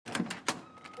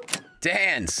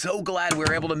Dan, so glad we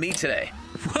were able to meet today.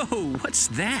 Whoa, what's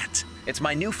that? It's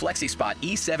my new FlexiSpot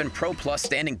E7 Pro Plus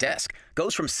standing desk.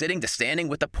 Goes from sitting to standing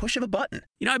with the push of a button.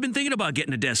 You know, I've been thinking about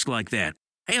getting a desk like that.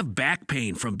 I have back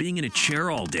pain from being in a chair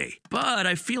all day, but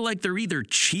I feel like they're either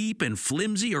cheap and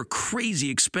flimsy or crazy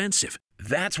expensive.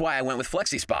 That's why I went with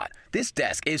FlexiSpot. This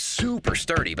desk is super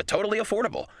sturdy, but totally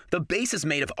affordable. The base is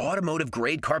made of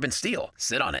automotive-grade carbon steel.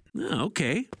 Sit on it. Oh,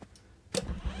 okay.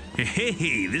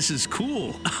 Hey, this is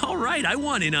cool. All right, I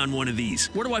want in on one of these.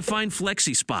 Where do I find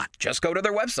FlexiSpot? Just go to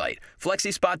their website,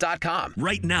 flexispot.com.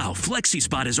 Right now,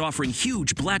 FlexiSpot is offering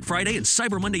huge Black Friday and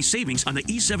Cyber Monday savings on the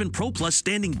E7 Pro Plus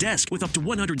standing desk with up to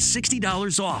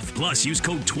 $160 off. Plus, use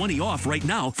code 20OFF right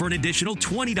now for an additional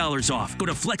 $20 off. Go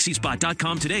to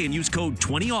flexispot.com today and use code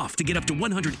 20OFF to get up to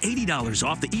 $180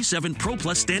 off the E7 Pro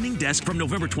Plus standing desk from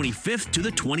November 25th to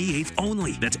the 28th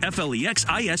only. That's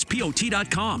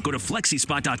FLEXISPOT.com. Go to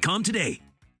flexispot.com today.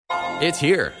 It's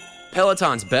here.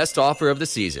 Peloton's best offer of the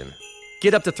season.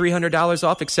 Get up to $300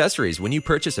 off accessories when you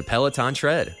purchase a Peloton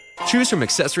tread. Choose from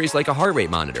accessories like a heart rate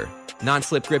monitor,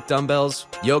 non-slip grip dumbbells,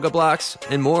 yoga blocks,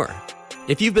 and more.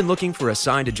 If you've been looking for a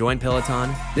sign to join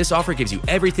Peloton, this offer gives you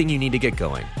everything you need to get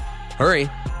going. Hurry,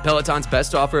 Peloton's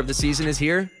best offer of the season is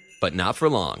here, but not for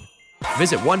long.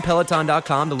 Visit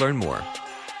onepeloton.com to learn more.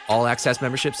 All access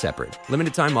membership separate.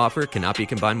 Limited time offer cannot be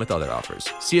combined with other offers.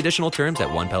 See additional terms at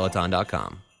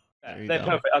onepeloton.com. They're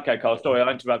perfect. Okay, Carl. Sorry,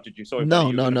 I interrupted you. Sorry.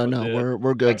 No.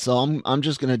 We're good. So I'm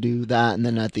just gonna do that, and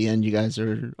then at the end, you guys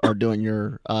are doing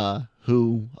your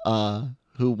who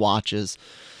watches.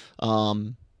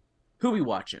 Who we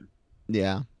watching?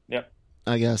 Yeah. Yep.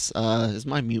 I guess is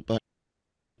my mute button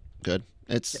good?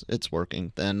 It's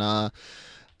working. Then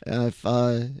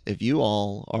if you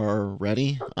all are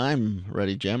ready, I'm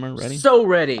ready. Jammer, ready? So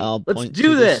ready. Let's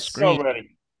do this. So ready.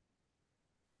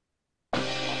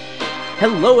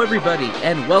 Hello, everybody,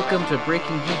 and welcome to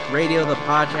Breaking Geek Radio, the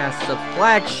podcast, the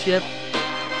flagship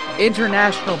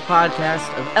international podcast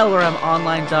of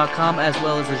LRMonline.com, as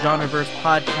well as the Genreverse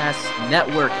Podcast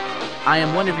Network. I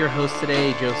am one of your hosts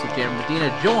today, Joseph Jammer Medina,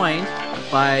 joined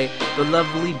by the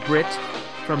lovely Brit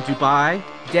from Dubai,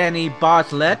 Danny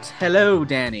Bartlett. Hello,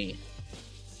 Danny.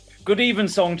 Good even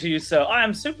song to you, sir. I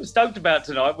am super stoked about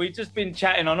tonight. We've just been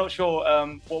chatting. I'm not sure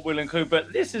what we'll include,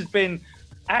 but this has been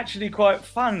actually quite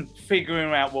fun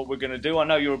figuring out what we're going to do. I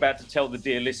know you're about to tell the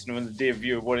dear listener and the dear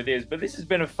viewer what it is, but this has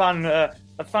been a fun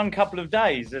couple of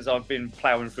days as I've been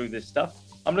plowing through this stuff.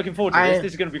 I'm looking forward to this.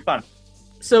 This is going to be fun.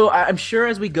 So I'm sure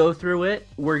as we go through it,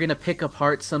 we're going to pick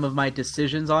apart some of my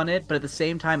decisions on it, but at the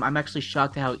same time, I'm actually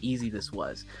shocked at how easy this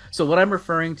was. So what I'm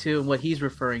referring to and what he's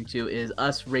referring to is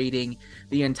us rating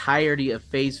the entirety of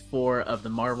Phase 4 of the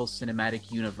Marvel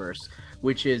Cinematic Universe,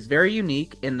 which is very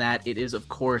unique in that it is, of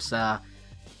course,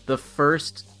 the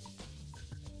first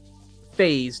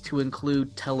phase to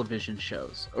include television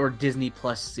shows or Disney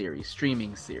Plus series,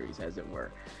 streaming series, as it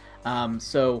were.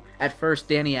 So at first,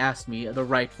 Danny asked me the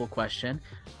rightful question,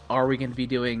 are we going to be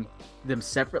doing them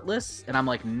separate lists? And I'm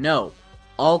like, no,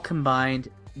 all combined.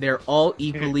 They're all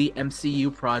equally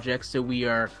MCU projects, so we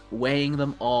are weighing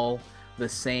them all the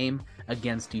same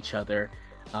against each other.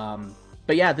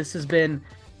 But yeah, this has been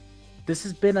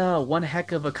one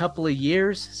heck of a couple of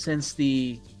years since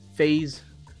the Phase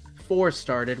 4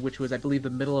 started, which was, I believe, the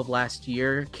middle of last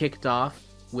year, kicked off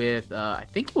with, I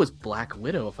think it was Black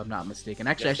Widow, if I'm not mistaken.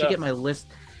 Actually, yes, I should get my list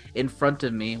in front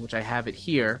of me, which I have it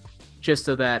here, just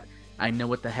so that I know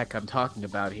what the heck I'm talking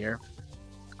about here.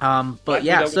 But Black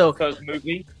yeah, Widow so was the first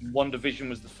movie, WandaVision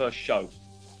was the first show.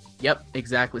 Yep,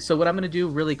 exactly. So what I'm going to do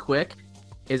really quick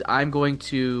is I'm going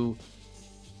to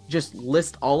just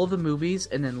list all of the movies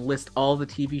and then list all the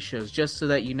TV shows, just so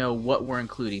that you know what we're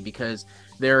including, because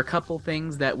there are a couple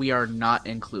things that we are not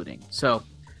including. So,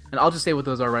 and I'll just say what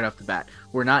those are right off the bat.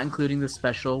 We're not including the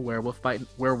special Werewolf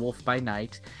by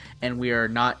Night, and we are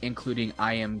not including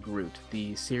I Am Groot,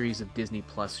 the series of Disney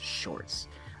Plus shorts.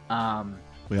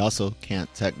 We also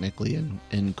can't technically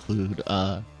include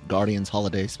Guardians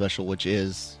Holiday Special, which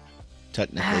is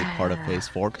technically part of Phase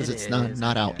 4, because it's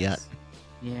not out yet.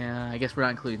 Yeah, I guess we're not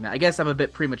including that. I guess I'm a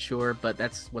bit premature, but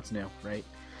that's what's new, right?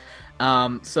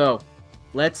 So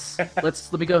let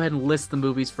me go ahead and list the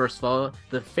movies first of all.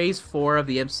 The Phase 4 of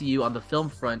the MCU on the film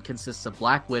front consists of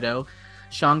Black Widow,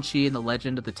 Shang-Chi and the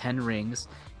Legend of the Ten Rings,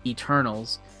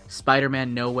 Eternals,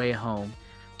 Spider-Man No Way Home,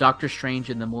 Doctor Strange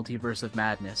in the Multiverse of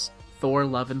Madness, Thor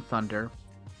Love and Thunder,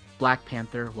 Black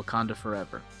Panther, Wakanda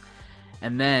Forever.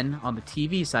 And then on the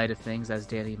TV side of things, as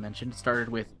Danny mentioned, it started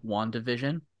with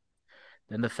WandaVision,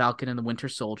 then The Falcon and the Winter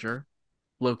Soldier,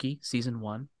 Loki Season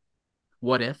 1,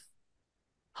 What If,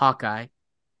 Hawkeye,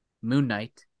 Moon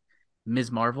Knight,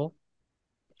 Ms. Marvel,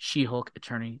 She-Hulk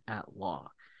Attorney at Law.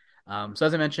 So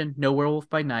as I mentioned, no Werewolf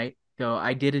by Night, though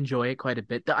I did enjoy it quite a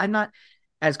bit. I'm not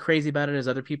as crazy about it as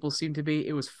other people seem to be.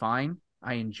 It was fine.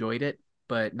 I enjoyed it,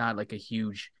 but not like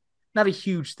not a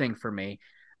huge thing for me.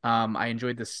 I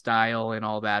enjoyed the style and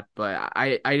all that, but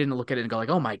I didn't look at it and go like,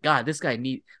 oh my God,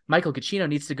 Michael Giacchino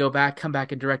needs to come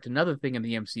back and direct another thing in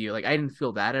the MCU. Like I didn't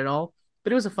feel that at all,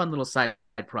 but it was a fun little side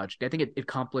project. I think it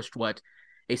accomplished what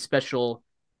a special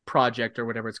project or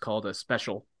whatever it's called, a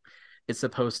special, is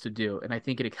supposed to do. And I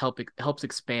think it helps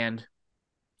expand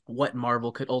what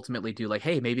Marvel could ultimately do. Like,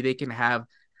 hey, maybe they can have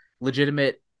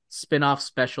legitimate spin-off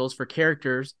specials for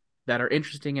characters that are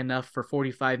interesting enough for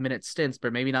 45-minute stints,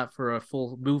 but maybe not for a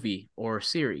full movie or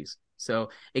series. So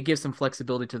it gives some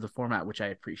flexibility to the format, which I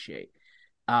appreciate.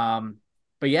 But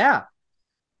yeah,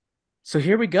 so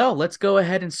here we go. Let's go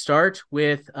ahead and start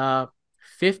with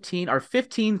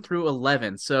 15 through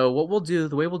 11. So the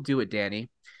way we'll do it, Danny,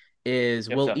 is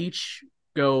we'll each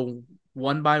go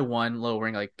one by one,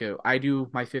 lowering. I do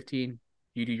my 15,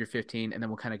 you do your 15, and then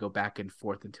we'll kind of go back and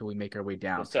forth until we make our way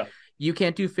down. You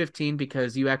can't do 15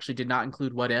 because you actually did not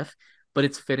include What If, but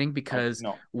it's fitting because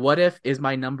What If is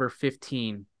my number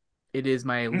 15. It is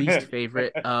my least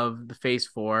favorite of the Phase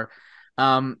 4.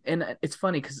 And it's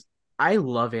funny because I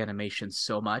love animation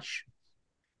so much,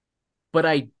 but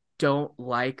I don't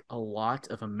like a lot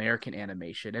of American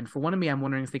animation. And for one of me, I'm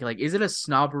thinking like, is it a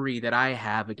snobbery that I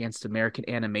have against American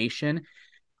animation,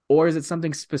 or is it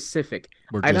something specific?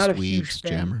 I'm not a huge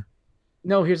fan. Jammer.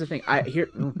 No, here's the thing.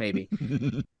 Maybe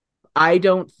I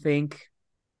don't think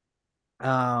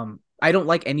I don't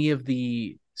like any of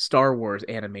the Star Wars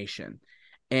animation.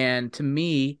 And to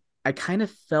me, I kind of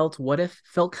felt What If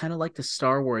felt kind of like the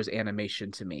Star Wars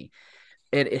animation to me.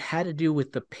 It had to do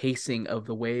with the pacing of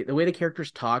the way the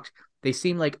characters talked. They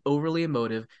seem like overly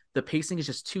emotive. The pacing is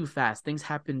just too fast. Things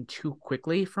happen too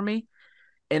quickly for me.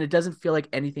 And it doesn't feel like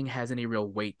anything has any real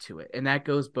weight to it. And that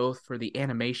goes both for the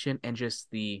animation and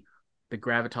just the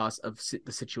gravitas of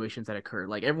the situations that occur.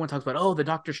 Like everyone talks about, oh, the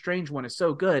Doctor Strange one is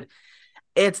so good.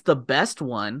 It's the best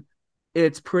one.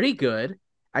 It's pretty good.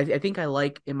 I think I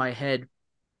like in my head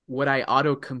what I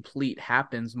autocomplete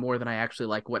happens more than I actually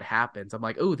like what happens. I'm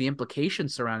like, oh, the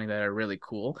implications surrounding that are really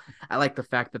cool. I like the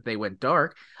fact that they went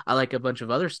dark. I like a bunch of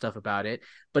other stuff about it,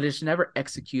 but it's never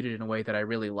executed in a way that I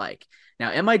really like.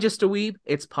 Now, am I just a weeb?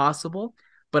 It's possible,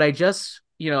 but I've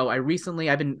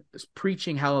been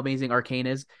preaching how amazing Arcane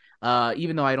is,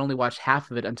 even though I'd only watched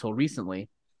half of it until recently.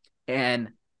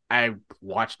 And I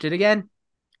watched it again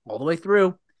all the way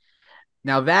through.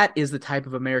 Now that is the type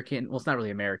of American, well, it's not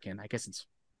really American. I guess it's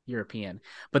European,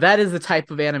 but that is the type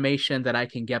of animation that I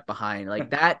can get behind. Like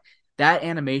that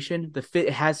animation, it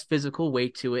has physical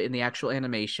weight to it in the actual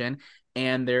animation,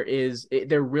 and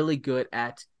they're really good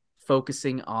at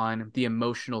focusing on the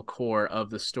emotional core of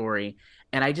the story.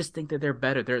 And I just think that they're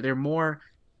better. They're more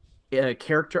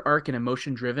character arc and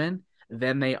emotion driven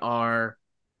than they are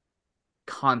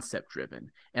concept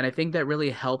driven. And I think that really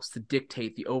helps to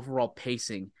dictate the overall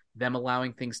pacing, them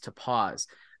allowing things to pause,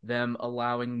 them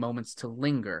allowing moments to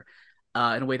linger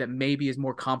in a way that maybe is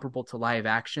more comparable to live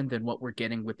action than what we're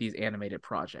getting with these animated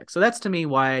projects. So that's to me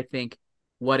why I think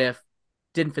What If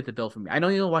didn't fit the bill for me. I know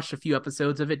you watched a few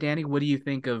episodes of it, Danny. What do you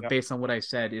think of based on what I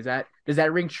said? Does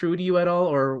that ring true to you at all,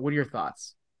 or what are your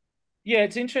thoughts? Yeah,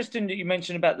 it's interesting that you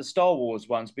mentioned about the Star Wars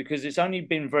ones, because it's only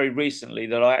been very recently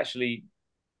that I actually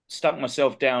stuck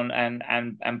myself down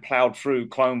and plowed through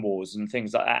Clone Wars and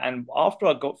things like that. And after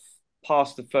I got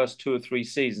past the first 2 or 3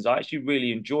 seasons, I actually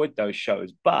really enjoyed those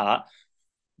shows. But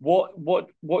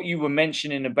what you were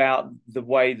mentioning about the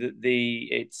way that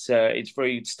it's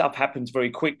very, stuff happens very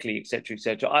quickly, etc.,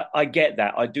 etc. I get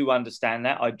that. I do understand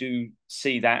that. I do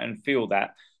see that and feel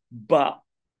that. But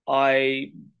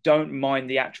I don't mind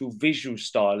the actual visual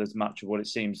style as much of what it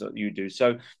seems that you do.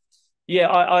 So yeah,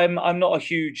 I'm not a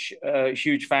huge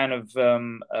fan of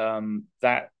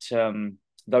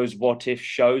those What If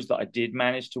shows that I did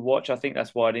manage to watch. I think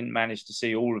that's why I didn't manage to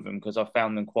see all of them, because I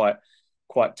found them quite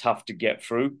tough to get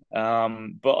through.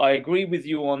 But I agree with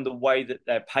you on the way that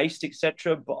they're paced,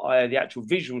 etc. But the actual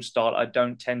visual style, I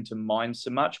don't tend to mind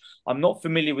so much. I'm not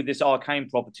familiar with this Arcane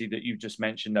property that you've just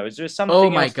mentioned, though. Is there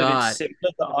something else that is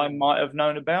similar that I might have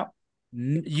known about?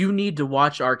 You need to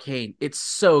watch Arcane. It's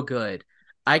so good.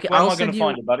 Where am I going to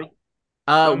find it, buddy?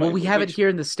 We have it here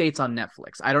in the States on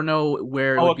Netflix. I don't know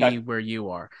where it would be where you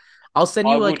are. I'll send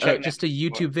you just a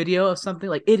YouTube video of something.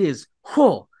 Like, it is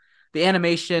cool. The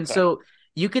animation. Okay. So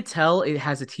you could tell it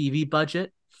has a TV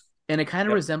budget, and it kind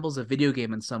of resembles a video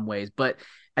game in some ways. But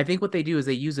I think what they do is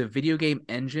they use a video game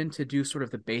engine to do sort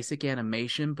of the basic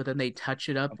animation, but then they touch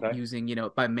it up using,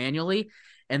 by manually.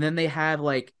 And then they have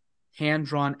like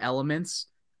hand-drawn elements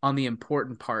on the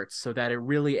important parts so that it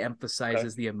really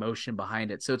emphasizes the emotion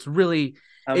behind it. So it's really,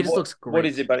 it just looks great. What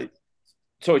is it about it?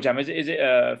 Sorry, Jam, is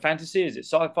it fantasy? Is it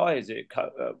sci-fi? Is it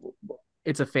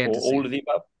it's a fantasy. Or all of the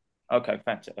above? Okay,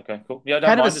 fantasy. Okay, cool. Yeah, I don't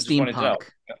kind mind. of a steampunk.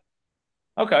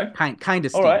 Okay. Kind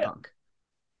of steampunk. Right.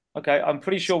 Okay, I'm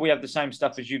pretty sure we have the same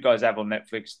stuff as you guys have on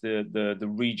Netflix, the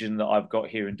region that I've got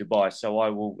here in Dubai. So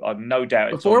I'm no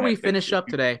doubt. Before we finish up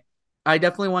today, I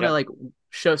definitely want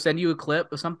to send you a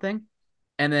clip of something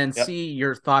and then see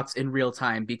your thoughts in real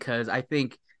time, because I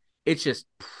think it's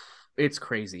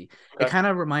crazy. Okay. It kind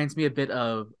of reminds me a bit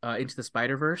of Into the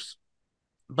Spider-Verse,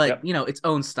 but its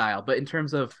own style. But in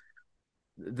terms of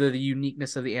the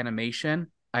uniqueness of the animation,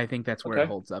 I think that's where it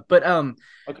holds up. But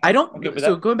I don't.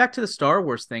 So going back to the Star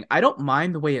Wars thing, I don't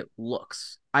mind the way it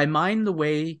looks. I mind the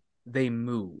way they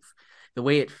move, the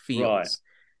way it feels. Right.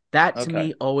 That to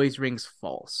me always rings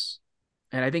false,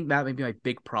 and I think that may be my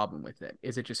big problem with it.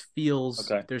 Is it just feels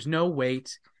there's no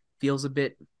weight, feels a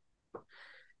bit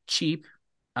cheap.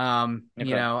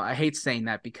 I hate saying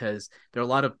that because there are a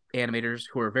lot of animators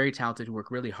who are very talented who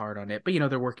work really hard on it, but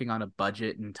they're working on a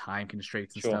budget and time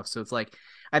constraints and stuff. So it's like,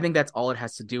 I think that's all it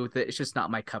has to do with it. It's just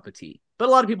not my cup of tea, but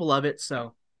a lot of people love it.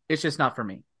 So it's just not for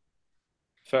me.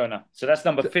 Fair enough. So that's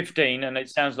number 15. And it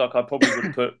sounds like I probably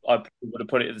would have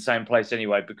put it in the same place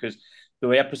anyway, because the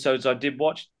episodes I did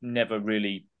watch never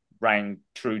really rang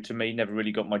true to me, never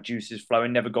really got my juices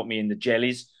flowing, never got me in the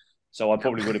jellies. So I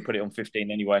probably would have put it on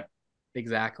 15 anyway.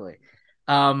 Exactly.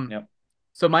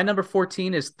 So my number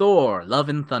 14 is Thor: Love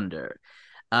and Thunder.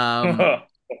 I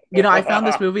found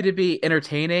this movie to be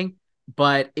entertaining,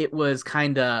 but it was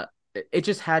it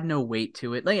just had no weight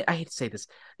to it. Like, I hate to say this,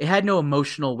 it had no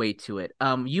emotional weight to it.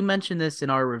 You mentioned this in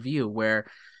our review, where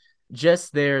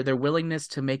just their willingness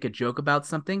to make a joke about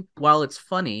something, while it's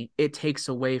funny, it takes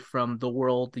away from the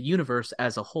world, the universe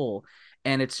as a whole,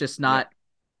 and it's just not.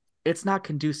 It's not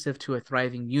conducive to a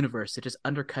thriving universe. It just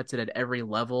undercuts it at every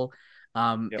level.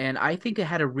 And I think it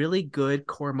had a really good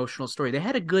core emotional story. They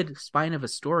had a good spine of a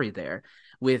story there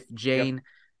with Jane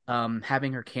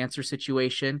having her cancer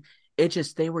situation.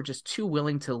 They were just too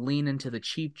willing to lean into the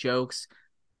cheap jokes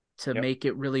to make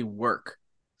it really work.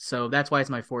 So that's why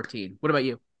it's my 14. What about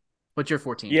you? What's your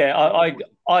 14? Yeah,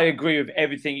 I agree with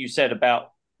everything you said about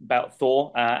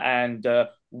Thor. And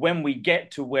when we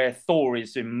get to where Thor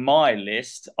is in my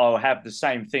list, I'll have the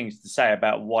same things to say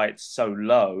about why it's so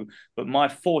low. But my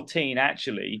 14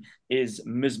 actually is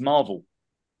Ms. Marvel.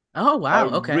 Oh, wow.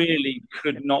 Okay. I really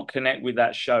could not connect with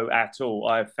that show at all.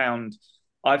 I found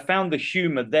the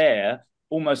humor there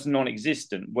almost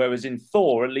non-existent. Whereas in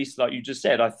Thor, at least like you just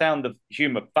said, I found the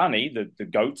humor funny. The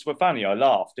goats were funny. I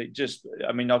laughed.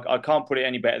 I can't put it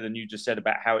any better than you just said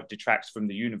about how it detracts from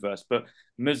the universe. But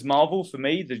Ms. Marvel, for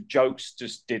me, the jokes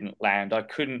just didn't land. I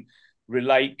couldn't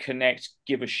relate, connect,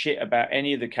 give a shit about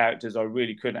any of the characters. I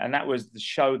really couldn't. And that was the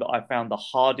show that I found the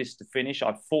hardest to finish.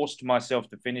 I forced myself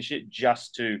to finish it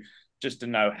just to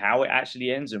know how it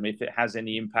actually ends and if it has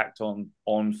any impact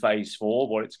on Phase 4,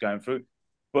 what it's going through.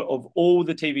 But of all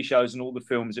the TV shows and all the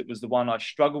films, it was the one I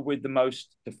struggled with the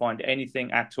most to find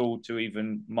anything at all to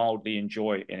even mildly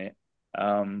enjoy in it.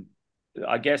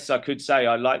 I guess I could say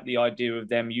I like the idea of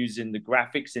them using the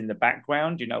graphics in the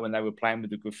background, when they were playing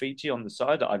with the graffiti on the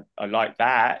side. I like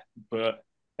that, but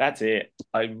that's it.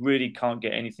 I really can't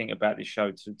get anything about this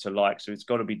show to like, so it's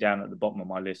got to be down at the bottom of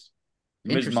my list.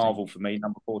 Ms. Marvel for me,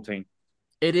 number 14.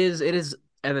 It is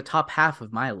at the top half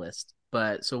of my list.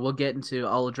 But so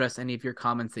I'll address any of your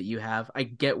comments that you have. I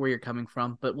get where you're coming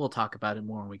from, but we'll talk about it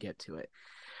more when we get to it.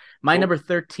 My number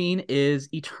 13 is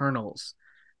Eternals.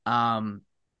 I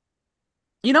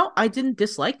didn't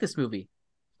dislike this movie.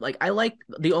 Like, I like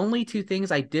the only two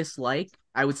things I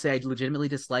would say I legitimately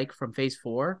dislike from Phase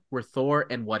 4 were Thor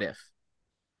and What If.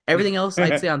 Everything else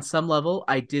I'd say on some level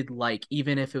I did like,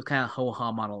 even if it was kind of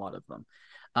ho-hum on a lot of them.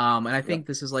 And I think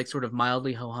this is like sort of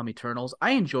mildly ho-hum Eternals.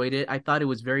 I enjoyed it. I thought it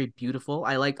was very beautiful.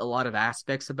 I liked a lot of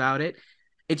aspects about it.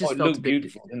 It just felt a bit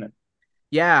beautiful, didn't it?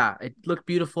 Yeah, it looked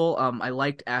beautiful. I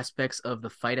liked aspects of the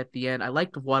fight at the end. I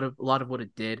liked a lot of what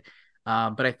it did.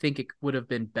 But I think it would have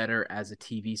been better as a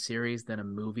TV series than a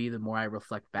movie, the more I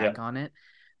reflect back on it.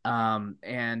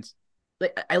 And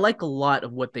I like a lot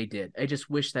of what they did. I just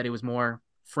wish that it was more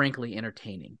frankly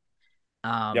entertaining.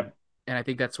 And I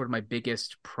think that's sort of my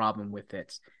biggest problem with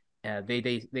it.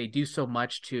 They do so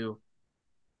much to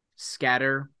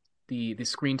scatter the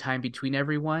screen time between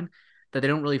everyone that they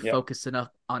don't really focus enough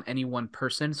on any one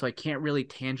person. So I can't really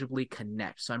tangibly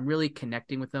connect. So I'm really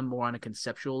connecting with them more on a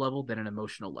conceptual level than an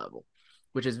emotional level,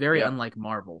 which is very unlike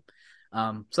Marvel.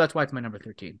 So that's why it's my number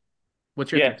 13.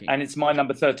 What's your Yeah, 13? and it's my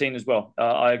number 13 as well.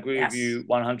 I agree with Yes. you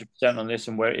 100% on this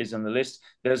and where it is on the list.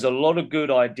 There's a lot of good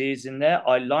ideas in there.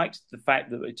 I liked the fact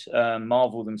that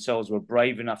Marvel themselves were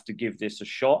brave enough to give this a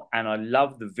shot, and I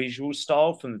love the visual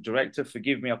style from the director.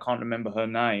 Forgive me, I can't remember her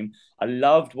name. I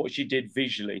loved what she did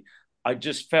visually. I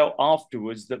just felt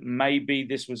afterwards that maybe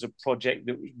this was a project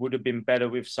that would have been better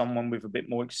with someone with a bit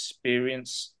more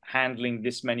experience handling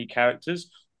this many characters.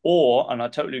 Or, and I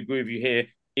totally agree with you here,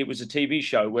 it was a TV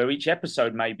show where each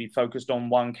episode may be focused on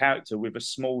one character with a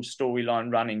small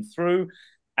storyline running through,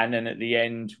 and then at the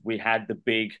end we had the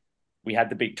big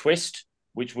twist,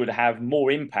 which would have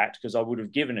more impact because I would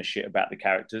have given a shit about the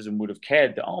characters and would have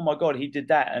cared that, oh my god, he did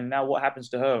that, and now what happens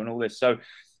to her and all this. So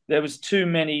there was too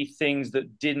many things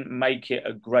that didn't make it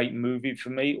a great movie for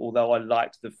me. Although I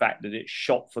liked the fact that it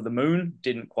shot for the moon,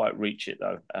 didn't quite reach it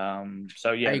though.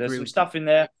 So yeah, there's some stuff in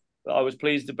there that I was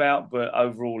pleased about, but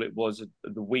overall it was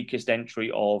the weakest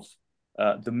entry of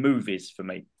the movies for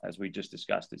me, as we just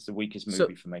discussed. It's the weakest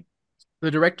movie for me. The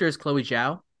director is Chloe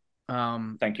Zhao.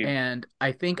 Thank you. And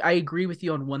I think I agree with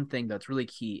you on one thing that's really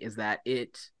key is that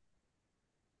it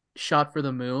shot for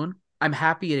the moon. I'm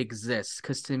happy it exists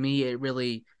because to me it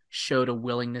really showed a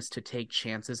willingness to take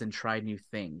chances and try new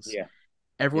things. Yeah.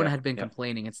 Everyone had been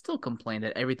complaining and still complain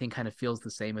that everything kind of feels the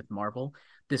same with Marvel.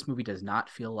 This movie does not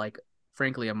feel like,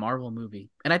 frankly, a Marvel movie.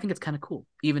 And I think it's kind of cool,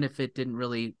 even if it didn't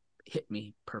really hit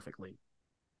me perfectly.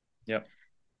 Yep.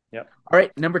 All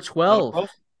right, number 12.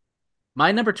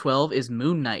 My number 12 is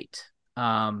Moon Knight.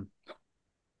 I'm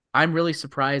really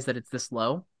surprised that it's this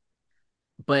low,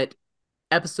 but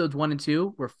episodes 1 and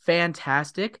 2 were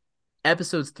fantastic.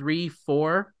 Episodes 3,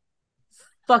 4,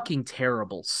 fucking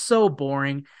terrible. So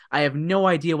boring. I have no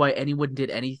idea why anyone did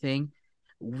anything.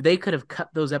 They could have cut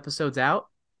those episodes out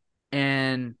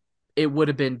and it would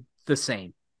have been the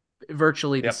same,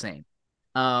 virtually the same.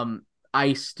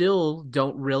 I still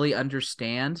don't really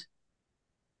understand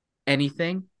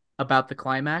anything about the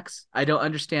climax. I don't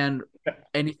understand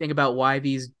anything about why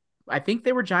these, I think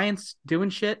they were giants doing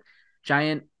shit.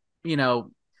 Giant,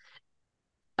 what's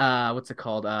it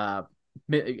called?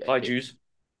 Kaijus.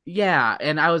 Yeah,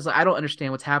 and I was like, I don't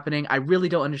understand what's happening. I really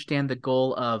don't understand the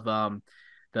goal of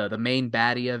the main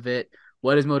baddie of it,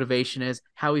 what his motivation is,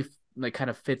 how he kind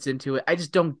of fits into it. I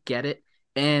just don't get it.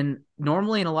 And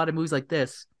normally in a lot of movies like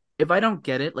this, if I don't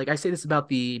get it, like I say this about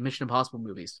the Mission Impossible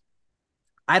movies,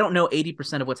 I don't know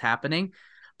 80% of what's happening,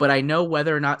 but I know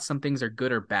whether or not some things are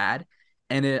good or bad,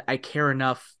 and I care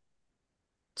enough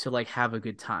to have a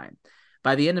good time.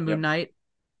 By the end of Moon Knight,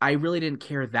 I really didn't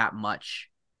care that much.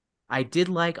 I did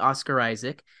like Oscar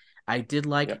Isaac. I did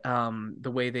like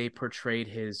the way they portrayed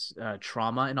his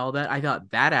trauma and all that. I thought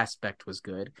that aspect was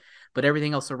good, but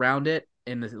everything else around it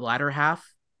in the latter half,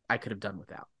 I could have done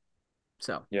without.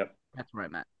 So that's where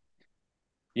I'm at.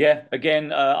 Yeah,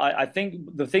 again, I think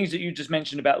the things that you just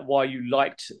mentioned about why you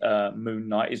liked Moon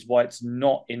Knight is why it's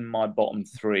not in my bottom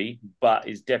 3, but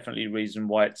is definitely a reason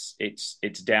why it's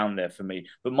down there for me.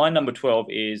 But my number 12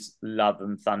 is Love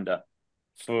and Thunder,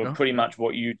 for pretty much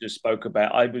what you just spoke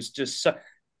about. I was just so,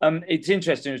 it's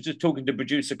interesting. I was just talking to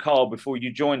producer Carl before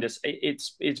you joined us.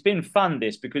 It's been fun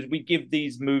because we give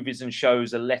these movies and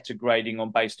shows a letter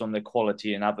grading based on their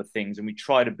quality and other things, and we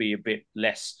try to be a bit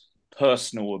less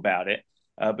personal about it.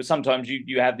 But sometimes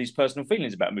you have these personal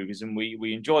feelings about movies and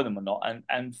we enjoy them or not.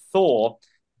 And Thor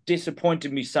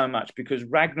disappointed me so much because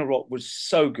Ragnarok was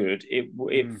so good.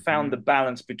 It found the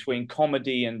balance between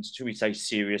comedy and, should we say,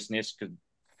 seriousness, because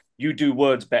you do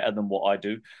words better than what I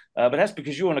do. But that's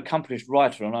because you're an accomplished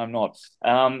writer and I'm not.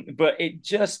 But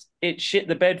it shit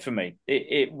the bed for me.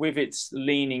 It with its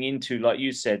leaning into, like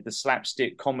you said, the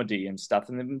slapstick comedy and stuff.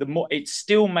 And the more, it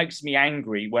still makes me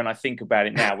angry when I think about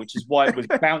it now, which is why it was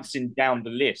bouncing down the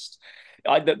list.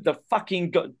 The fucking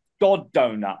God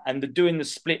donut and the doing the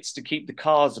splits to keep the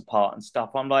cars apart and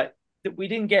stuff. I'm like, we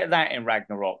didn't get that in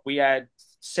Ragnarok. We had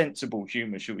sensible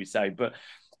humor, should we say, but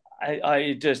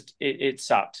it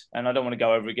sucked, and I don't want to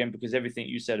go over again because everything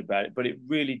you said about it, but it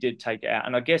really did take it out.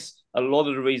 And I guess a lot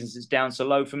of the reasons it's down so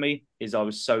low for me is I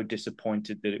was so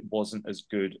disappointed that it wasn't as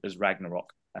good as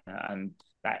Ragnarok, and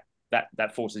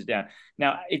that forces it down.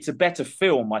 Now it's a better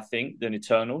film, I think, than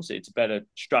Eternals. It's a better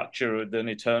structure than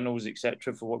Eternals,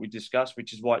 etc. For what we discussed,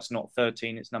 which is why it's not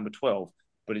 13, it's number 12,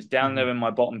 but it's down there in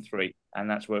my bottom 3, and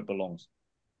that's where it belongs.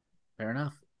 Fair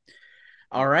enough.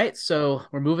 All right, so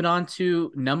we're moving on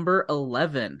to number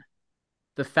 11,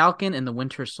 The Falcon and the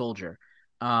Winter Soldier.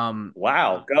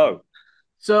 Wow, go.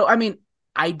 So, I mean,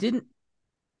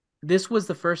 this was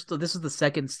the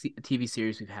second TV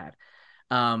series we've had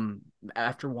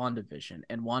after WandaVision.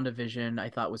 And WandaVision, I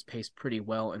thought, was paced pretty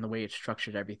well in the way it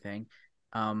structured everything.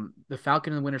 The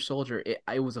Falcon and the Winter Soldier,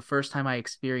 it was the first time I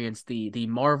experienced the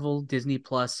Marvel Disney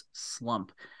Plus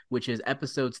slump, which is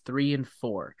episodes 3 and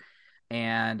 4.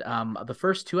 And the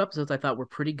first 2 episodes I thought were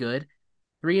pretty good.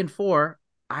 3 and 4,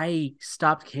 I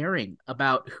stopped caring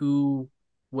about who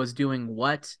was doing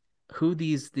what, who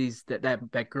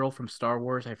that girl from Star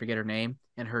Wars, I forget her name,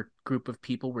 and her group of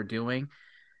people were doing.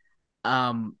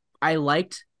 I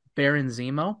liked Baron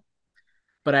Zemo,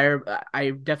 but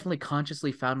I definitely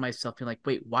consciously found myself being like,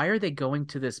 wait, why are they going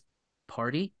to this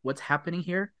party? What's happening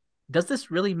here? Does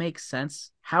this really make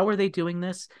sense? How are they doing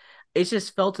this? It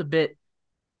just felt it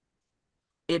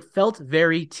felt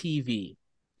very TV.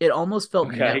 It almost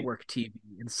felt network TV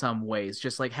in some ways,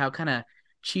 just like how kind of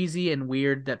cheesy and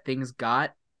weird that things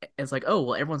got. It's like, oh,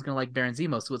 well, everyone's going to like Baron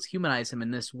Zemo, so let's humanize him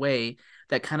in this way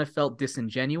that kind of felt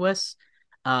disingenuous.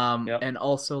 And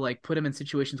also like put him in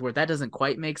situations where that doesn't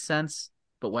quite make sense,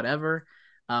 but whatever.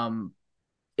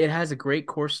 It has a great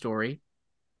core story.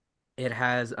 It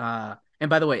has, and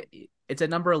by the way, it's at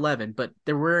number 11, but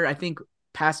there were, I think,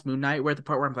 past Moon Knight, we're at the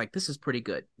part where I'm like, this is pretty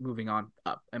good. Moving on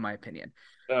up, in my opinion.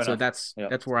 So that's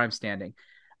where I'm standing.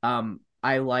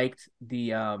 I liked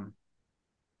the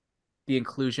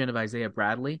inclusion of Isaiah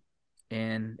Bradley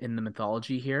in the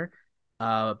mythology here,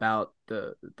 about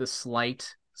the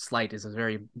slight is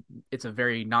a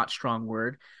very not strong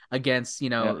word against,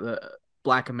 the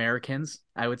Black Americans,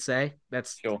 I would say.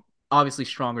 That's obviously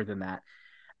stronger than that.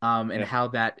 And how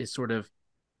that is sort of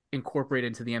incorporated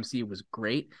into the MCU was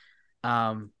great.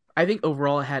 I think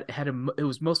overall it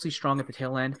was mostly strong at the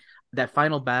tail end. That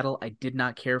final battle I did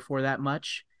not care for that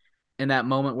much. In that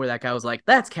moment where that guy was like,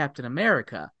 that's Captain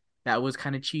America, that was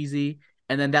kind of cheesy.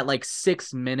 And then that like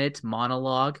 6-minute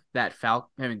monologue that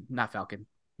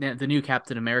the new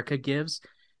Captain America gives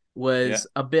was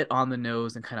a bit on the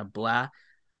nose and kind of blah.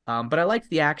 But I liked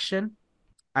the action.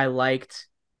 I liked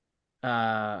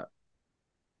oh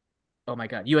my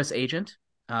God, US Agent.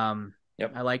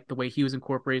 I like the way he was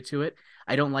incorporated to it.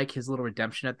 I don't like his little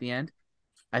redemption at the end.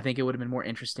 I think it would have been more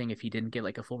interesting if he didn't get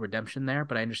like a full redemption there,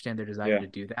 but I understand their desire to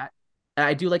do that. And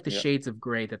I do like the shades of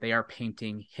gray that they are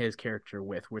painting his character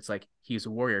with, where it's like he's a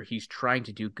warrior, he's trying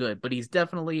to do good, but he's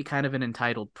definitely kind of an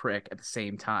entitled prick at the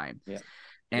same time.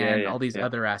 All these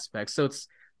other aspects. So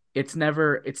it's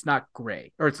not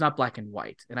gray, or it's not black and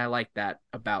white, and I like that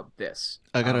about this.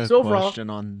 I got a question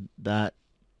on that,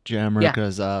 Jammer,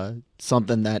 because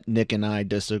something that Nick and I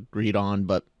disagreed on,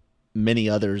 but many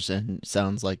others, and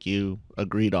sounds like you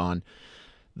agreed on,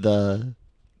 the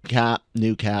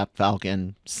new Cap,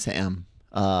 Falcon, Sam,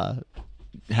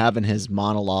 having his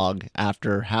monologue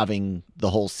after having the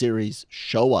whole series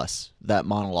show us that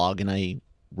monologue in a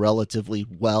relatively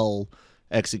well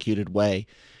executed way.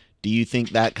 Do you think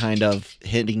that kind of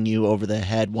hitting you over the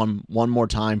head one more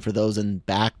time for those in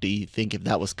back, do you think if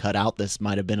that was cut out, this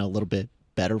might have been a little bit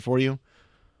better for you?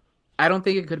 I don't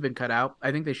think it could have been cut out.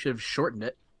 I think they should have shortened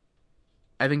it.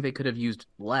 I think they could have used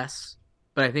less,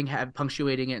 but I think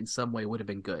punctuating it in some way would have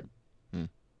been good.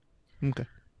 Okay.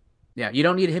 Yeah, you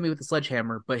don't need to hit me with a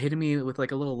sledgehammer, but hitting me with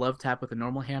like a little love tap with a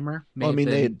normal hammer. Well, I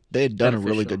mean, they had done a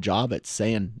really good job at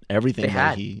saying everything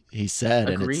that he said.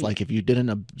 Agreed. And it's like, if you didn't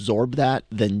absorb that,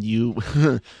 then you...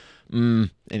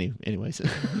 anyways.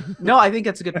 No, I think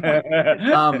that's a good point.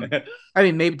 I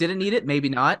mean, maybe didn't need it, maybe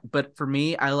not. But for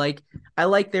me, I like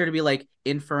there to be like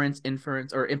inference,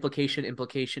 or implication,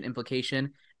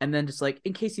 and then just like,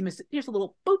 in case you missed it, here's a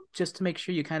little boop just to make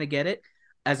sure you kind of get it,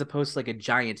 as opposed to like a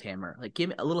giant hammer. Like, give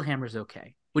me a little hammer is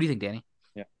okay. What do you think, Danny?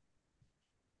 Yeah.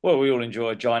 Well, we all enjoy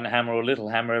a giant hammer or a little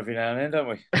hammer every now and then, don't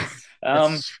we?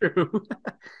 That's true.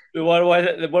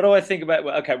 What do I think about?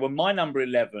 Okay, well, my number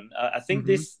 11. I think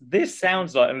this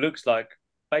sounds like and looks like,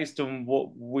 based on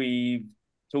what we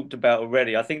talked about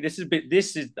already, I think this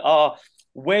is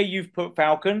where you've put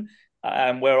Falcon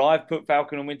and where I've put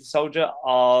Falcon and Winter Soldier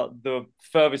are the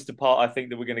furthest apart I think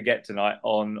that we're going to get tonight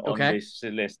on this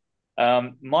list.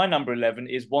 My number 11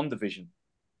 is WandaVision.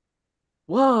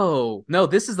 Whoa! No,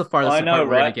 this is the farthest apart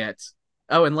we're going to get.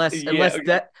 Oh, unless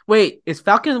that. Wait, is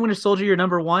Falcon and the Winter Soldier your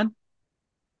number 1?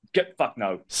 Fuck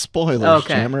no. Spoilers,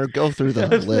 Jammer. Go through the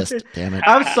list, damn it.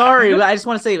 I'm sorry. I just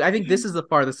want to say, I think this is the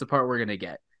farthest apart we're going to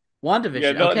get.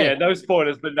 WandaVision. No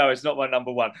spoilers, but no, it's not my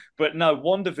number 1. But no,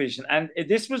 WandaVision. And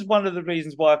this was one of the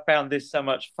reasons why I found this so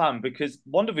much fun, because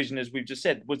WandaVision, as we've just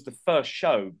said, was the first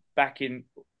show back in,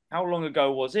 how long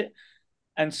ago was it?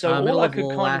 And so all I could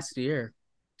last year.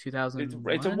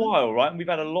 2001? It's a while, right? And we've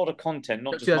had a lot of content,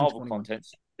 not just Marvel content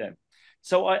since then.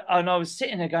 So I was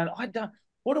sitting there going,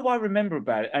 what do I remember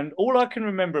about it? And all I can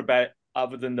remember about it,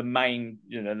 other than the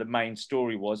main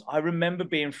story, was I remember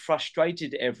being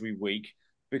frustrated every week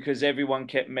because everyone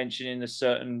kept mentioning a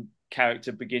certain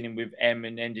character beginning with M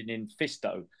and ending in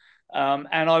Fisto. And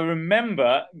I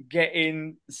remember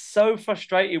getting so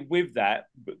frustrated with that,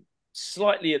 but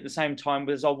slightly at the same time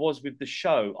as I was with the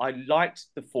show. I liked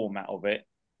the format of it,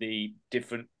 the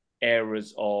different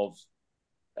eras of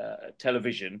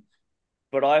television,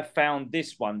 but I found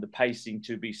this one, the pacing,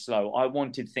 to be slow. I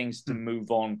wanted things to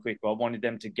move on quicker. I wanted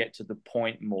them to get to the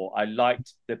point more. I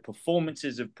liked the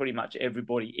performances of pretty much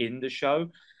everybody in the show,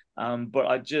 but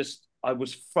I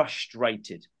was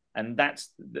frustrated. And that's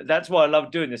why I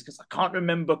love doing this, because I can't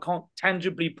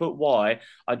tangibly put why.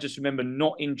 I just remember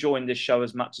not enjoying this show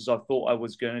as much as I thought I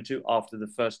was going to after the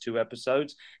first 2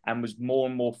 episodes, and was more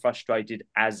and more frustrated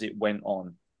as it went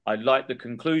on. I liked the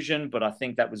conclusion, but I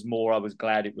think that was more, I was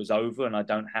glad it was over and I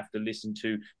don't have to listen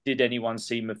to, did anyone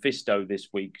see Mephisto this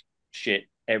week? Shit,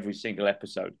 every single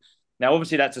episode. Now,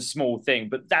 obviously, that's a small thing,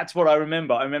 but that's what I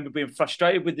remember. I remember being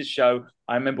frustrated with the show.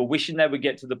 I remember wishing they would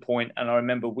get to the point, and I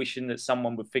remember wishing that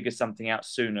someone would figure something out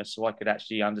sooner so I could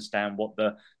actually understand what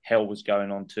the hell was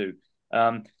going on too.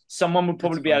 Someone would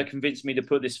probably be able to convince me to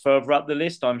put this further up the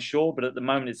list, I'm sure, but at the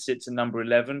moment it sits at number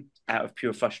 11 out of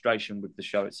pure frustration with the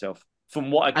show itself,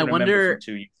 from what I can remember from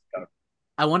 2 years ago.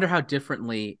 I wonder how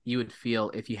differently you would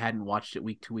feel if you hadn't watched it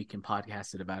week to week and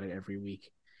podcasted about it every week.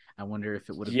 I wonder if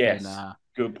it would have been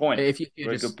good point. If you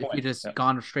just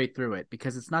gone straight through it,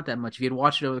 because it's not that much. If you had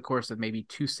watched it over the course of maybe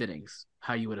 2 sittings,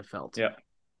 how you would have felt.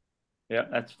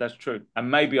 Yeah, that's true. And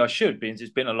maybe I should, because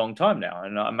it's been a long time now,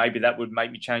 and maybe that would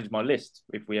make me change my list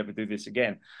if we ever do this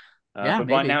again. But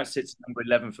maybe. Right now it sits at number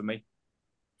 11 for me.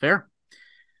 Fair.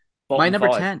 My number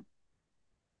 10.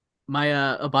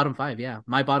 My bottom 5, yeah.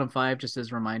 My bottom 5, just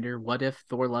as a reminder: What If,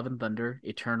 Thor: Love and Thunder,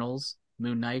 Eternals,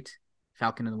 Moon Knight,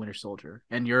 Falcon and the Winter Soldier.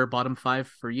 And your bottom 5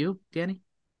 for you, Danny?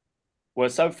 Well,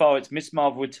 so far it's Miss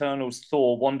Marvel, Eternals,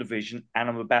 Thor, WandaVision, and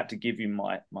I'm about to give you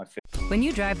my fifth. When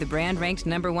you drive the brand ranked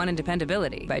 #1 in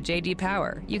dependability by J.D.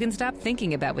 Power, you can stop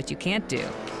thinking about what you can't do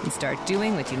and start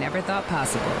doing what you never thought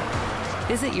possible.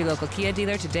 Visit your local Kia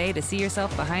dealer today to see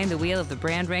yourself behind the wheel of the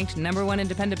brand ranked #1 in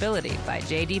dependability by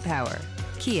J.D. Power.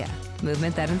 Kia,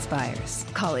 movement that inspires.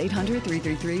 Call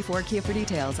 800-333-4KIA for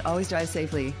details. Always drive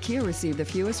safely. Kia received the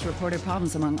fewest reported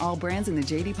problems among all brands in the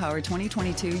J.D. Power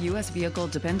 2022 U.S. Vehicle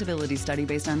Dependability Study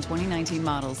based on 2019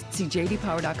 models. See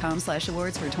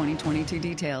jdpower.com/awards for 2022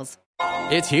 details.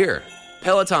 It's here.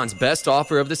 Peloton's best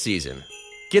offer of the season.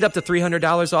 Get up to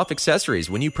 $300 off accessories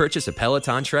when you purchase a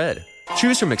Peloton tread.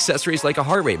 Choose from accessories like a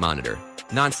heart rate monitor,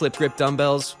 non-slip grip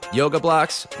dumbbells, yoga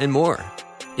blocks, and more.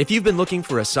 If you've been looking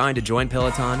for a sign to join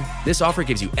Peloton, this offer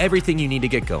gives you everything you need to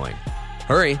get going.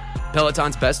 Hurry!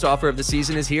 Peloton's best offer of the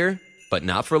season is here, but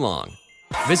not for long.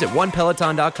 Visit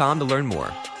onepeloton.com to learn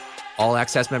more. All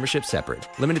access membership separate.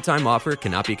 Limited time offer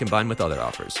cannot be combined with other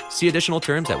offers. See additional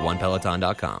terms at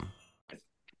onepeloton.com.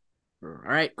 All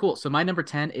right, cool. So my number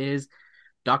 10 is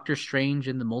Doctor Strange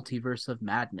in the Multiverse of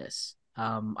Madness.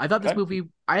 I thought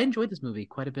I enjoyed this movie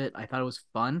quite a bit. I thought it was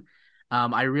fun.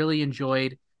 I really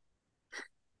enjoyed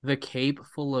the cape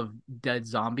full of dead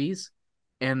zombies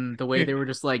and the way they were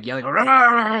just like yelling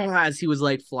as he was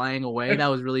like flying away. That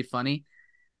was really funny.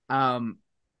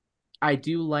 I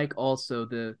do like also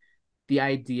the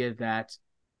idea that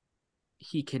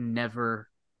he can never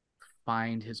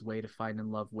find his way to find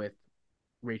in love with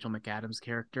Rachel McAdams'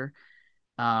 character.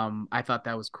 I thought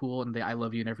that was cool, and the "I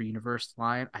love you in every universe"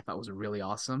 line I thought was really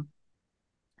awesome.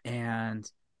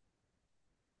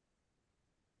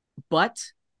 But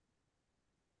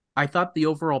I thought the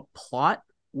overall plot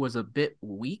was a bit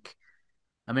weak.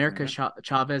 America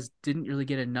Chavez didn't really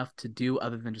get enough to do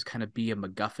other than just kind of be a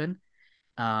MacGuffin,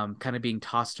 kind of being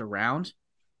tossed around.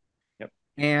 Yep.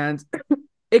 And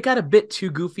it got a bit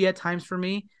too goofy at times for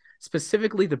me,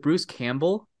 specifically the Bruce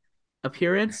Campbell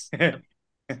appearance,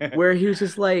 where he was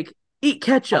just like, "Eat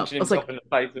ketchup." I was like,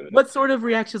 what sort of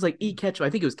reaction is like, "Eat ketchup"? I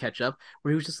think it was ketchup,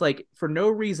 where he was just like, for no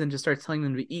reason, just starts telling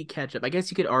them to eat ketchup. I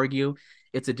guess you could argue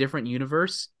it's a different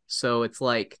universe, so it's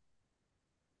like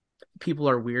people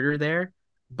are weirder there,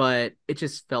 but it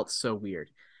just felt so weird.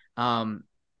 My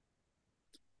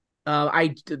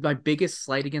biggest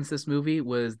slight against this movie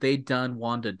was they'd done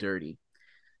Wanda dirty.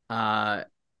 And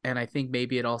I think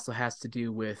maybe it also has to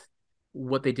do with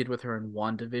what they did with her in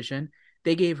WandaVision.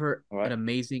 They gave her an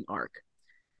amazing arc.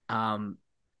 And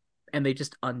they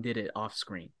just undid it off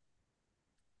screen.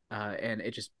 And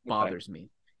it just bothers me.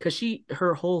 Because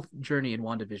her whole journey in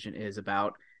WandaVision is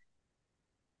about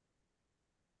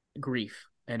grief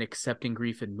and accepting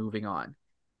grief and moving on.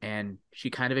 And she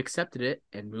kind of accepted it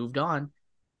and moved on.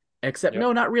 Except,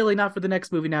 no, not really. Not for the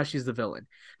next movie. Now she's the villain.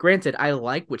 Granted, I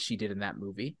like what she did in that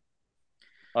movie.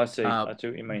 I see. I see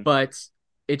what you mean. But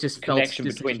it just felt connection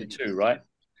between the two, right?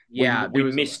 Yeah, we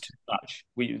missed too much.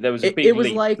 There was a big it was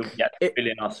leap like that we had to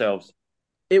fill in ourselves.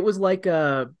 it was like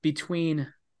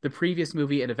between the previous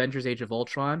movie and Avengers: Age of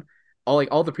Ultron,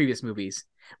 all the previous movies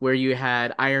where you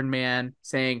had Iron Man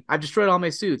saying, "I've destroyed all my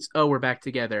suits. Oh, we're back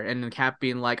together," and then Cap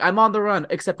being like, "I'm on the run,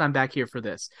 except I'm back here for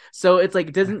this." So it's like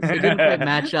it didn't quite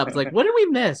match up. It's like, what did we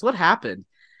miss? What happened?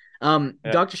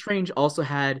 Doctor Strange also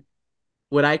had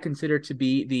what I consider to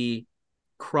be the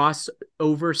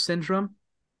crossover syndrome,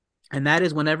 and that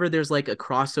is whenever there's like a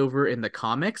crossover in the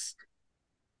comics,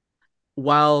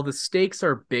 while the stakes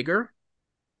are bigger,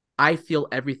 I feel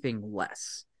everything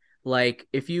less. Like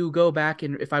if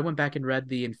I went back and read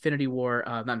the Infinity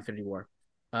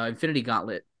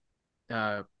Gauntlet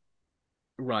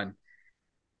run,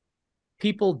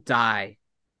 people die,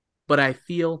 but I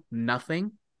feel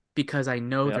nothing because I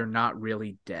know they're not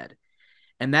really dead.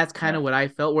 And that's kind of what I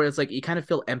felt, where it's like you kind of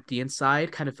feel empty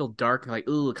inside, kind of feel dark, like,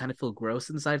 ooh, kind of feel gross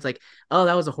inside. It's like, oh,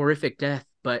 that was a horrific death,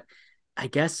 but I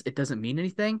guess it doesn't mean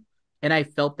anything. And I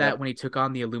felt that when he took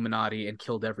on the Illuminati and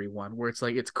killed everyone, where it's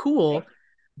like, it's cool,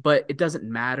 but it doesn't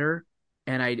matter.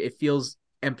 And it feels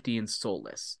empty and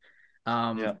soulless.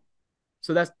 So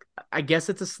I guess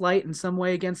it's a slight in some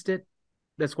way against it.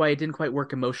 That's why it didn't quite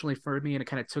work emotionally for me. And it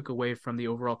kind of took away from the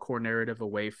overall core narrative,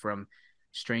 away from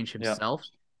Strange himself.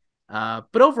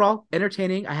 But overall,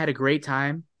 entertaining. I had a great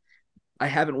time. I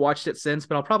haven't watched it since,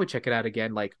 but I'll probably check it out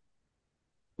again, like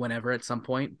whenever at some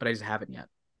point, but I just haven't yet.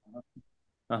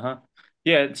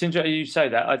 Yeah, it's interesting you say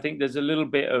that. I think there's a little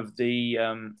bit of the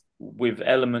with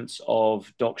elements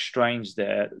of Doc Strange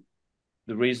there.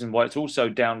 The reason why it's also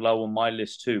down low on my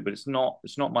list too, but it's not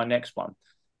my next one.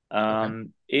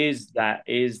 Is that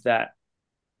it's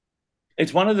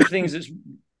one of the things that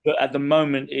at the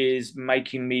moment is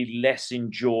making me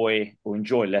enjoy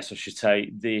less, I should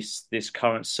say, this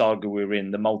current saga we're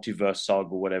in, the multiverse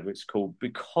saga, whatever it's called,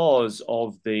 because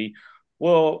of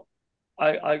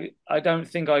I don't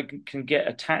think I can get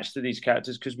attached to these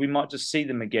characters because we might just see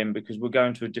them again because we're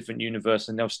going to a different universe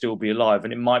and they'll still be alive,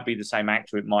 and it might be the same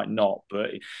actor, it might not,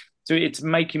 but so it's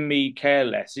making me care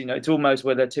less. It's almost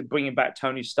where they're bringing back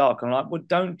Tony Stark. I'm like, well,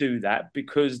 don't do that,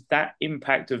 because that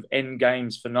impact of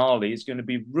Endgame's finale is going to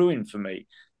be ruined for me.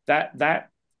 That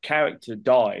character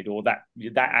died, or that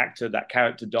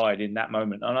character died in that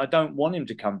moment, and I don't want him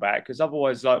to come back, because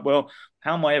otherwise, like, well,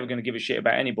 how am I ever going to give a shit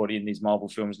about anybody in these Marvel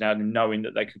films now, knowing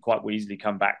that they could quite easily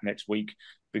come back next week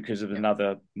because of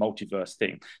another multiverse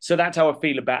thing? So that's how I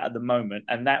feel about it at the moment,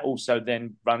 and that also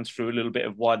then runs through a little bit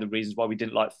of the reasons why we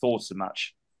didn't like Thor so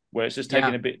much, where it's just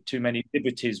taking a bit too many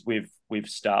liberties with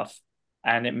stuff,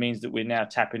 and it means that we're now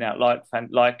tapping out like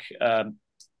the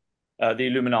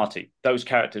Illuminati, those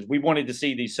characters. We wanted to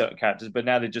see these certain characters, but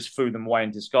now they just threw them away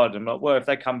and discarded them. Like, well, if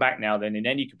they come back now, then in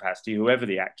any capacity, whoever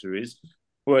the actor is,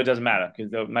 well, it doesn't matter,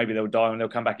 because maybe they'll die and they'll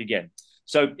come back again.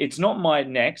 So it's not my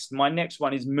next. My next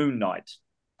one is Moon Knight.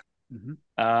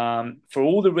 For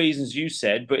all the reasons you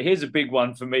said, but here's a big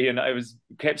one for me, and it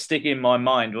kept sticking in my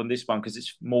mind on this one because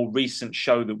it's a more recent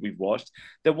show that we've watched.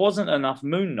 There wasn't enough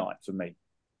Moon Knight for me.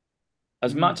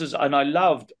 As much as, and I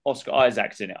loved Oscar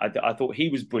Isaacs in it. I thought he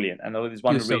was brilliant, and it was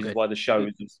one of the reasons why the show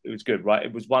was good, right?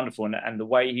 It was wonderful, and the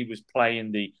way he was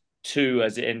playing the two,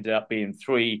 as it ended up being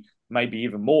three, maybe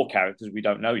even more characters we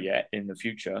don't know yet in the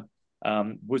future,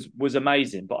 was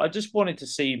amazing. But I just wanted to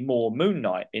see more Moon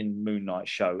Knight in Moon Knight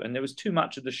show, and there was too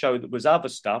much of the show that was other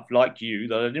stuff, like you,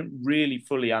 that I didn't really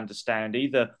fully understand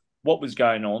either what was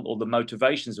going on or the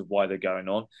motivations of why they're going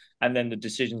on, and then the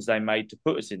decisions they made to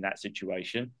put us in that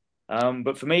situation.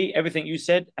 But for me, everything you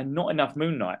said, and not enough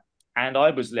Moon Knight. And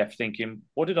I was left thinking,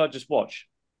 what did I just watch?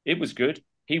 It was good.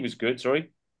 He was good,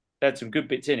 sorry. There had some good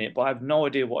bits in it, but I have no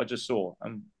idea what I just saw.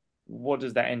 And what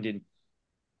does that end in?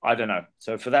 I don't know.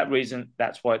 So for that reason,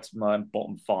 that's why it's my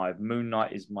bottom 5. Moon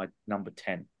Knight is my number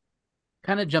 10.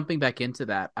 Kind of jumping back into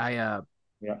that,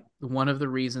 one of the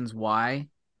reasons why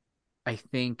I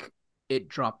think it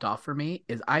dropped off for me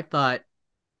is I thought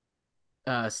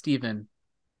Steven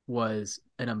was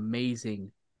an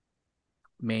amazing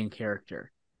main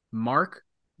character. Mark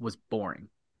was boring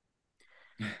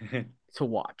to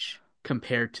watch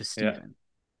compared to Steven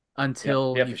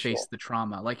until he faced the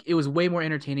trauma. Like, it was way more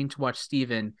entertaining to watch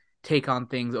Steven take on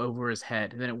things over his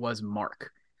head than it was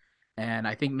Mark. And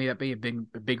I think maybe that may have been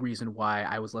a big reason why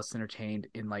I was less entertained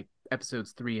in like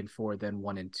episodes 3 and 4 than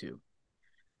 1 and 2.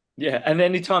 Yeah, and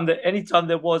anytime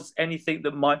there was anything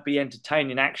that might be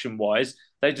entertaining action-wise,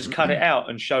 they just cut it out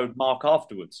and showed Mark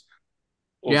afterwards,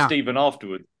 or Stephen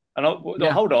afterwards. And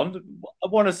hold on,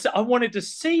 I wanted to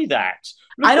see that.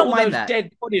 Look I don't at all mind those that.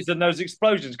 dead bodies and those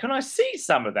explosions. Can I see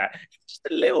some of that? Just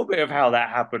a little bit of how that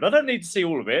happened. I don't need to see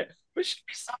all of it. but should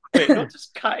be some of it, not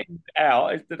just cutting it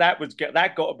out.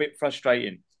 That got a bit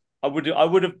frustrating. I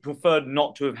would have preferred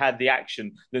not to have had the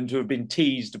action than to have been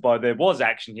teased by there was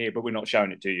action here, but we're not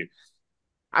showing it to you.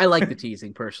 I like the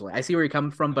teasing personally. I see where you're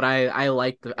coming from, but I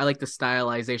like the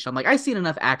stylization. I'm like, I've seen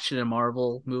enough action in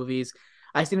Marvel movies.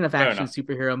 I've seen enough action in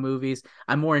superhero movies.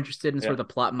 I'm more interested in sort of the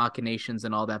plot machinations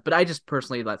and all that. But I just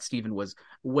personally thought Steven was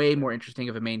way more interesting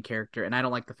of a main character, and I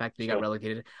don't like the fact that he got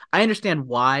relegated. I understand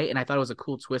why, and I thought it was a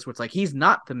cool twist where it's like he's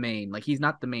not the main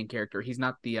character. He's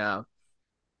not the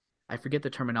I forget the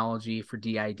terminology for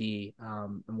DID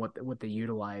and what they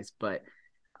utilize, but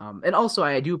and also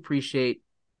I do appreciate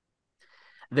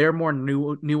their more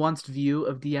nuanced view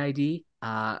of DID.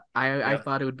 I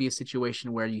thought it would be a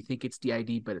situation where you think it's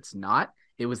DID, but it's not.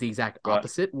 It was the exact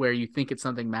opposite, where you think it's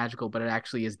something magical, but it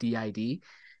actually is DID.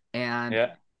 And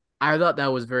I thought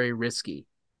that was very risky.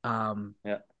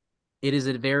 It is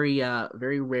a very,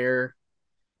 very rare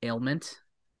ailment,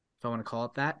 if I want to call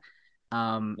it that.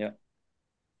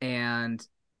 And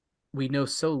we know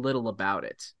so little about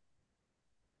it.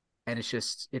 And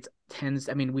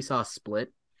we saw a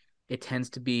Split. It tends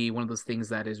to be one of those things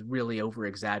that is really over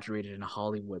exaggerated in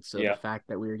Hollywood. So the fact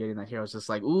that we were getting that here, I was just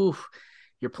like, ooh,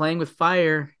 you're playing with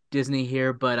fire, Disney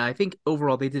here. But I think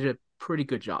overall they did a pretty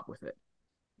good job with it.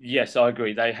 Yes, I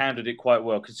agree. They handled it quite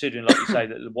well, considering, like you say,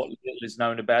 that what little is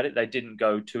known about it, they didn't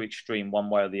go too extreme one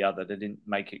way or the other. They didn't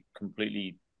make it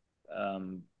completely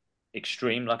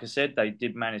extreme. Like I said, they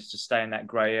did manage to stay in that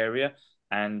grey area,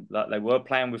 and like they were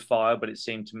playing with fire. But it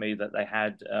seemed to me that they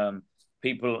had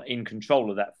people in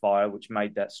control of that fire, which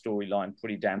made that storyline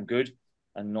pretty damn good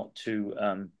and not too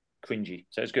cringy.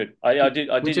 So it's good. I did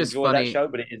enjoy that show,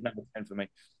 but it is number 10 for me.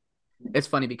 It's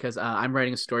funny because I'm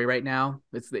writing a story right now.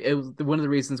 It was one of the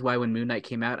reasons why when Moon Knight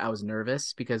came out, I was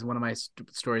nervous because one of my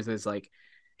stories is like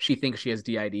she thinks she has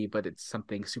DID, but it's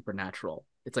something supernatural.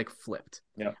 It's like flipped.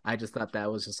 Yeah. I just thought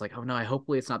that was just like, oh no,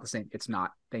 hopefully it's not the same. It's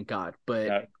not, thank God.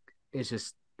 But it's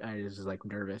just. I was just like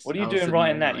nervous. What are you doing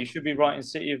writing that? You should be writing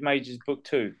City of Mages book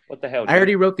 2. What the hell? I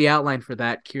already wrote the outline for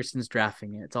that. Kirsten's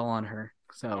drafting it. It's all on her.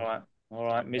 So all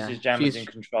right. Mrs. Jammer's in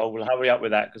control. We'll hurry up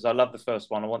with that because I love the first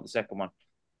one. I want the second one.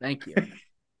 Thank you.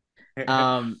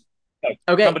 Okay,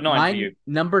 number 9 for you.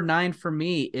 Number 9 for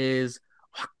me is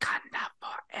Wakanda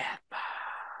Forever.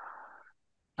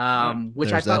 Which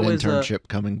There's I thought was internship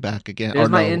coming back again. There's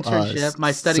my internship,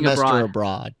 my studying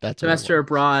abroad. Semester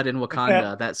abroad in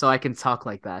Wakanda. That so I can talk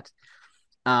like that.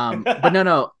 But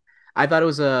no. I thought it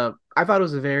was a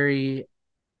very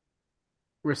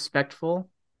respectful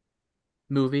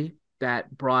movie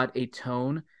that brought a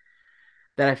tone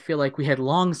that I feel like we had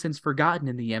long since forgotten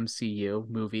in the MCU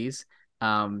movies,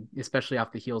 especially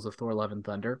off the heels of Thor: Love and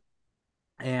Thunder.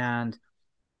 And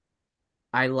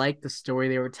I liked the story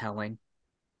they were telling.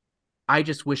 I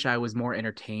just wish I was more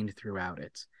entertained throughout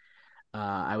it.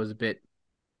 I was a bit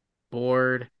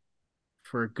bored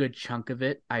for a good chunk of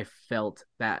it. I felt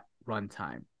that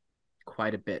runtime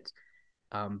quite a bit.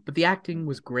 But the acting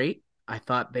was great. I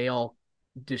thought they all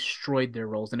destroyed their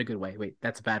roles in a good way. Wait,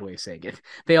 that's a bad way of saying it.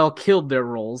 They all killed their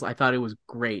roles. I thought it was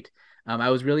great. I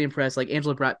was really impressed. Like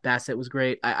Angela Bassett was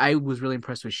great. I was really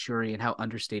impressed with Shuri and how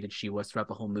understated she was throughout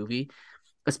the whole movie.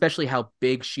 Especially how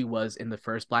big she was in the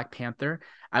first Black Panther.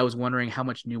 I was wondering how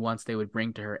much nuance they would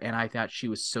bring to her, and I thought she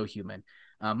was so human.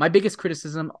 My biggest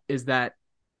criticism is that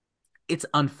it's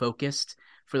unfocused.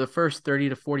 For the first 30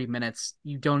 to 40 minutes,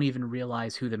 you don't even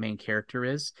realize who the main character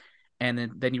is,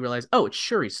 and then you realize, oh, it's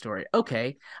Shuri's story.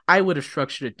 Okay, I would have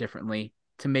structured it differently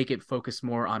to make it focus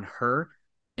more on her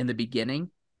in the beginning.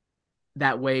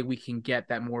 That way we can get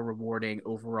that more rewarding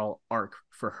overall arc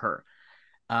for her.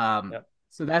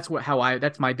 So that's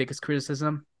my biggest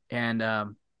criticism.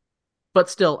 And but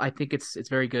still, I think it's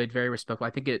very good, very respectful. I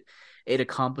think it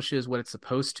accomplishes what it's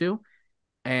supposed to,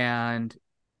 and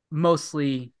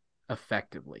mostly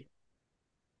effectively.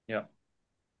 Yeah.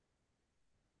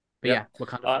 But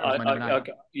Wakanda.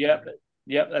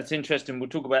 That's interesting. We'll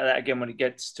talk about that again when it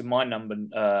gets to my number.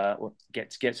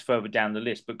 Gets further down the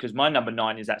list, because my number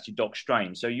 9 is actually Doc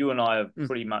Strange. So you and I are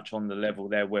pretty much on the level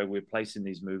there where we're placing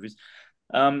these movies.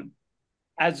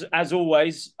 As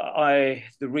always, the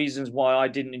reasons why I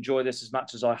didn't enjoy this as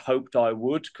much as I hoped I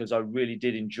would, because I really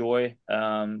did enjoy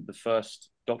the first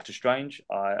Doctor Strange.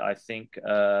 I think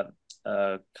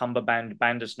Cumberbatch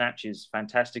Bandersnatch is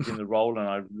fantastic in the role, and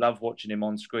I love watching him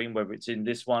on screen, whether it's in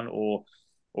this one or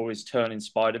his turn in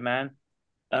Spider-Man.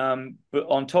 But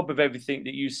on top of everything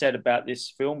that you said about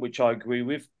this film, which I agree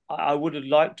with, I would have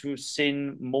liked to have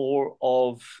seen more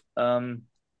of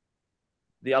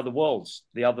the other worlds,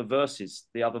 the other verses,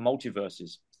 the other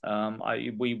multiverses.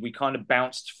 We kind of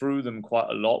bounced through them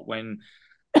quite a lot when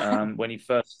when he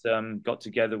first got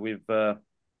together with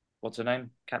what's her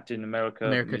name? Captain America,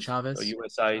 America Chavez.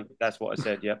 USA. That's what I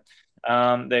said. Yeah.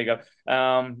 There you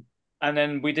go. And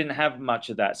then we didn't have much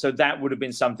of that, so that would have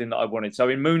been something that I wanted. So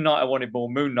in Moon Knight, I wanted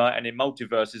more Moon Knight, and in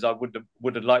multiverses, I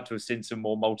would have liked to have seen some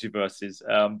more multiverses.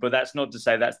 But that's not to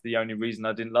say that's the only reason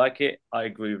I didn't like it. I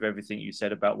agree with everything you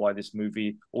said about why this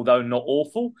movie, although not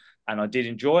awful, and I did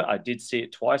enjoy it. I did see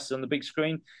it twice on the big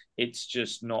screen. It's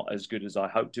just not as good as I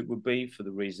hoped it would be for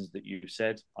the reasons that you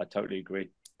said. I totally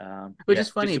agree. Which is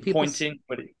funny. Disappointing,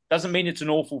 but it doesn't mean it's an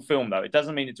awful film, though. It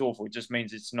doesn't mean it's awful. It just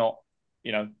means it's not,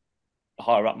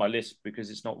 higher up my list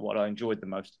because it's not what I enjoyed the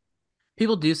most.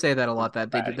 People do say that a lot, that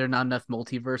there are not enough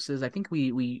multiverses. I think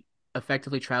we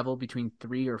effectively travel between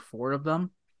 3 or 4 of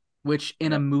them, which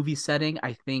in a movie setting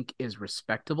I think is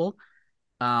respectable.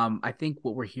 I think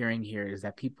what we're hearing here is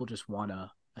that people just want a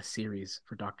series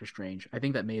for Doctor Strange. I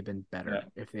think that may have been better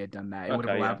if they had done that. It would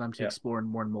have allowed them to explore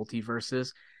more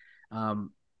multiverses.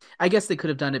 I guess they could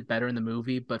have done it better in the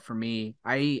movie, but for me,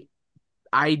 I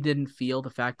didn't feel the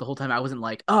fact the whole time. I wasn't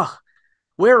like, oh,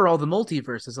 where are all the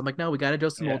multiverses? I'm like, no, we got to do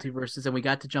some multiverses, and we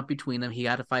got to jump between them. He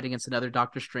got to fight against another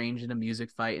Doctor Strange in a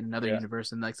music fight in another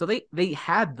universe, and so they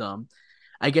had them.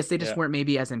 I guess they just weren't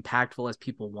maybe as impactful as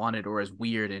people wanted, or as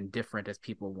weird and different as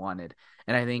people wanted.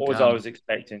 And I think as I was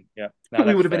expecting,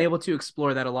 we would have been able to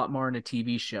explore that a lot more in a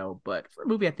TV show. But for a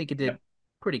movie, I think it did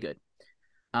pretty good.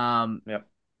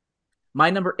 My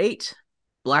number 8,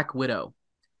 Black Widow.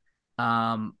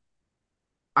 I'm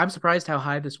surprised how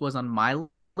high this was on my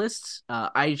list.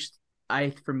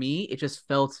 For me, it just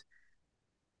felt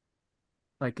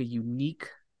like a unique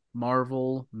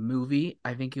Marvel movie.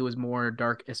 I think it was more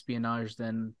dark espionage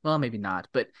than, well, maybe not,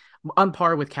 but on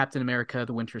par with Captain America: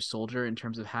 The Winter Soldier in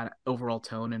terms of how overall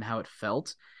tone and how it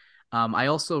felt. I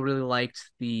also really liked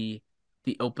the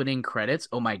opening credits.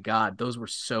 Oh my God, those were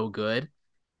so good.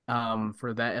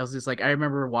 For that, I was just like, I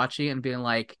remember watching it and being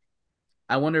like,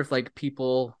 I wonder if like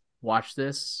people watch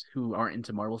this who aren't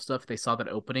into Marvel stuff, they saw that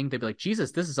opening, they'd be like,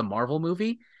 Jesus, this is a Marvel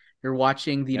movie. You're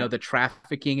watching, the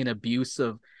trafficking and abuse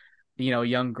of,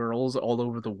 young girls all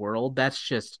over the world. That's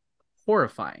just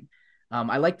horrifying.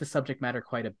 I like the subject matter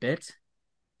quite a bit.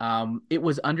 It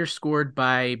was underscored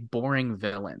by boring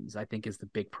villains, I think is the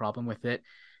big problem with it.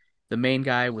 The main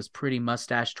guy was pretty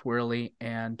mustache twirly,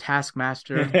 and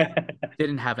Taskmaster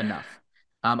didn't have enough.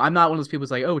 I'm not one of those people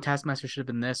who's like, oh, Taskmaster should have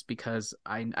been this, because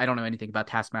I don't know anything about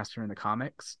Taskmaster in the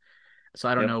comics. So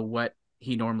I don't know what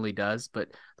he normally does, but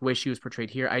the way she was portrayed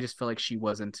here, I just felt like she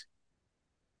was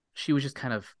just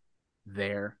kind of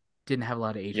there, didn't have a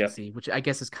lot of agency, which I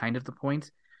guess is kind of the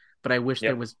point, but I wish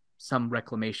there was some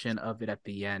reclamation of it at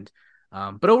the end.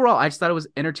 But overall, I just thought it was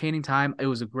entertaining time. It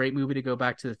was a great movie to go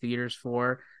back to the theaters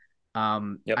for. I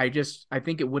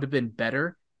think it would have been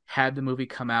better had the movie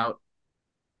come out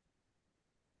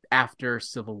after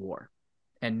Civil War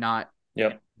and not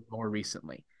more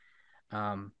recently.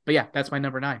 But yeah, that's my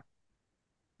number 9.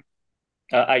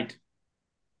 8.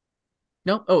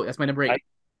 No, that's my number 8.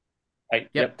 8.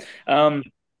 Yep.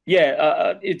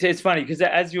 It's funny because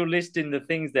as you're listing the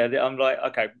things there, I'm like,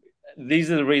 okay,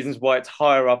 these are the reasons why it's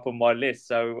higher up on my list.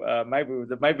 So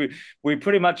maybe we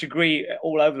pretty much agree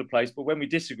all over the place, but when we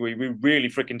disagree, we really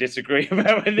freaking disagree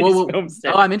about these films.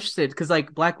 Oh, I'm interested because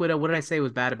like Black Widow, what did I say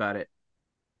was bad about it?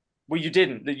 Well, you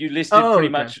didn't. You listed pretty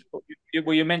much.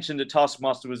 Well, you mentioned that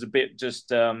Taskmaster was a bit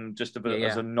just as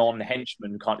a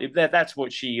non-henchman kind. That's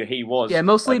what he was. Yeah,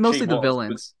 mostly the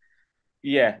villains.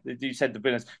 Yeah, you said the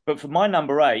villains. But for my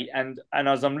number 8, and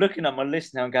as I'm looking at my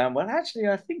list now, I'm going, well, actually,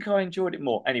 I think I enjoyed it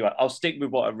more. Anyway, I'll stick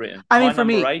with what I've written. I mean, for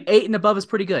me, 8 and above is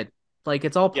pretty good. Like,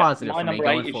 it's all positive for me going forward.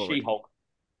 My number 8 is She-Hulk.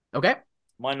 Okay.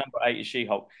 My number 8 is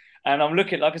She-Hulk. And I'm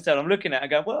looking, like I said, I'm looking at it and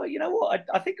going, well, you know what?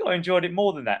 I think I enjoyed it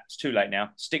more than that. It's too late now.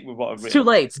 Stick with what I've written. It's too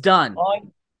late. It's done.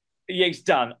 It's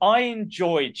done. I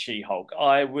enjoyed She-Hulk.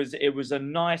 It was a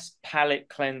nice palate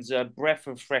cleanser, breath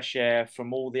of fresh air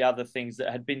from all the other things that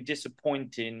had been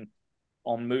disappointing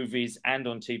on movies and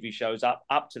on TV shows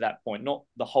up to that point. Not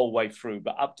the whole way through,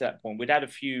 but up to that point. We'd had a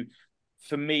few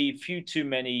too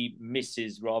many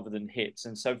misses rather than hits.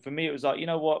 And so for me, it was like, you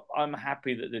know what? I'm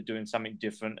happy that they're doing something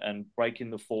different and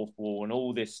breaking the fourth wall and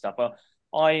all this stuff.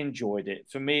 I enjoyed it.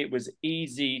 For me, it was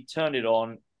easy. Turn it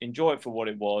on, enjoy it for what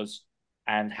it was,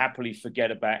 and happily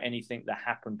forget about anything that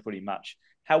happened pretty much.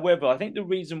 However, I think the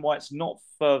reason why it's not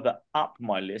further up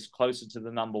my list, closer to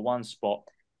the number 1 spot,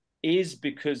 is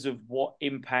because of what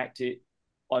impact it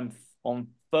on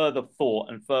further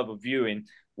thought and further viewing,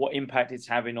 what impact it's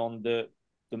having on the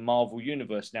the Marvel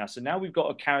universe now. So now we've got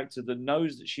a character that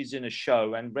knows that she's in a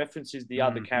show and references the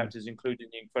other characters, including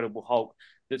the Incredible Hulk,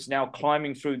 that's now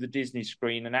climbing through the Disney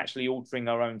screen and actually altering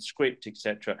her own script,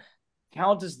 etc.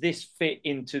 How does this fit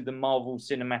into the Marvel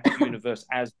Cinematic Universe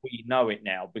as we know it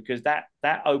now? Because that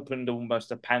opened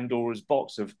almost a Pandora's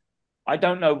box of, I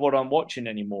don't know what I'm watching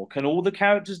anymore. Can all the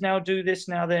characters now do this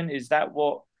now then? Is that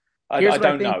what... I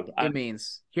don't know. It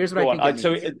means. Here's what I think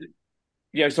it means.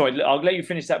 Yeah, sorry, I'll let you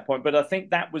finish that point. But I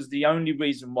think that was the only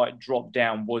reason why it dropped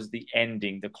down was the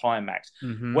ending, the climax.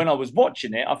 When I was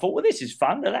watching it, I thought, well, this is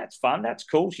fun. That's fun. That's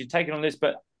cool. She's taking on this.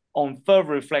 But on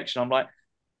further reflection, I'm like,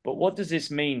 but what does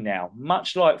this mean now?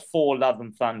 Much like Thor, Love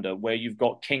and Thunder, where you've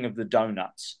got King of the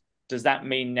Donuts. Does that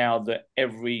mean now that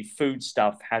every food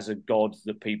stuff has a god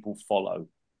that people follow?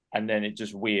 And then it's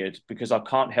just weird because I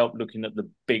can't help looking at the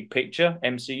big picture,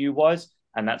 MCU-wise,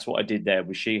 and that's what I did there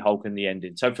with She-Hulk and the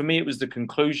ending. So for me, it was the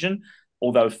conclusion,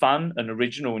 although fun and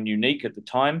original and unique at the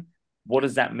time. What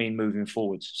does that mean moving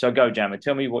forwards? So go, Jammer.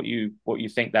 Tell me what you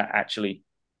think that actually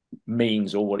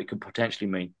means or what it could potentially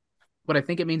mean. What I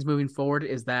think it means moving forward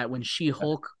is that when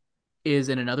She-Hulk is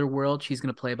in another world, she's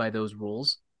going to play by those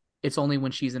rules. It's only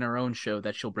when she's in her own show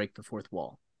that she'll break the fourth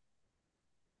wall.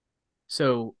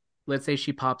 So let's say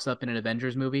she pops up in an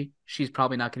Avengers movie. She's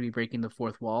probably not going to be breaking the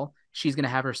fourth wall. She's going to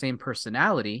have her same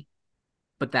personality,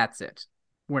 but that's it.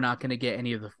 We're not going to get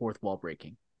any of the fourth wall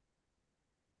breaking.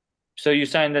 So you're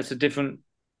saying that's a different...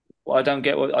 Well, I don't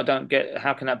get.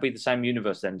 How can that be the same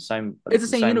universe then? It's the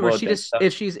same universe.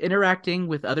 If she's interacting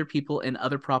with other people in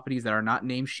other properties that are not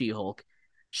named She-Hulk,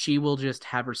 she will just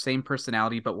have her same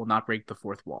personality, but will not break the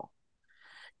fourth wall.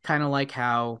 Kind of like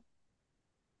how...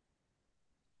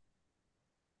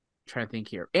 I'm trying to think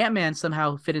here. Ant-Man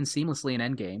somehow fit in seamlessly in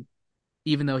Endgame,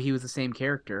 even though he was the same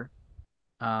character.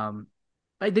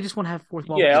 They just want to have fourth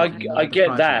wall. Yeah, I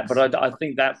get that, but I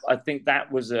think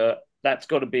that was a... That's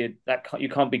got to be you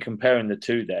can't be comparing the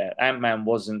two there. Ant-Man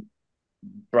wasn't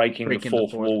breaking the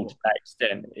fourth wall to that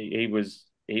extent. He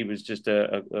was just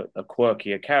a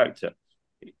quirkier character.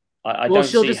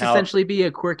 She'll just essentially be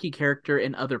a quirky character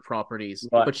in other properties,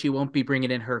 right, but she won't be bringing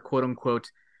in her quote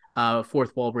unquote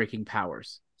fourth wall breaking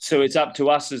powers. So it's up to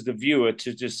us as the viewer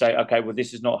to just say, okay, well,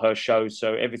 this is not her show,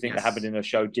 so everything that happened in her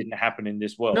show didn't happen in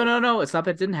this world. No, it's not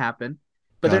that it didn't happen.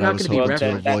 But they're not going to be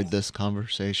referenced. To avoid this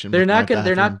conversation. They're not going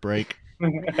to break.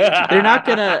 They're not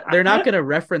going to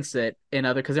reference it in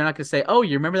other, because they're not going to say, "Oh,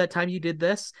 you remember that time you did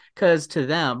this?" Because to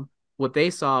them, what they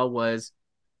saw was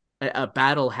a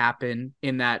battle happen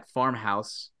in that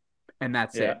farmhouse, and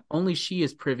that's it. Only she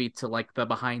is privy to like the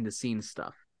behind the scenes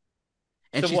stuff,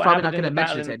 and she's probably not going to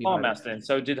mention it to anybody. Then?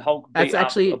 So did Hulk beat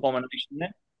up Abomination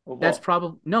then? That's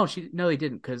probably no. They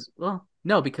didn't because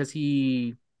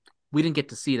we didn't get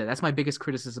to see that. That's my biggest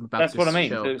criticism about this show. That's what I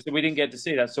mean. So we didn't get to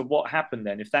see that. So what happened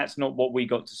then? If that's not what we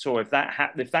got to saw, if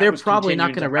that they're probably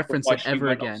not going to reference it ever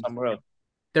again.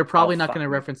 They're probably not going to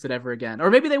reference it ever again. Or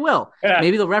maybe they will. Yeah.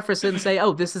 Maybe they'll reference it and say,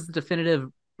 "Oh, this is the definitive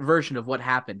version of what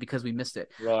happened because we missed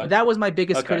it." Right. But that was my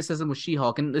biggest criticism with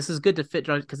She-Hulk, and this is good to fit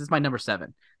because it's my number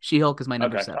 7. She-Hulk is my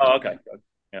number 7. Oh, okay. Good.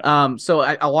 Yeah. So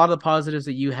a lot of the positives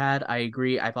that you had, I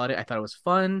agree. I thought it was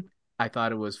fun. I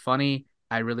thought it was funny.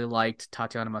 I really liked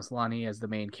Tatiana Maslany as the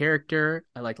main character.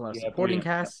 I liked a lot of supporting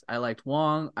cast. I liked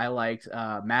Wong. I liked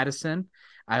Madison.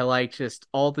 I liked just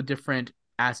all the different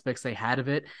aspects they had of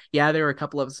it. Yeah, there were a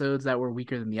couple episodes that were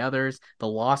weaker than the others. The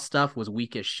Lost stuff was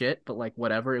weak as shit, but like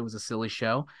whatever, it was a silly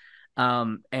show.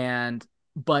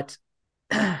 But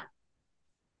the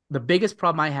biggest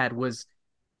problem I had was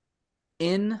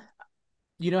you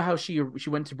know how she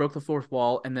went to broke the fourth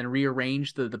wall and then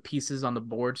rearranged the pieces on the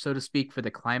board, so to speak, for the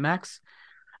climax.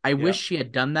 I wish she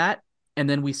had done that, and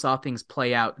then we saw things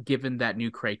play out given that new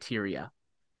criteria,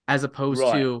 as opposed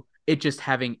to it just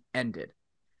having ended.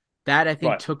 That, I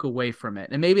think, took away from it.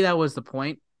 And maybe that was the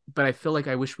point, but I feel like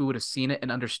I wish we would have seen it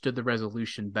and understood the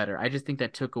resolution better. I just think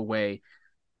that took away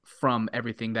from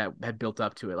everything that had built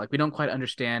up to it. Like, we don't quite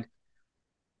understand,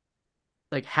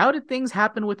 like, how did things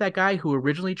happen with that guy who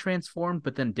originally transformed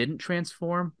but then didn't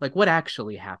transform? Like, what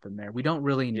actually happened there? We don't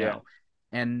really know. Yeah.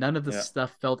 And none of the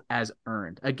stuff felt as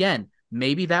earned. Again,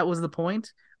 maybe that was the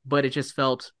point, but it just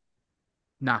felt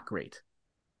not great.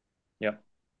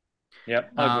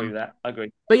 Yep. I agree with that. I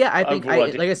agree. But yeah, I think,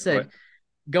 like I said,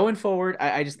 going forward,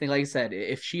 I just think, like I said,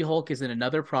 if She-Hulk is in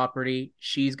another property,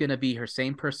 she's going to be her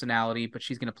same personality, but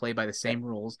she's going to play by the same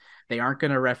rules. They aren't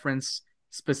going to reference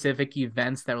specific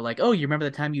events that were like, "Oh, you remember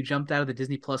the time you jumped out of the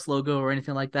Disney Plus logo," or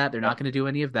anything like that. They're not going to do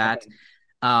any of that.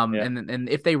 And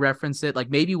if they reference it,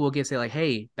 like maybe we'll say like,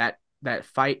 "Hey, that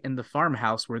fight in the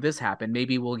farmhouse where this happened,"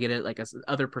 maybe we'll get it like a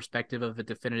other perspective of a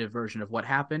definitive version of what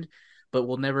happened. but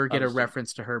we'll never get a Understood.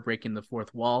 reference to her breaking the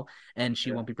fourth wall, and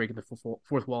she won't be breaking the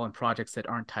fourth wall in projects that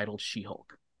aren't titled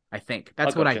She-Hulk. I think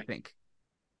that's what I think.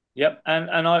 Yep, and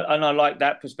I like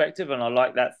that perspective, and I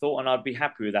like that thought, and I'd be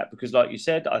happy with that because, like you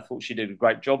said, I thought she did a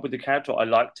great job with the character. I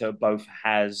liked her both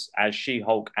as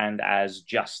She-Hulk and as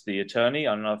just the attorney.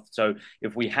 So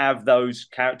if we have those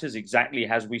characters exactly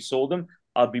as we saw them,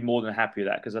 I'd be more than happy with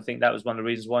that because I think that was one of the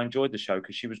reasons why I enjoyed the show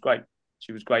because she was great.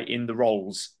 She was great in the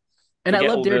roles. And I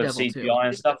love all Daredevil the CGI too.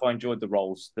 and stuff. I enjoyed the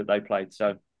roles that they played.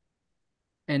 So.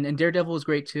 And Daredevil was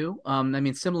great too. I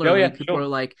mean, similarly, people sure. are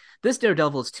like, this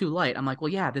Daredevil is too light. I'm like,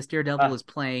 well, yeah, this Daredevil is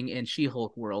playing in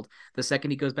She-Hulk world. The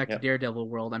second he goes back to Daredevil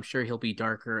world, I'm sure he'll be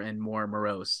darker and more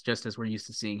morose, just as we're used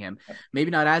to seeing him.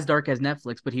 Maybe not as dark as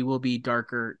Netflix, but he will be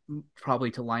darker,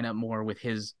 probably to line up more with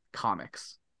his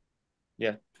comics.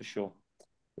 Yeah, for sure.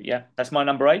 But yeah, that's my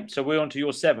number 8. So we're on to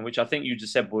your 7, which I think you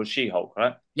just said was She-Hulk,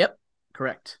 right? Yep,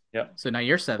 correct. Yep. So now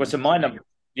you're 7. Well, so my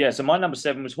number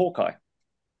 7 was Hawkeye.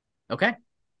 Okay.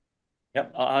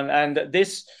 Yep, and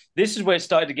this is where it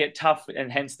started to get tough,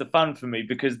 and hence the fun for me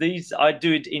because I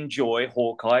do enjoy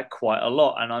Hawkeye quite a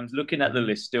lot, and I'm looking at the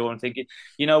list still and thinking,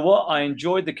 you know what, I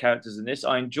enjoyed the characters in this.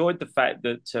 I enjoyed the fact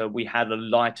that we had a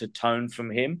lighter tone from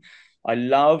him. I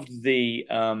loved the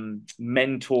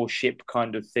mentorship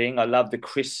kind of thing. I loved the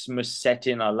Christmas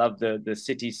setting. I loved the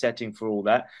city setting for all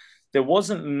that. There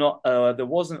wasn't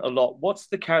a lot. What's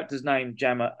the character's name,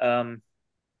 Jammer?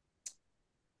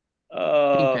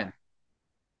 Kingpin.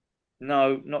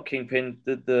 No, not Kingpin.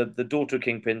 The daughter of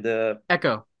Kingpin. The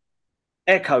Echo.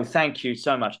 Echo. Thank you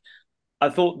so much. I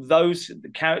thought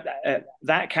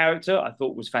that character I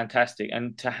thought was fantastic,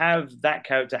 and to have that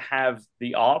character have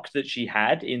the arc that she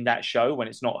had in that show when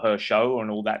it's not her show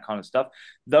and all that kind of stuff.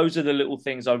 Those are the little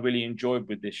things I really enjoyed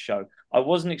with this show. I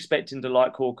wasn't expecting to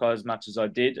like Hawkeye as much as I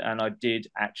did, and I did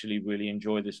actually really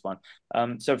enjoy this one.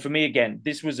 So for me, again,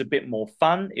 this was a bit more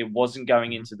fun. It wasn't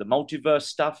going into the multiverse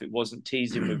stuff. It wasn't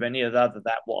teasing with any of that.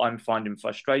 What I'm finding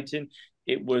frustrating.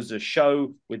 It was a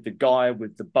show with the guy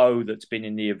with the bow that's been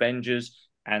in the Avengers,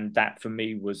 and that for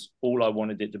me was all I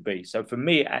wanted it to be. So for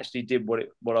me, it actually did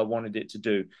what I wanted it to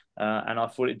do, and I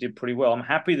thought it did pretty well. I'm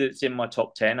happy that it's in my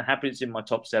top 10. I'm happy it's in my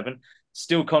top 7.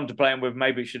 Still contemplating whether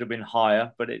maybe it should have been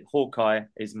higher, but Hawkeye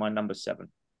is my number 7.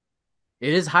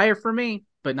 It is higher for me,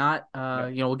 but not.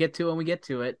 We'll get to it when we get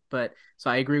to it. But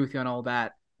so I agree with you on all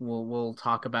that. We'll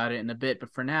talk about it in a bit.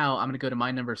 But for now, I'm going to go to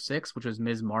my number 6, which was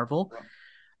Ms. Marvel.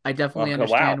 I definitely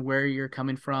understand where you're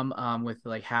coming from with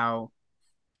like how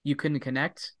you couldn't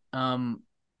connect. And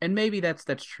maybe that's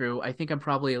true. I think I'm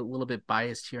probably a little bit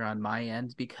biased here on my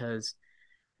end because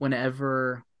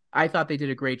whenever I thought they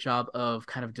did a great job of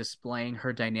kind of displaying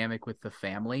her dynamic with the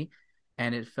family,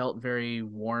 and it felt very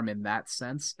warm in that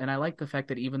sense. And I like the fact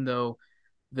that even though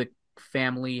the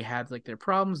family had like their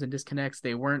problems and disconnects,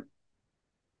 they weren't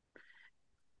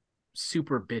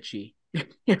super bitchy.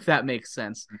 If that makes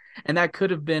sense. And that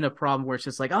could have been a problem where it's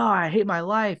just like, oh, I hate my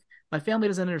life. My family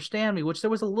doesn't understand me, which there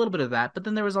was a little bit of that. But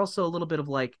then there was also a little bit of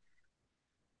like,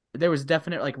 there was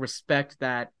definite like respect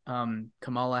that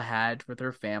Kamala had with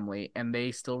her family, and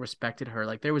they still respected her.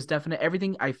 Like there was definite,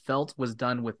 everything I felt was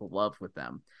done with love with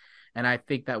them. And I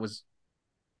think that was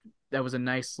a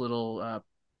nice little,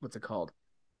 what's it called?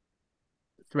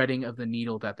 Threading of the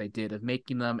needle that they did of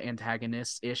making them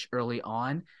antagonists-ish early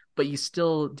on, but you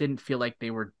still didn't feel like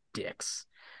they were dicks.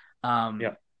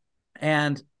 And,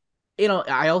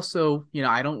 I also,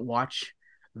 I don't watch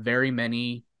very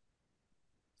many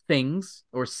things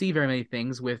or see very many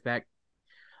things with that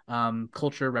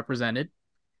culture represented.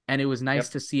 And it was nice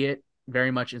to see it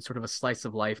very much in sort of a slice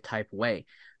of life type way.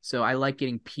 So I like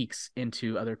getting peeks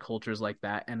into other cultures like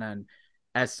that. And then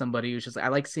as somebody who's just, I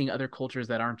like seeing other cultures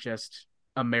that aren't just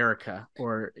America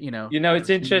or it's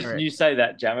interesting you say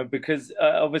that, Jammer, because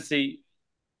obviously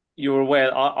you're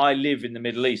aware I live in the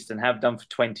Middle East and have done for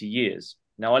 20 years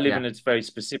now. I live in a very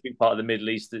specific part of the Middle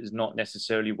East that is not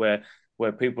necessarily where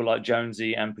people like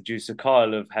Jonesy and producer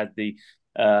Kyle have had the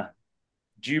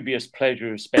dubious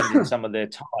pleasure of spending some of their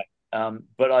time.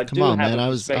 But I Come on, man. I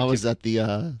was at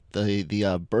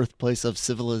the birthplace of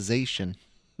civilization.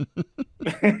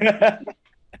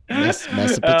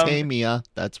 Mesopotamia.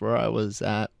 That's where I was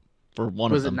at for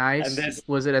one of them. Was it nice?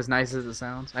 Was it as nice as it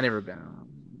sounds? I never been.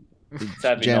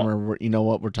 Jammer, you know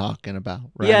what we're talking about,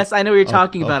 right? Yes, I know what you're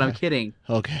talking about. I'm kidding.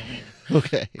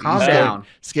 Okay. Calm down.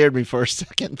 Scared me for a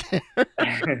second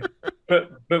there.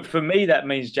 but for me, that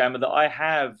means, Jammer, that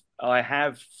I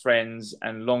have friends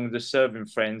and longer serving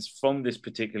friends from this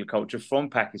particular culture, from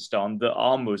Pakistan, that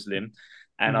are Muslim,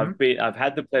 and I've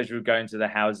had the pleasure of going to their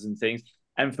houses and things.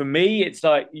 And for me, it's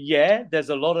like, yeah, there's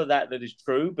a lot of that is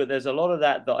true, but there's a lot of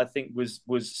that I think was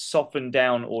softened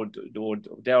down or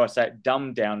dare I say it,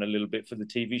 dumbed down a little bit for the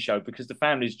TV show, because the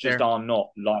families just are not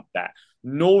like that.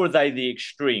 Nor are they the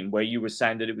extreme where you were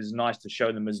saying that it was nice to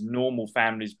show them as normal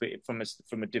families, but from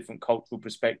a different cultural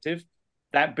perspective.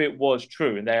 That bit was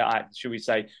true, and they are, should we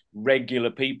say,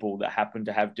 regular people that happen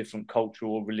to have different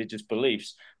cultural or religious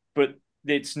beliefs. But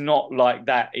it's not like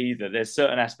that either. There's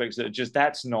certain aspects that are just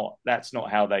that's not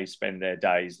how they spend their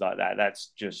days like that. That's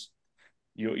just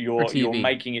you're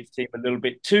making it seem a little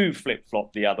bit too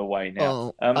flip-flop the other way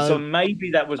now. So maybe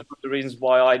that was one of the reasons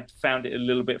why I found it a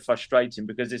little bit frustrating,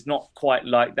 because it's not quite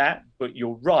like that. But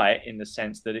you're right in the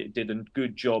sense that it did a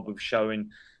good job of showing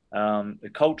the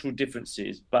cultural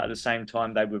differences, but at the same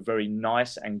time they were very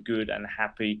nice and good and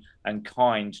happy and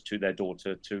kind to their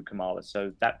daughter, to Kamala.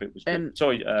 So that bit was good.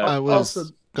 Sorry, I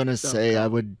was gonna say I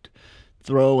would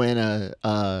throw in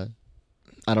I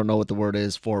don't know what the word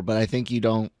is for, but I think you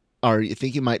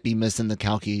think you might be missing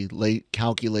the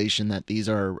calculation that these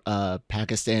are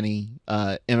Pakistani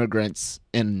immigrants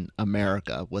in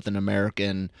America with an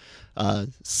American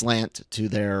slant to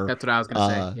their That's what I was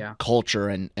gonna say. Yeah. Culture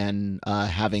and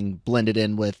having blended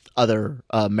in with other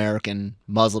American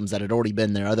Muslims that had already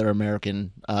been there, other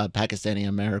American Pakistani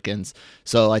Americans.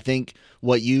 So I think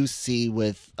what you see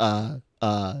with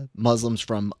Muslims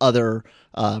from other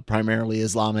primarily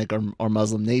Islamic or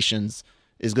Muslim nations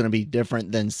is going to be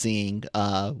different than seeing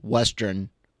Western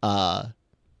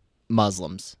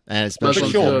Muslims, and especially for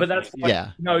sure. But that's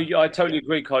no, I totally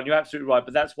agree, Colin. You're absolutely right.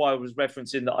 But that's why I was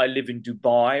referencing that I live in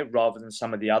Dubai rather than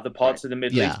some of the other parts of the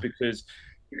Middle East, because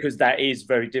that is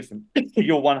very different.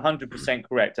 You're 100%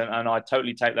 correct, and I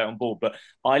totally take that on board. But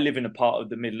I live in a part of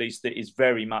the Middle East that is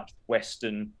very much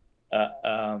Western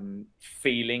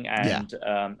feeling and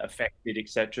affected,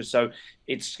 etc. So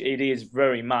it is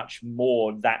very much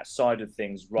more that side of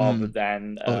things rather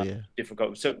than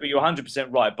difficult. So, but you're 100%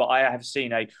 right. But I have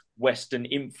seen a Western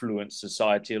influenced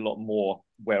society a lot more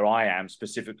where I am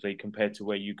specifically compared to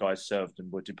where you guys served and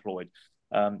were deployed.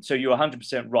 So you're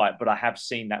 100% right, but I have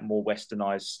seen that more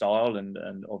westernized style and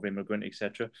of immigrant,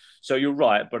 etc. So you're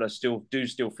right, but I still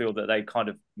feel that they kind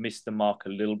of missed the mark a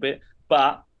little bit.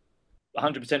 But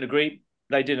 100% agree,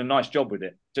 they did a nice job with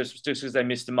it. Just because they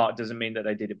missed the mark doesn't mean that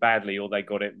they did it badly or they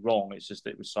got it wrong. It's just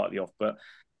that it was slightly off. But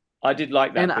I did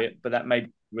like that bit, but that may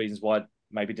be reasons why I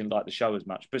maybe didn't like the show as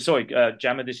much. But sorry,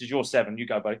 Jammer, this is your 7. You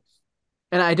go, buddy.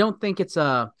 And I don't think it's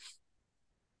meant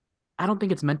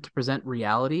to present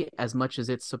reality as much as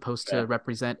it's supposed to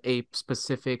represent a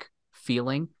specific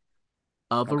feeling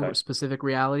of a specific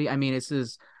reality. I mean, this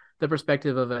is the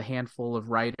perspective of a handful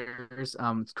of writers.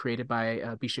 It's created by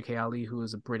BGR Ali, who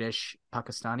is a British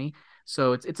Pakistani.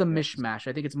 So it's a mishmash.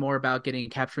 I think it's more about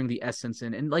capturing the essence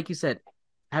and like you said,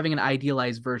 having an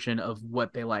idealized version of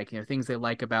what they like, things they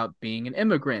like about being an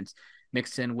immigrant,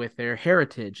 mixed in with their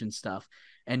heritage and stuff,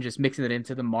 and just mixing it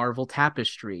into the Marvel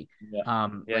tapestry.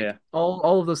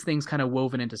 All of those things kind of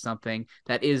woven into something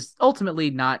that is ultimately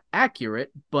not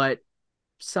accurate, but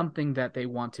something that they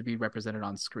want to be represented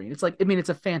on screen. It's like, I mean, it's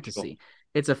a fantasy.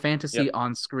 It's a fantasy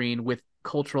on screen with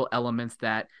cultural elements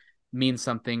that mean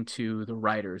something to the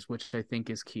writers, which I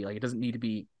think is key. Like, it doesn't need to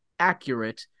be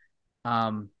accurate.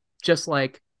 Just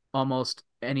like almost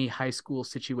any high school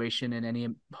situation in any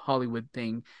Hollywood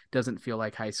thing doesn't feel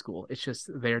like high school. It's just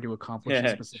there to accomplish a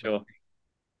specific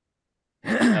thing.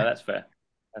 No, that's fair.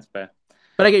 That's fair.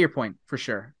 But I get your point for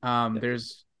sure. What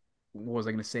was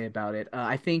I going to say about it?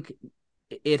 I think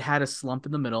it had a slump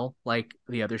in the middle, like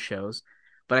the other shows,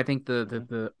 but I think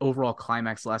the overall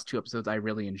climax, the last 2 episodes, I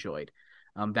really enjoyed.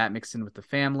 That mixed in with the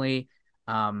family,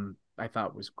 I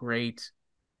thought was great,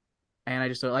 and I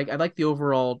like the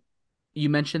overall. You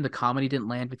mentioned the comedy didn't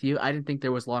land with you. I didn't think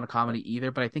there was a lot of comedy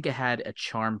either, but I think it had a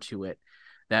charm to it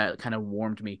that kind of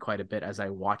warmed me quite a bit as I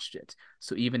watched it.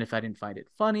 So even if I didn't find it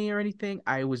funny or anything,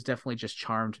 I was definitely just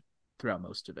charmed throughout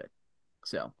most of it.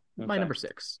 So my number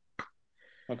 6.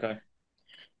 Okay.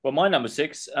 Well, my number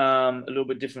 6, a little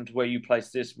bit different to where you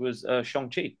placed this, was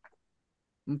Shang-Chi.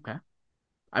 Okay.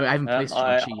 I haven't placed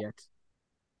Shang-Chi yet.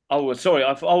 Oh, sorry.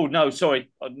 No,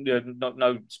 sorry.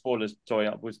 No spoilers. Sorry,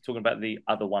 I was talking about the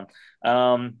other one.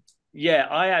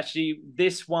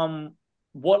 This one,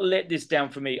 what let this down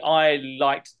for me, I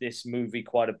liked this movie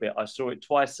quite a bit. I saw it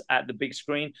twice at the big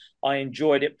screen. I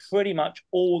enjoyed it pretty much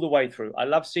all the way through. I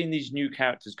love seeing these new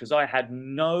characters because I had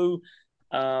no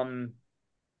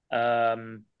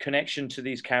connection to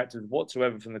these characters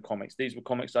whatsoever from the comics. These were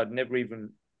comics I'd never even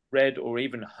read or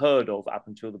even heard of up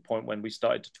until the point when we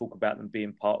started to talk about them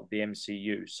being part of the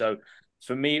MCU. So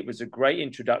for me, it was a great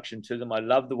introduction to them. I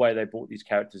love the way they brought these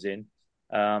characters in.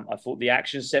 I thought the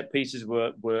action set pieces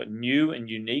were new and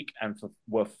unique and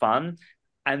were fun.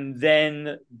 And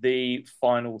then the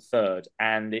final third,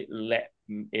 and it let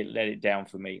it down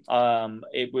for me.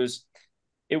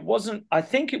 It wasn't. I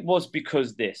think it was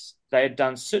because they had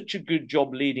done such a good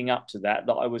job leading up to that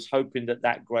I was hoping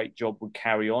that great job would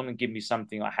carry on and give me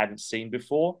something I hadn't seen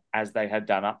before, as they had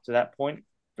done up to that point,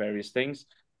 various things.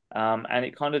 And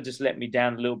it kind of just let me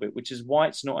down a little bit, which is why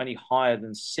it's not any higher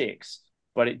than 6.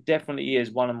 But it definitely is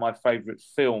one of my favorite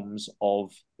films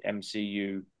of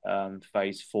MCU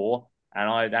Phase 4. And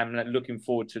I am looking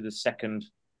forward to the second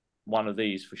one of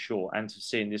these for sure, and to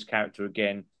seeing this character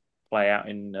again play out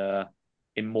in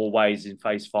more ways in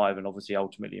Phase 5 and obviously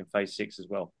ultimately in Phase 6 as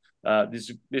well.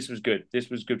 This was good. This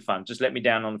was good fun. Just let me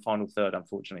down on the final third,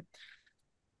 unfortunately.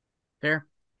 Fair.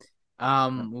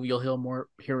 You'll hear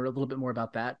a little bit more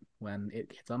about that when it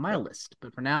hits on my list.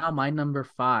 But for now, my number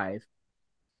 5.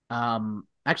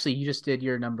 Actually, you just did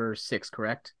your number 6,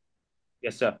 correct?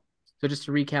 Yes, sir. So just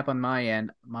to recap on my end,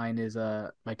 mine is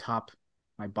my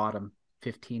bottom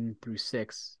 15 through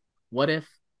 6. What If,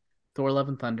 Thor: Love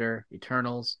and Thunder,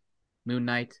 Eternals, Moon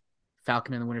Knight,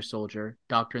 Falcon and the Winter Soldier,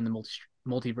 Doctor Strange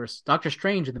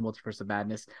in the Multiverse of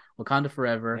Madness, Wakanda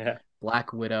Forever,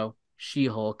 Black Widow,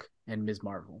 She-Hulk, and Ms.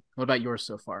 Marvel. What about yours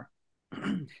so far?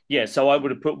 Yeah, so I would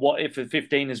have put What If at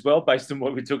 15 as well, based on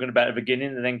what we were talking about at the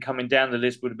beginning, and then coming down the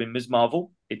list would have been Ms.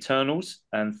 Marvel, Eternals,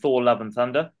 and Thor: Love and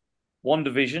Thunder,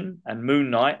 WandaVision and Moon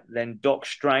Knight, then Doc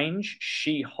Strange,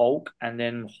 She-Hulk, and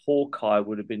then Hawkeye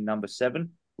would have been number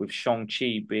 7, with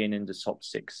Shang-Chi being in the top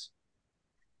 6.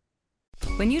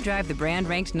 When you drive the brand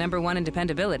ranked #1 in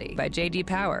dependability by JD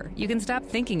Power, you can stop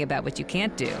thinking about what you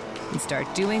can't do and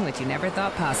start doing what you never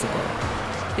thought possible.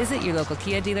 Visit your local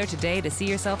Kia dealer today to see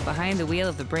yourself behind the wheel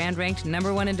of the brand ranked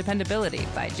 #1 in dependability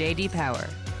by JD Power.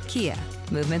 Kia,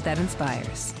 movement that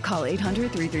inspires. Call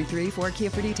 800-333-4KIA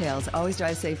for details. Always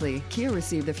drive safely. Kia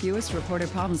received the fewest reported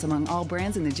problems among all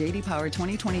brands in the JD Power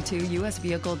 2022 U.S.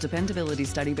 Vehicle Dependability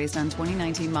Study based on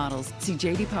 2019 models. See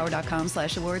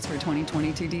jdpower.com/awards for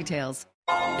 2022 details.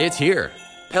 It's here.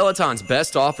 Peloton's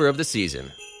best offer of the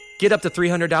season. Get up to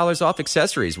 $300 off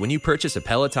accessories when you purchase a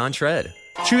Peloton tread.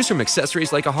 Choose from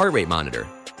accessories like a heart rate monitor,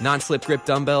 non-slip grip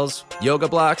dumbbells, yoga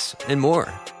blocks, and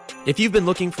more. If you've been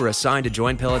looking for a sign to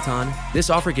join Peloton, this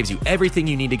offer gives you everything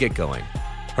you need to get going.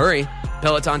 Hurry,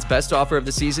 Peloton's best offer of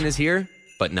the season is here,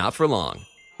 but not for long.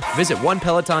 Visit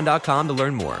onepeloton.com to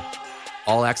learn more.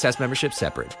 All access membership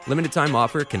separate. Limited time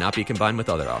offer cannot be combined with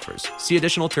other offers. See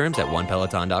additional terms at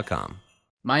onepeloton.com.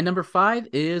 My number 5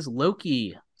 is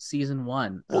Loki, season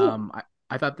 1.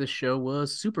 I thought this show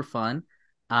was super fun.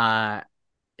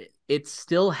 It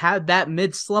still had that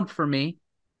mid-slump for me,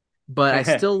 but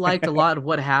I still liked a lot of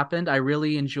what happened. I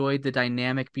really enjoyed the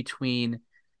dynamic between,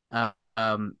 I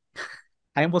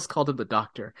almost called him the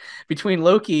Doctor, between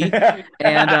Loki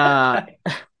and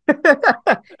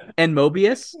and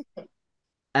Mobius,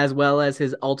 as well as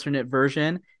his alternate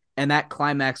version. And that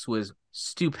climax was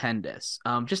stupendous.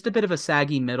 Just a bit of a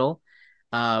saggy middle,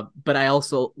 but I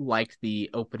also liked the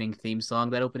opening theme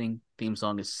song. That opening theme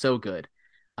song is so good.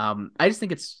 I just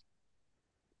think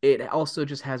it also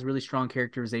just has really strong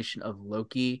characterization of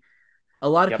Loki. A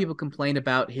lot of people complain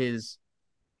about his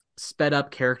sped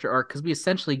up character arc because we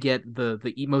essentially get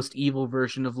the most evil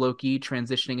version of Loki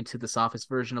transitioning into the softest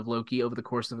version of Loki over the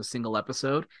course of a single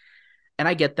episode. And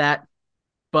I get that,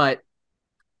 but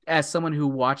as someone who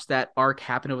watched that arc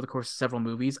happen over the course of several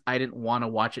movies, I didn't want to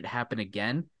watch it happen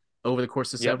again over the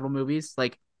course of several movies.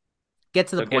 Like, get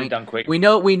to the point. Done quick. We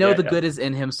know the good is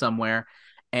in him somewhere,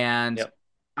 and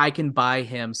I can buy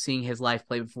him seeing his life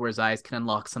play before his eyes can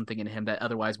unlock something in him that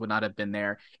otherwise would not have been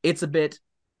there. It's a bit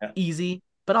easy,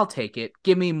 but I'll take it.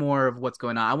 Give me more of what's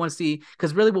going on. I want to see,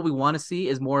 because really what we want to see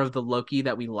is more of the Loki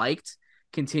that we liked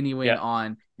continuing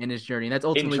on in his journey. And that's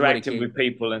ultimately interacting with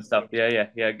people and stuff. Yeah,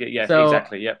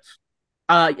 exactly.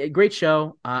 Great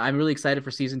show. I'm really excited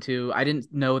for season 2. I didn't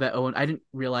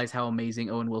realize how amazing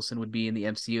Owen Wilson would be in the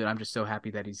MCU, and I'm just so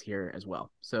happy that he's here as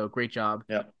well. So great job.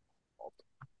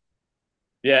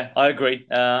 Yeah, I agree.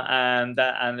 And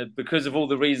because of all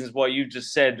the reasons why you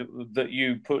just said that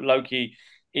you put Loki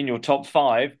in your top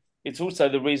 5, it's also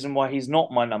the reason why he's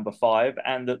not my number 5,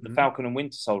 and that the Falcon and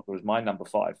Winter Soldier is my number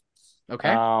 5.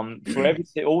 Okay. For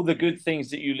everything, all the good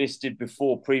things that you listed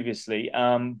before previously.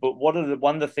 But one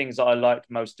of the things that I liked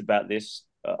most about this,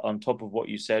 on top of what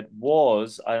you said,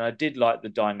 was, and I did like the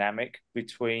dynamic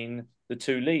between the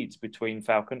two leads, between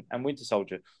Falcon and Winter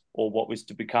Soldier, or what was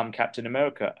to become Captain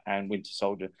America and Winter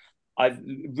Soldier. I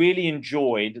really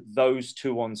enjoyed those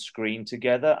two on screen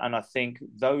together, and I think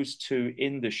those two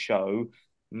in the show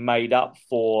made up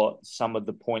for some of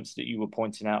the points that you were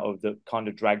pointing out of that kind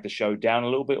of dragged the show down a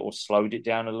little bit or slowed it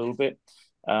down a little bit.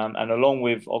 And along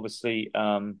with obviously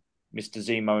Mr.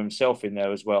 Zemo himself in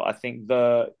there as well, I think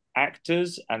the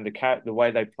actors and the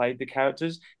way they played the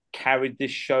characters carried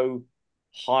this show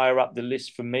higher up the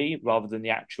list for me rather than the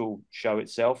actual show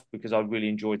itself, because I really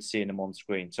enjoyed seeing them on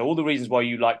screen. So all the reasons why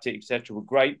you liked it, etc., were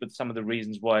great, but some of the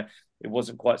reasons why it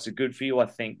wasn't quite so good for you, I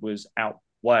think, was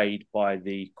outweighed by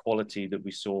the quality that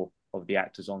we saw of the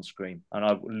actors on screen. And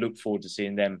I look forward to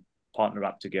seeing them partner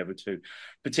up together too,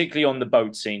 particularly on the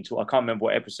boat scene. I can't remember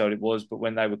what episode it was, but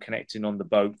when they were connecting on the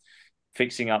boat,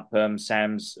 fixing up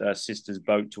Sam's sister's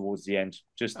boat towards the end,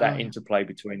 just that interplay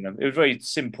between them. It was very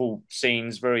simple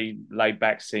scenes, very laid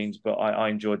back scenes, but I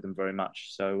enjoyed them very much.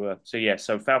 So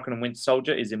Falcon and Winter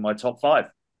Soldier is in my top 5.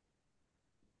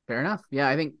 Fair enough. Yeah,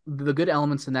 I think the good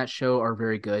elements in that show are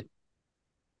very good.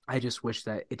 I just wish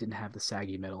that it didn't have the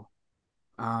saggy middle.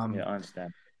 I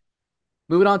understand.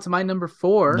 Moving on to my number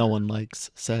 4. No one likes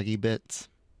saggy bits.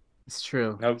 It's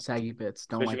true. Nope. Saggy bits.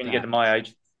 Don't Especially like when that. you get to my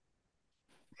age.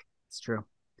 It's true.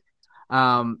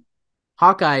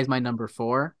 Hawkeye is my number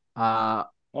 4. I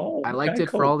liked it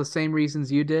for all the same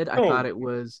reasons you did. Cool. I thought it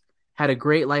had a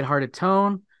great lighthearted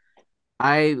tone.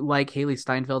 I like Haley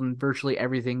Steinfeld in virtually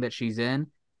everything that she's in.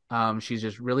 She's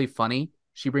just really funny.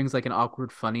 She brings like an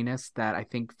awkward funniness that I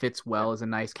think fits well as a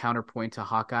nice counterpoint to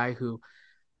Hawkeye, who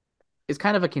is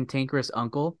kind of a cantankerous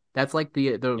uncle. That's like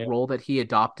the role that he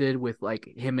adopted with like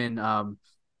him and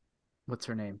what's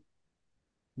her name?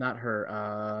 Not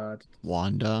her.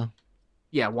 Wanda.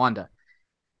 Yeah, Wanda.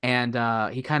 And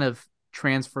he kind of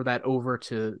transferred that over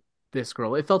to this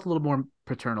girl. It felt a little more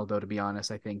paternal, though, to be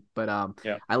honest, I think. But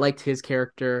I liked his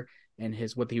character and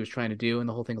what he was trying to do. And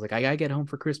the whole thing was like, I got to get home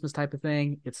for Christmas type of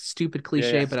thing. It's a stupid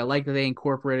cliche, but I like that they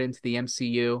incorporate it into the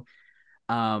MCU.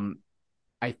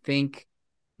 I think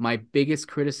my biggest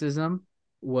criticism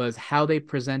was how they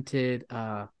presented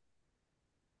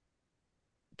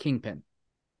Kingpin.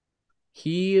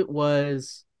 He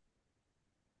was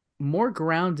more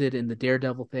grounded in the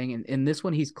Daredevil thing, and in this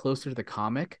one he's closer to the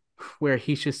comic, where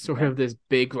he's just sort of this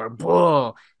big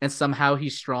bull, and somehow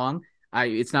he's strong.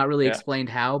 It's not really explained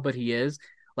how, but he is.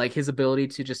 Like his ability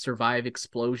to just survive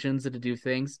explosions and to do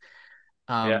things.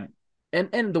 And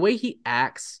the way he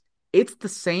acts, it's the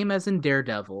same as in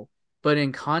Daredevil, but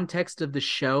in context of the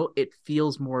show, it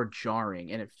feels more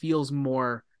jarring and it feels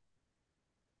more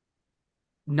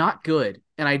not good.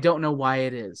 And I don't know why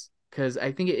it is, because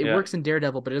I think it works in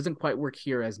Daredevil, but it doesn't quite work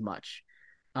here as much.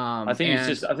 I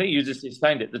think you just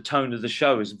explained it. The tone of the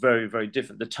show is very, very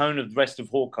different. The tone of the rest of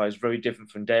Hawkeye is very different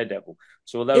from Daredevil.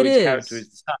 So although his character is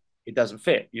the same, it doesn't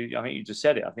fit. I think you just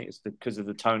said it. I think it's because of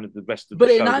the tone of the rest of the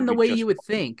show. But not in the way you would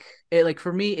think. Like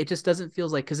for me, it just doesn't feel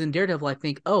like, because in Daredevil, I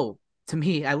think, to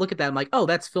me, I look at that, I'm like,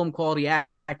 that's film quality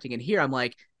acting. And here I'm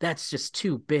like, that's just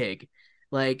too big.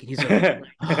 Like he's like,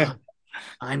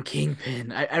 I'm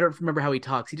Kingpin. I don't remember how he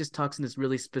talks. He just talks in this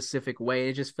really specific way.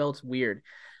 It just felt weird.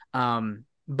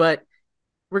 But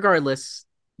regardless,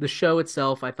 the show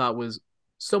itself I thought was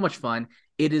so much fun.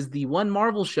 It is the one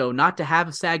Marvel show not to have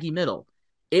a saggy middle.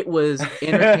 It was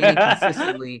entertaining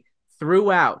consistently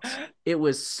throughout. It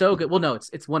was so good. Well, no,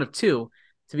 it's one of two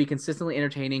to be consistently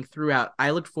entertaining throughout.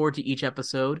 I looked forward to each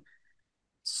episode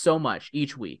so much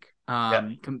each week.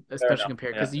 Especially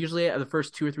compared, because usually the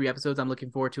first 2 or 3 episodes I'm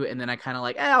looking forward to it, and then I kind of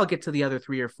like, I'll get to the other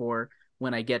 3 or 4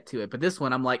 when I get to it. But this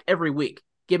one I'm like, every week,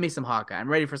 give me some Hawkeye. I'm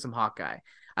ready for some Hawkeye.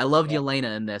 I loved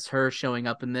Yelena in this. Her showing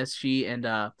up in this, she and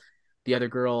the other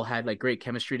girl had like great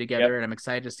chemistry together, and I'm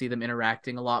excited to see them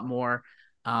interacting a lot more.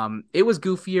 It was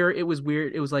goofier, it was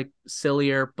weird, it was like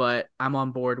sillier, but I'm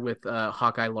on board with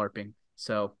Hawkeye LARPing.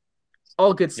 So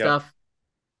all good stuff.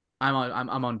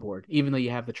 I'm on board, even though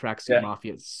you have the tracksuit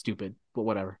mafia. It's stupid, but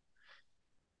whatever.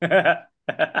 Well,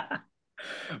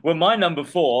 my number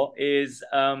 4 is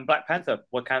Black Panther: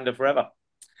 Wakanda Forever.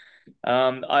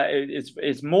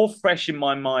 It's more fresh in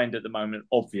my mind at the moment,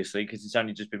 obviously, because it's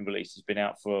only just been released. It's been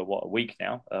out for a week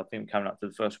now. I think coming up to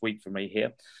the first week for me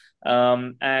here.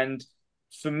 And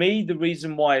for me, the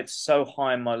reason why it's so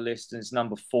high on my list and it's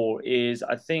number 4 is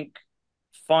I think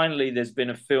finally there's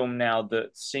been a film now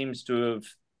that seems to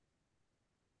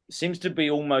be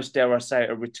almost, dare I say,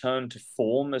 a return to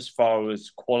form as far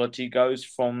as quality goes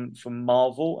from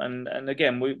Marvel. And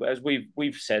again,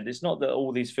 we've said, it's not that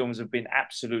all these films have been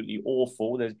absolutely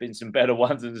awful. There's been some better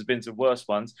ones and there's been some worse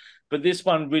ones, but this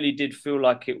one really did feel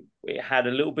like it had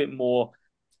a little bit more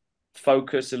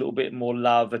focus, a little bit more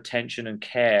love, attention, and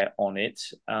care on it,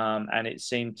 and it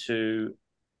seemed to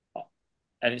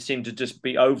just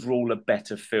be overall a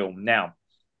better film. Now,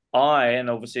 and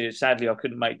obviously, sadly, I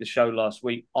couldn't make the show last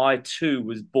week. I too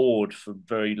was bored for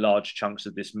very large chunks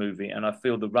of this movie, and I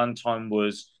feel the runtime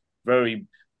was very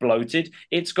bloated.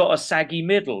 It's got a saggy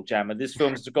middle, Jammer. This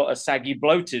film's got a saggy,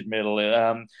 bloated middle.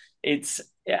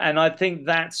 And I think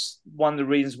that's one of the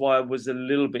reasons why I was a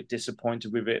little bit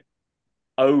disappointed with it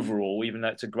overall, even though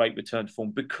it's a great return to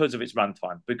form, because of its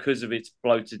runtime, because of its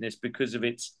bloatedness, because of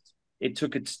it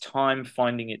took its time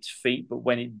finding its feet, but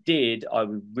when it did, I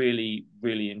really,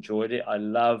 really enjoyed it. I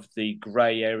love the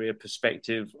grey area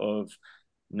perspective of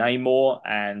Namor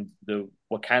and the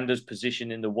Wakanda's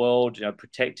position in the world,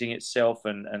 protecting itself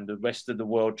and the rest of the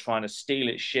world trying to steal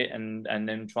its shit and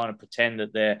then trying to pretend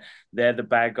that they're the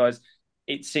bad guys.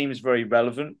 It seems very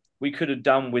relevant. We could have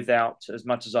done without, as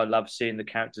much as I love seeing the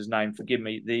character's name, forgive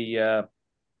me, the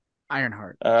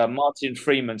Ironheart. Martin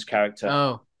Freeman's character.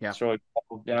 Oh, yeah. Sorry.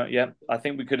 Yeah. I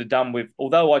think we could have done with,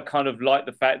 although I kind of like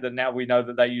the fact that now we know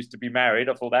that they used to be married.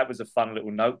 I thought that was a fun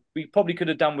little note. We probably could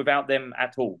have done without them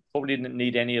at all. Probably didn't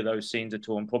need any of those scenes at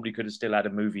all, and probably could have still had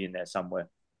a movie in there somewhere.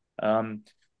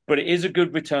 But it is a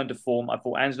good return to form. I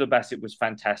thought Angela Bassett was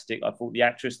fantastic. I thought the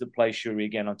actress that plays Shuri,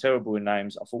 again, I'm terrible with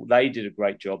names, I thought they did a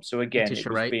great job. So again, Letitia it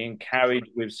was Wright. being carried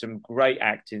with some great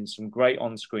acting, some great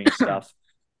on-screen stuff.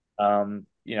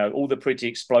 All the pretty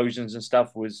explosions and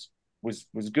stuff was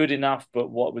good enough, but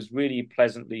what was really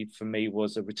pleasantly for me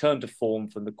was a return to form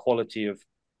from the quality of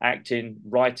acting,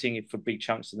 writing it for big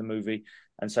chunks of the movie,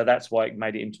 and so that's why it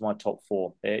made it into my top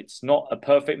 4. It's not a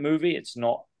perfect movie.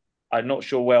 I'm not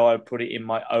sure where I put it in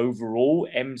my overall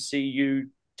MCU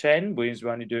 10, because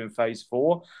we're only doing Phase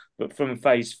 4, but from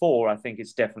Phase 4, I think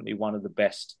it's definitely one of the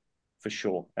best for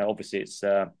sure. Obviously, it's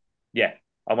it's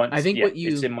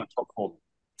in my top 4.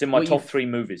 It's in my top 3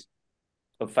 movies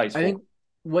of Phase 4. I think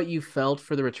what you felt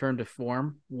for the return to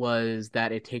form was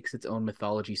that it takes its own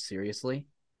mythology seriously.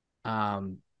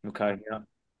 Okay, yeah.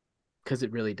 Because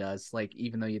it really does. Like,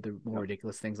 even though you have the more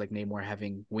ridiculous things like Namor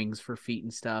having wings for feet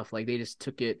and stuff, like they just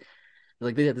took it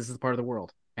like this is part of the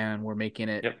world, and we're making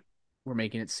it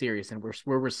serious, and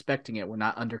we're respecting it. We're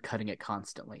not undercutting it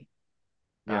constantly.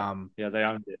 Yeah, they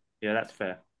owned it. Yeah, that's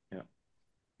fair. Yeah.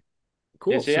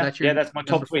 Cool. Yeah, so that's my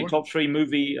top 3. 4? Top 3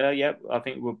 movie. I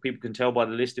think people can tell by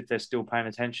the list, if they're still paying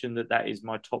attention, that is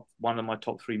one of my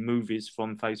top 3 movies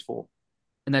from Phase 4.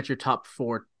 And that's your top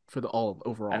 4 for the all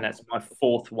overall. And that's my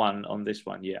 4th one on this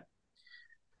one. Yeah.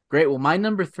 Great. Well, my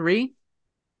number 3.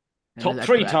 Top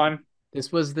 3 time.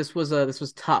 This was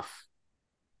tough,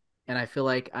 and I feel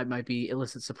like I might be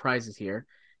illicit surprises here.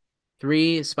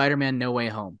 3, Spider-Man: No Way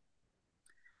Home.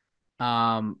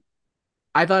 I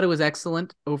thought it was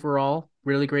excellent overall.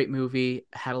 Really great movie.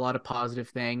 Had a lot of positive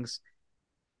things.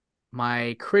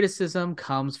 My criticism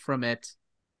comes from it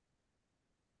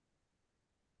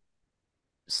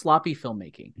sloppy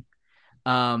filmmaking.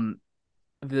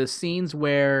 The scenes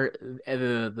where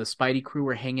the Spidey crew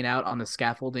were hanging out on the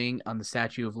scaffolding on the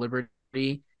Statue of Liberty,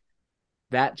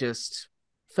 that just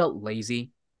felt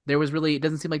lazy. It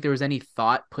doesn't seem like there was any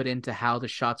thought put into how the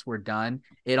shots were done.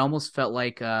 It almost felt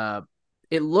like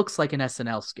it looks like an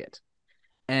SNL skit.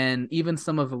 And even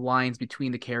some of the lines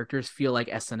between the characters feel like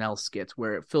SNL skits,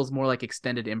 where it feels more like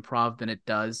extended improv than it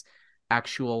does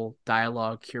actual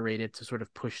dialogue curated to sort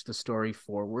of push the story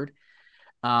forward.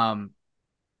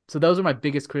 So those are my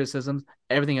biggest criticisms.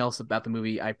 Everything else about the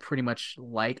movie I pretty much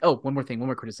like. Oh, one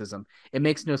more criticism. It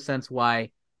makes no sense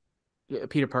why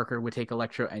Peter Parker would take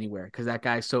Electro anywhere, because that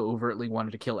guy so overtly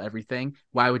wanted to kill everything.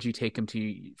 Why would you take him to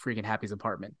freaking Happy's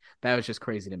apartment? That was just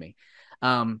crazy to me.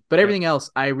 But everything else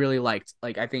I really liked.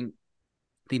 Like, I think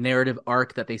the narrative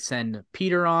arc that they send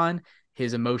Peter on,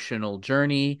 his emotional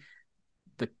journey,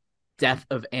 the death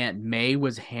of Aunt May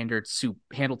was handled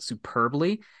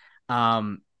superbly.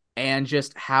 And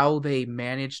just how they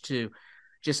managed to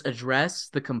just address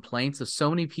the complaints of so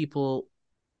many people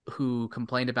who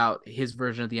complained about his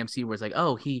version of the MCU, where it's like,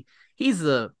 oh, he's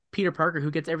the Peter Parker who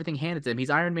gets everything handed to him. He's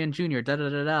Iron Man Jr.,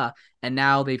 da-da-da-da. And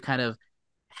now they've kind of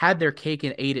had their cake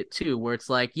and ate it too, where it's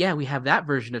like, yeah, we have that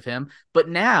version of him, but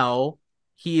now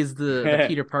he is the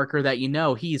Peter Parker that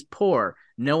he's poor.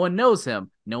 No one knows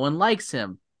him. No one likes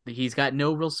him. He's got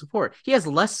no real support. He has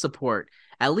less support.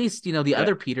 At least, the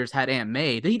other Peters had Aunt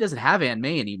May. He doesn't have Aunt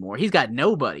May anymore. He's got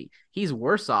nobody. He's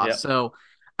worse off. Yeah. So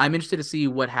I'm interested to see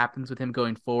what happens with him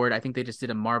going forward. I think they just did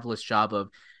a marvelous job of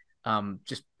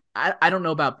I don't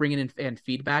know about bringing in fan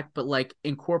feedback, but like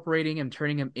incorporating and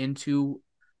turning him into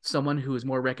someone who is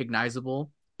more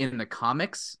recognizable in the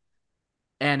comics.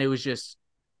 And it was just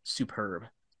superb.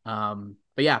 But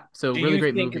yeah, so really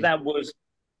great movie.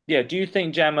 Yeah, do you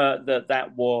think, Jammer,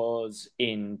 that was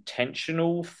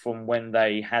intentional from when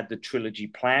they had the trilogy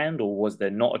planned, or was there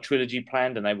not a trilogy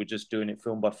planned and they were just doing it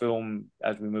film by film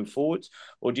as we move forwards?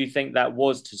 Or do you think that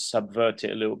was to subvert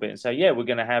it a little bit and say, yeah, we're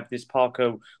going to have this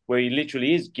Parker where he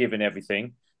literally is given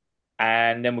everything,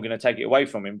 and then we're going to take it away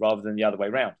from him rather than the other way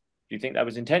around? Do you think that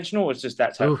was intentional, or it's just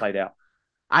that's how it played out?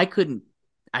 I couldn't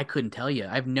tell you.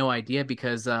 I have no idea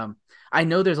because I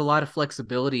know there's a lot of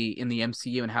flexibility in the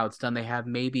MCU and how it's done. They have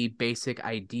maybe basic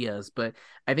ideas, but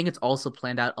I think it's also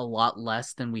planned out a lot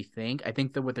less than we think. I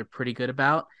think that what they're pretty good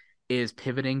about is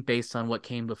pivoting based on what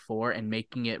came before and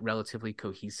making it relatively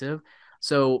cohesive.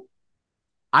 So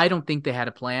I don't think they had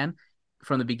a plan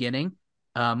from the beginning.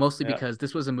 Mostly because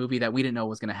this was a movie that we didn't know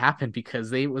was going to happen because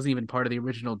they wasn't even part of the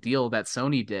original deal that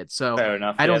Sony did. So fair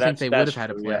enough. I don't think they would have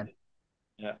had a plan.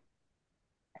 Yeah.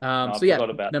 So yeah,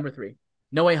 number 3,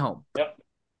 No Way Home. Yep.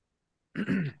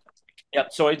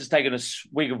 Yep. Sorry, just taking a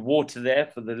swig of water there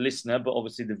for the listener, but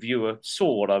obviously the viewer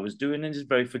saw what I was doing and is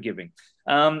very forgiving.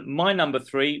 My number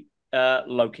 3,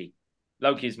 Loki.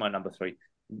 Loki is my number 3.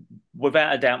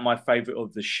 Without a doubt, my favorite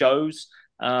of the shows.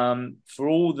 For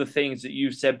all the things that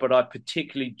you've said, but I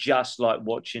particularly just like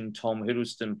watching Tom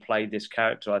Hiddleston play this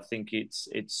character. I think it's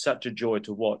such a joy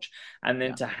to watch. And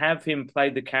then to have him play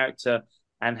the character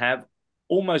and have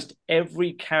almost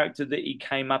every character that he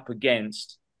came up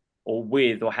against or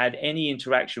with or had any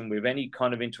interaction with, any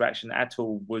kind of interaction at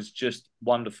all, was just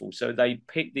wonderful. So they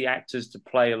picked the actors to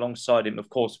play alongside him, of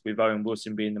course, with Owen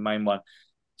Wilson being the main one,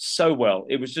 so well.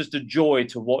 It was just a joy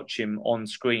to watch him on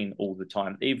screen all the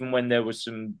time, even when there were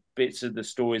some bits of the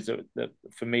stories that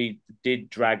for me did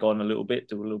drag on a little bit,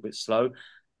 they were a little bit slow.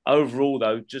 Overall,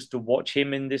 though, just to watch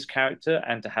him in this character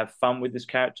and to have fun with this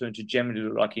character and to generally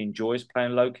look like he enjoys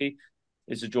playing Loki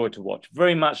is a joy to watch.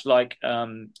 Very much like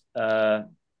Benedict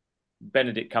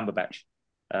Cumberbatch.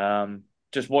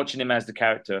 Just watching him as the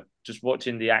character, just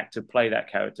watching the actor play that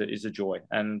character is a joy.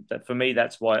 And that, for me,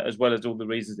 that's why, as well as all the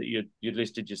reasons that you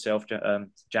listed yourself,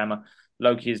 Jammer,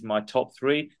 Loki is my top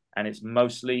 3, and it's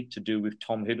mostly to do with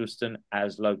Tom Hiddleston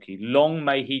as Loki. Long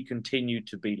may he continue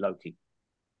to be Loki.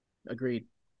 Agreed.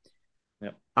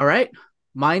 Yep. All right.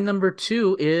 My number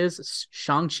 2 is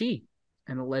Shang-Chi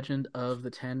and the Legend of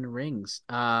the Ten Rings.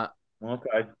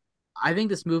 Okay. I think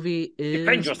this movie is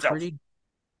Defend yourself. pretty...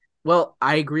 Well,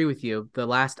 I agree with you. The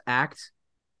last act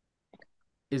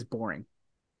is boring.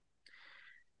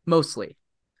 Mostly.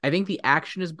 I think the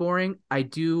action is boring. I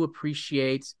do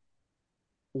appreciate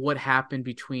what happened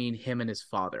between him and his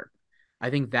father. I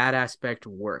think that aspect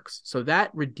works. So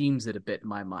that redeems it a bit in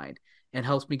my mind and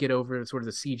helps me get over sort of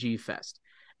the CG fest.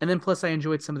 And then plus I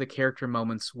enjoyed some of the character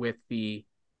moments within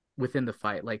the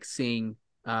fight, like seeing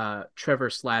Trevor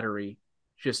Slattery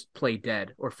just play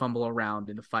dead or fumble around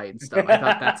in the fight and stuff. I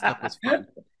thought that stuff was fun.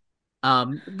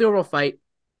 The overall fight,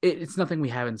 it's nothing we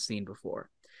haven't seen before.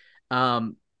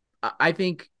 I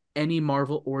think any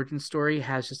Marvel origin story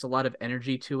has just a lot of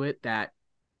energy to it that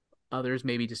others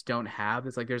maybe just don't have.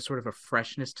 It's like there's sort of a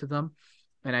freshness to them.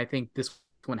 And I think this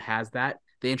one has that.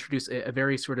 They introduce a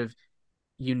very sort of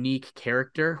unique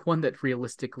character, one that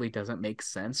realistically doesn't make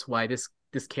sense. Why this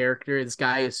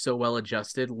guy is so well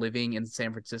adjusted living in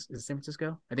San Francisco. Is it San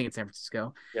Francisco? I think it's San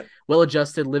Francisco. Yep. Well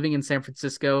adjusted living in San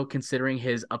Francisco, considering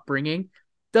his upbringing.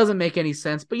 Doesn't make any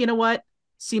sense. But you know what?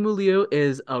 Simu Liu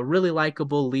is a really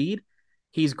likable lead.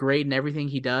 He's great in everything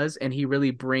he does, and he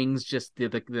really brings just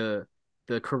the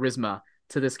charisma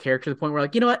to this character to the point where,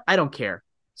 like, you know what? I don't care.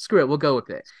 Screw it. We'll go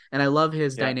with it. And I love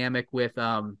his dynamic with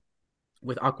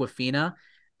Awkwafina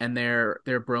and their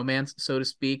bromance, so to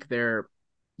speak.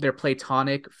 Their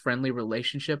platonic, friendly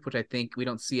relationship, which I think we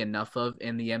don't see enough of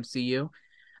in the MCU.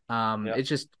 It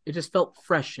just felt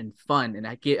fresh and fun, and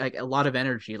I get like a lot of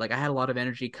energy. Like I had a lot of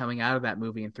energy coming out of that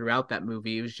movie and throughout that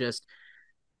movie. It was just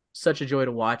such a joy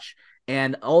to watch.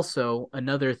 And also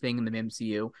another thing in the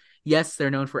MCU, yes, they're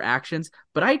known for actions,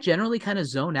 but I generally kind of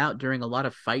zone out during a lot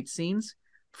of fight scenes.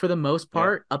 For the most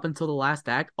part, up until the last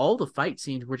act, all the fight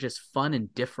scenes were just fun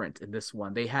and different in this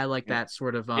one. They had like that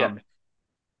sort of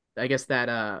I guess that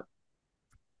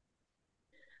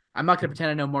I'm not going to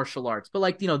pretend I know martial arts, but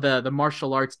like, you know, the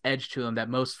martial arts edge to them that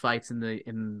most fights in the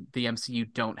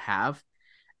MCU don't have.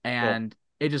 And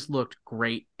it just looked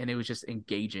great, and it was just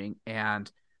engaging,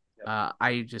 and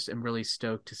I just am really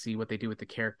stoked to see what they do with the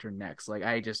character next. Like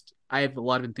I have a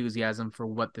lot of enthusiasm for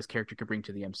what this character could bring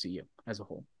to the MCU as a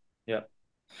whole.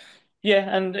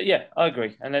 I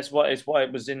agree, and that's why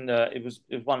it was it was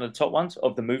one of the top ones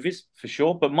of the movies for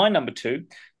sure. But my number 2,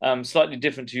 slightly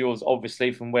different to yours,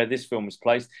 obviously, from where this film was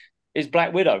placed, is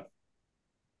Black Widow.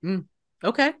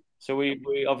 Okay. So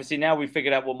we obviously now we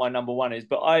figured out what my number 1 is,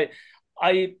 but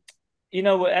I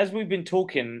as we've been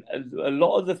talking, a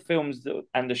lot of the films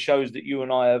and the shows that you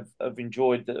and I have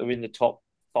enjoyed that are in the top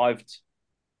five,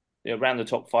 around the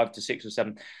top 5 to 6 or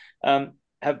 7,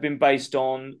 have been based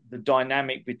on the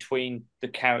dynamic between the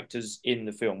characters in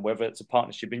the film, whether it's a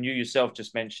partnership. And you yourself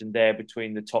just mentioned there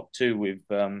between the top two with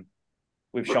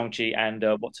Shang-Chi and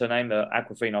what's her name,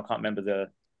 Aquafina. I can't remember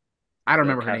I don't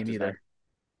remember her name either.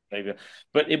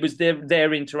 But it was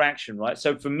their interaction, right?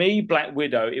 So for me, Black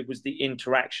Widow, it was the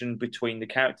interaction between the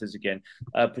characters again,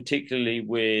 particularly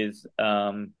with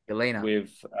Yelena.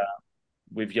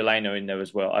 With Yelena in there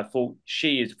as well. I thought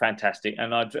she is fantastic,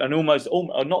 and almost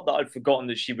not that I'd forgotten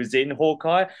that she was in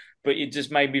Hawkeye, but it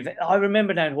just made me. I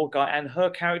remember now in Hawkeye, and her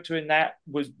character in that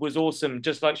was awesome,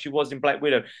 just like she was in Black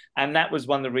Widow, and that was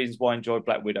one of the reasons why I enjoyed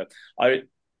Black Widow.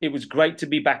 It was great to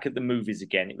be back at the movies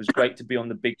again. It was great to be on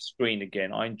the big screen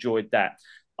again. I enjoyed that.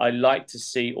 I like to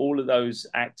see all of those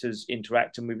actors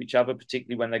interacting with each other,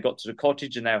 particularly when they got to the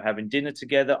cottage and they were having dinner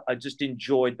together. I just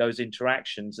enjoyed those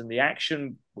interactions, and the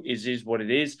action is what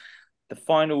it is. The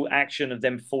final action of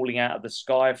them falling out of the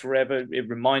sky forever, it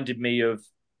reminded me of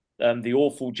the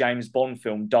awful James Bond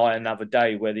film Die Another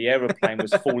Day, where the aeroplane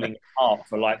was falling apart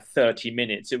for like 30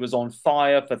 minutes. It was on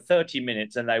fire for 30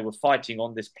 minutes, and they were fighting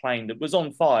on this plane that was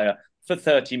on fire for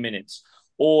 30 minutes.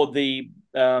 Or the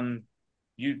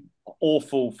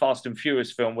awful Fast and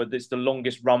Furious film where it's the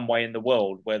longest runway in the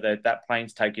world, where that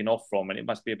plane's taking off from, and it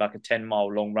must be about a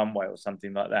 10-mile long runway or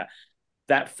something like that.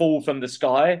 That fall from the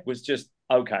sky was just,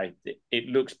 okay, it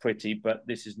looks pretty, but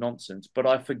this is nonsense. But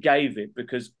I forgave it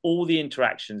because all the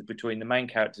interactions between the main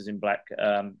characters in Black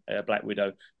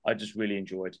Widow, I just really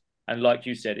enjoyed. And like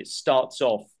you said, it starts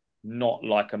off not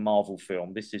like a Marvel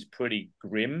film. This is pretty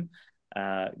grim.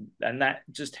 And that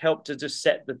just helped to just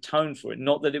set the tone for it.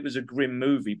 Not that it was a grim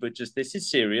movie, but just this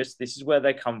is serious. This is where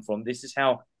they come from. This is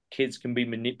how kids can be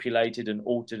manipulated and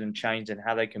altered and changed, and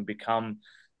how they can become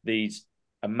these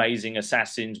amazing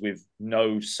assassins with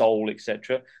no soul,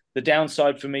 etc. The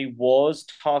downside for me was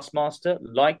Taskmaster.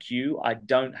 Like you, I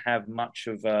don't have much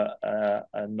of a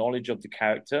knowledge of the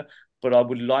character, but I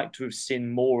would like to have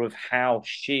seen more of how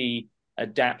she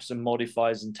adapts and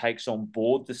modifies and takes on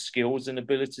board the skills and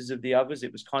abilities of the others.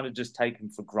 It was kind of just taken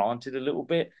for granted a little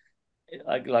bit,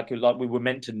 like we were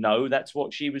meant to know that's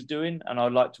what she was doing, and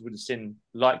I'd like to have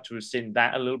seen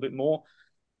that a little bit more.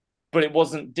 But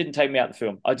didn't take me out of the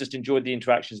film. I just enjoyed the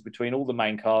interactions between all the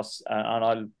main casts, and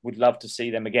I would love to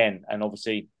see them again. And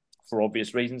obviously, for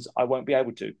obvious reasons, I won't be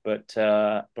able to. But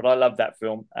I love that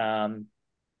film.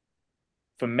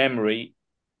 From memory,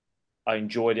 I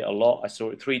enjoyed it a lot. I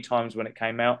saw it 3 times when it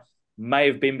came out. May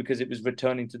have been because it was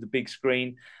returning to the big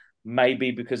screen.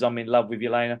 Maybe because I'm in love with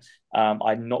Yelena.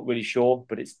 I'm not really sure,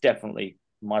 but it's definitely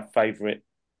my favourite,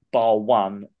 bar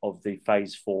one of the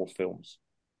Phase 4 films.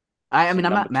 I mean,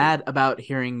 I'm not mad about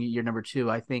hearing your number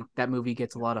 2. I think that movie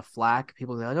gets a lot of flack.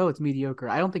 People say, like, oh, it's mediocre.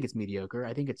 I don't think it's mediocre.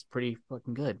 I think it's pretty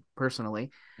fucking good,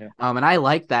 personally. Yeah. And I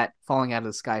like that falling out of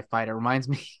the sky fight. It reminds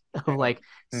me of like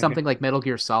something like Metal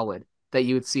Gear Solid that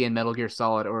you would see in Metal Gear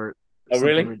Solid, or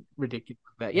something ridiculous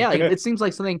like that. Yeah, like, it seems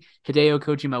like something Hideo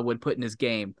Kojima would put in his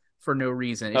game for no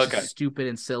reason. It's just stupid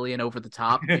and silly and over the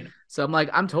top. So I'm like,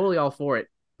 I'm totally all for it.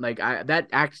 Like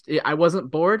I wasn't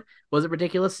bored. Was it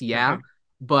ridiculous? Yeah.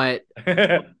 But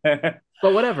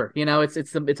whatever,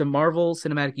 it's a Marvel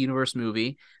Cinematic Universe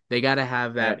movie. They got to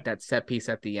have that set piece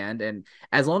at the end, and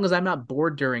as long as I'm not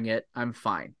bored during it, I'm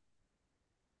fine.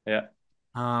 Yeah,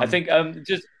 I think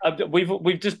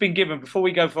we've just been given, before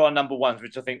we go for our number ones,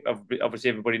 which I think obviously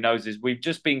everybody knows, is we've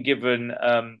just been given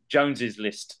Jones's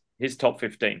list, his top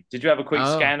 15. Did you have a quick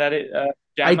scan at it?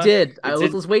 Jammer? I did.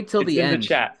 Let's wait till the end. In the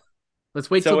chat. Let's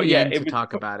wait till the end to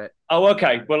talk about it. Oh,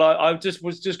 okay. Well, I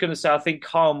was just going to say, I think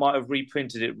Kyle might have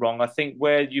reprinted it wrong. I think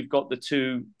where you've got the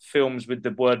 2 films with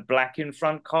the word black in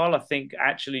front, Kyle, I think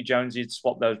actually Jonesy had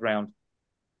swapped those round.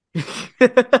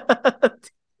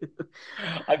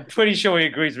 I'm pretty sure he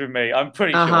agrees with me. I'm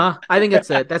pretty sure. I think that's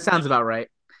it. That sounds about right.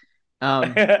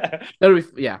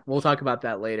 We'll talk about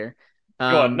that later.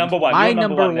 Go on, number 1. My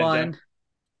number 1,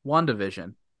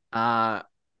 WandaVision.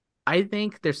 I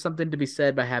think there's something to be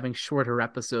said by having shorter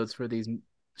episodes for these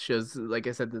shows. Like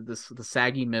I said, the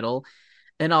saggy middle,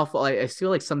 and I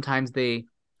feel like sometimes they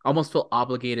almost feel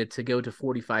obligated to go to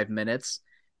 45 minutes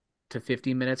to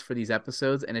 50 minutes for these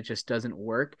episodes, and it just doesn't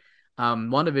work.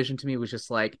 WandaVision to me was just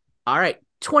like, all right,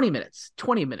 20 minutes,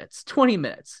 20 minutes, 20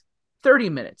 minutes, 30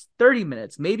 minutes, 30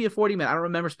 minutes, maybe a 40 minute. I don't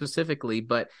remember specifically,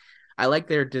 but I like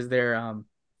their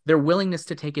willingness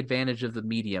to take advantage of the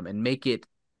medium and make it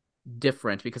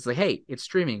different, because like, hey, it's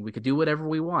streaming, we could do whatever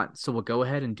we want, so we'll go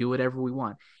ahead and do whatever we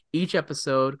want. Each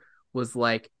episode was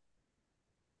like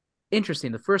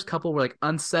interesting. The first couple were like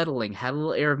unsettling, had a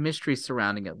little air of mystery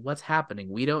surrounding it. What's happening?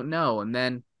 We don't know. And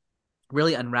then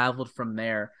really unraveled from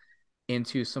there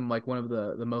into some like one of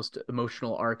the most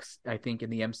emotional arcs I think in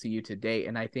the MCU to date.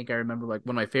 And I think I remember like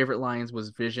one of my favorite lines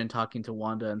was Vision talking to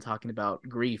Wanda and talking about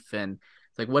grief, and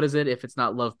it's like, what is it if it's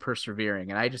not love persevering?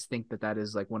 And I just think that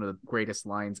is like one of the greatest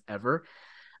lines ever.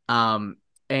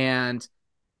 And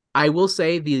I will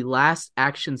say the last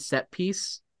action set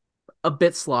piece, a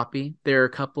bit sloppy. There are a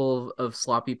couple of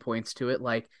sloppy points to it,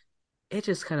 like it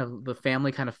just kind of the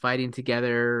family kind of fighting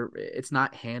together. It's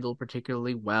not handled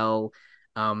particularly well.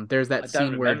 There's that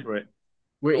scene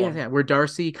where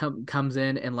Darcy comes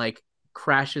in and like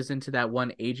crashes into that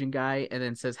one agent guy and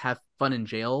then says have fun in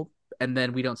jail, and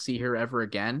then we don't see her ever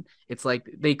again. It's like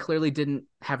they clearly didn't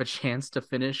have a chance to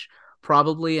finish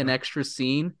probably an extra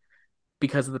scene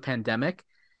because of the pandemic.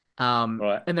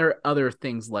 Right. And there are other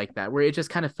things like that where it just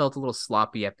kind of felt a little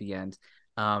sloppy at the end.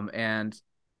 And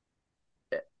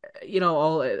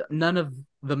none of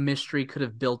the mystery could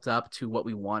have built up to what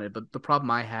we wanted. But the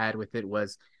problem I had with it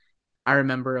was, I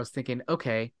remember I was thinking,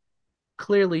 okay,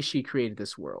 clearly she created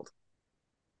this world.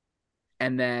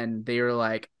 And then they were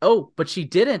like, oh, but she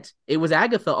didn't. It was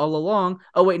Agatha all along.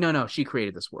 Oh, wait, no, she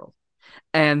created this world.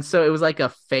 And so it was like a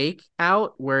fake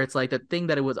out where it's like the thing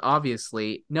that it was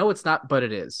obviously, no, it's not, but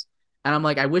it is. And I'm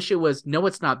like, I wish it was, no,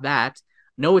 it's not that.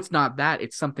 No, it's not that.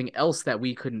 It's something else that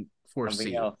we couldn't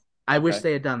foresee. I wish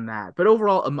they had done that. But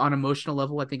overall, on emotional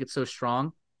level, I think it's so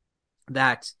strong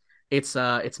that it's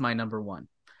my number one.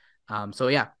 So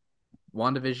yeah,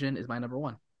 WandaVision is my number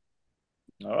one.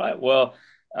 All right. Well,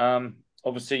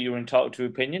 obviously you're entitled to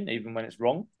opinion, even when it's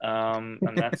wrong. And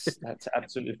that's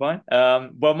absolutely fine.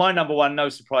 Well, my number one, no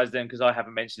surprise then, because I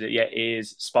haven't mentioned it yet,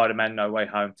 is Spider-Man No Way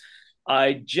Home.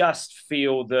 I just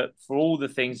feel that for all the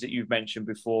things that you've mentioned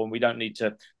before, and we don't need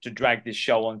to drag this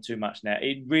show on too much now,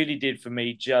 it really did for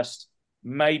me just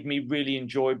made me really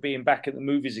enjoy being back at the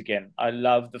movies again. I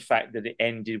love the fact that it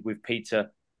ended with Peter.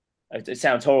 It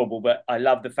sounds horrible, but I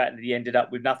love the fact that he ended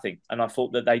up with nothing. And I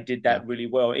thought that they did that really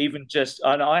well. Even just,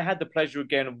 and I had the pleasure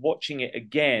again of watching it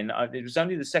again. It was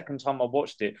only the second time I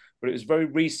watched it, but it was very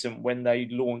recent when they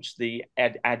launched the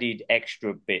added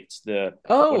extra bits.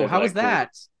 How was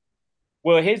that?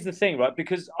 Well, here's the thing, right?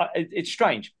 Because it's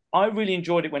strange. I really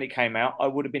enjoyed it when it came out. I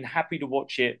would have been happy to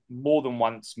watch it more than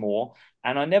once more,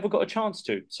 and I never got a chance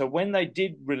to. So when they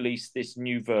did release this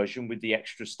new version with the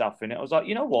extra stuff in it, I was like,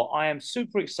 you know what? I am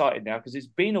super excited now because it's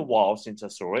been a while since I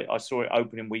saw it. I saw it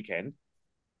opening weekend,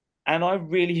 and I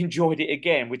really enjoyed it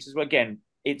again, which is, again,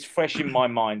 it's fresh in my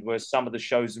mind, whereas some of the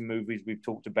shows and movies we've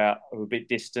talked about are a bit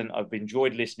distant. I've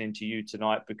enjoyed listening to you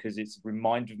tonight because it's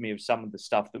reminded me of some of the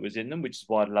stuff that was in them, which is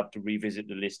why I'd love to revisit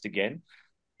the list again.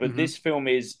 But this film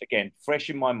is, again, fresh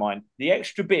in my mind. The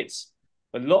extra bits,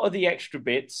 a lot of the extra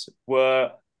bits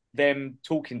were them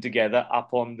talking together up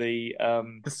on the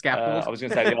scaffold. I was going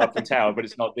to say the Eiffel Tower, but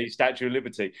it's not, the Statue of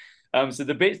Liberty. So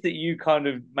the bits that you kind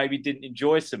of maybe didn't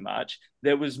enjoy so much,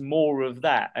 there was more of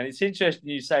that. And it's interesting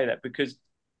you say that because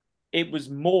it was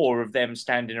more of them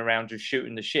standing around just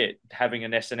shooting the shit, having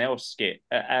an SNL skit.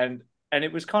 And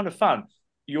it was kind of fun.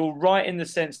 You're right in the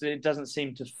sense that it doesn't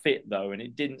seem to fit, though, and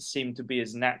it didn't seem to be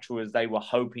as natural as they were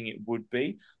hoping it would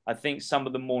be. I think some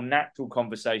of the more natural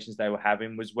conversations they were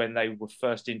having was when they were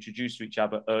first introduced to each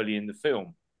other early in the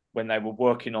film, when they were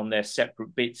working on their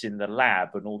separate bits in the lab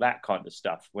and all that kind of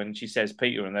stuff. When she says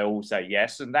Peter and they all say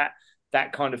yes, and that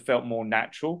kind of felt more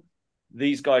natural.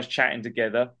 These guys chatting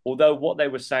together, although what they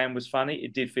were saying was funny,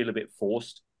 it did feel a bit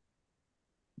forced.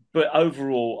 But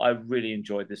overall, I really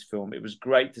enjoyed this film. It was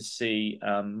great to see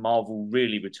Marvel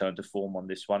really return to form on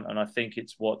this one. And I think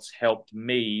it's what's helped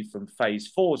me from Phase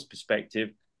 4's perspective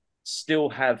still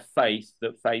have faith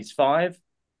that Phase 5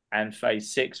 and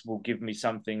Phase 6 will give me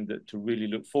something to really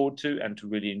look forward to and to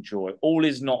really enjoy. All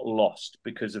is not lost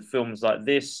because of films like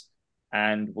this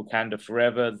and Wakanda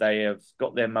Forever. They have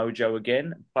got their mojo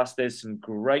again. Plus, there's some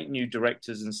great new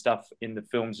directors and stuff in the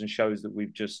films and shows that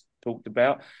we've just talked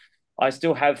about. I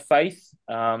still have faith,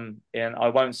 and I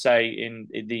won't say in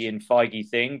Feige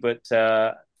thing, but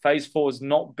Phase 4 has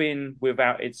not been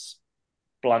without its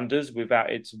blunders, without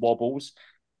its wobbles.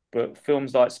 But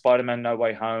films like Spider-Man No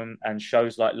Way Home and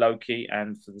shows like Loki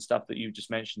and for the stuff that you just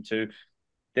mentioned too,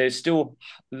 there's still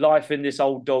life in this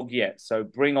old dog yet. So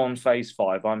bring on Phase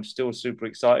 5. I'm still super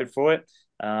excited for it.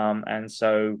 And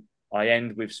so I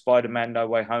end with Spider-Man No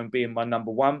Way Home being my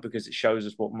number one because it shows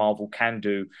us what Marvel can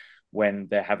do when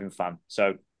they're having fun.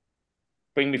 So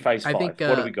bring me Phase 5. What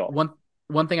do we got?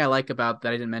 One thing I like about that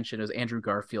I didn't mention is Andrew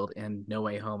Garfield in No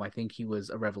Way Home. I think he was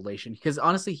a revelation because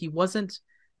honestly, he wasn't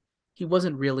he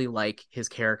wasn't really like his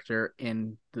character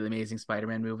in the Amazing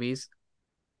Spider-Man movies.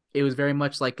 It was very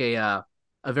much like a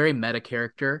very meta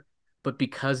character, but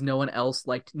because no one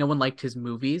liked his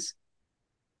movies,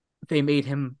 they made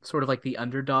him sort of like the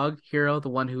underdog hero, the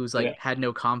one who's like had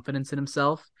no confidence in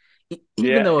himself.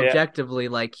 Even though objectively,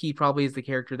 like he probably is the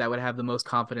character that would have the most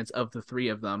confidence of the three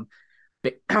of them,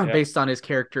 based on his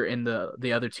character in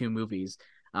the other two movies.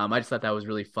 I just thought that was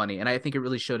really funny, and I think it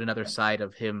really showed another side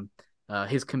of him,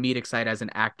 his comedic side as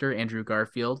an actor, Andrew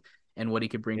Garfield, and what he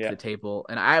could bring to the table.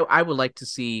 And I would like to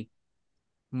see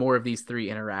more of these three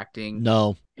interacting.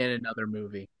 In another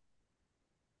movie.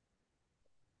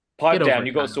 Pipe down,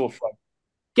 you got a sore throat.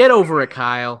 Get over it,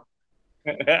 Kyle.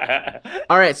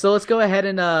 All right, so let's go ahead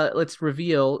and let's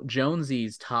reveal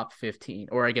Jonesy's top 15,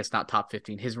 or I guess not top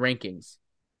 15, his rankings.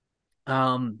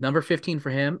 Number 15 for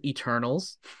him,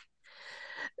 Eternals.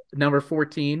 Number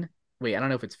 14. Wait, I don't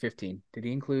know if it's 15. Did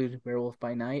he include Werewolf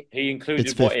by Night? He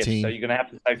included What If, so you're going to have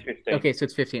to say 15. Okay, so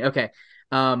it's 15. Okay.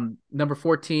 Number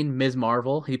 14, Ms.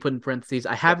 Marvel. He put in parentheses,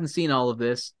 I haven't seen all of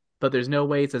this, but there's no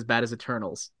way it's as bad as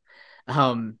Eternals.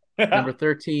 Number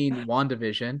 13,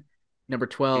 WandaVision. Number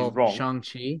 12,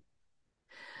 Shang-Chi.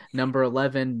 Number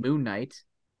 11, Moon Knight.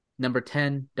 Number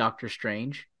 10, Doctor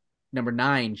Strange. Number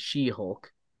 9,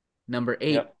 She-Hulk. Number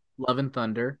 8, Love and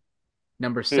Thunder.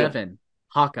 Number 7,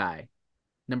 Hawkeye.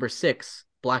 Number 6,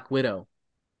 Black Widow.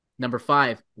 Number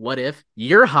 5, What If?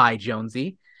 You're high,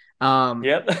 Jonesy.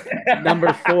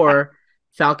 Number 4,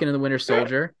 Falcon and the Winter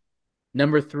Soldier.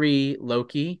 Number 3,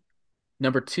 Loki.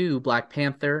 Number 2, Black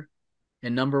Panther.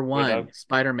 And number 1,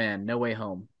 Spider-Man, No Way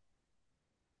Home.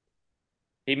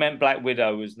 He meant Black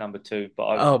Widow was number 2.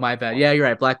 But my bad. Yeah, you're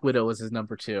right. Black Widow was his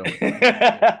number 2.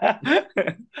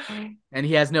 And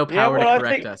he has no power to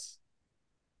correct us.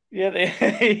 Yeah,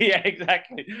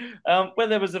 exactly. Well,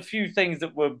 there was a few things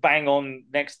that were bang on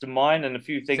next to mine and a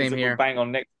few things were bang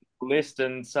on next to the list.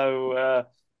 And so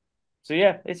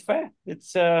yeah, it's fair.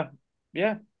 It's, I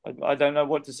don't know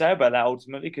what to say about that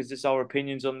ultimately because it's our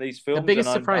opinions on these films. The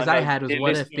biggest surprise I had was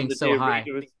What If being so high.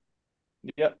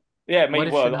 Yeah, me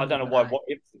well. I don't know why. What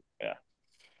If? Yeah,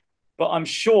 but I'm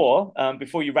sure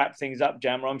before you wrap things up,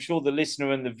 Jammer, I'm sure the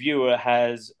listener and the viewer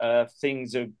has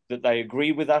things that they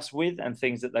agree with us with and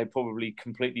things that they probably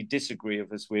completely disagree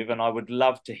with us with, and I would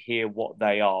love to hear what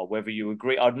they are. Whether you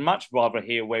agree, I'd much rather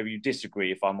hear where you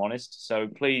disagree, if I'm honest. So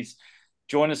please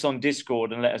join us on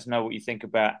Discord and let us know what you think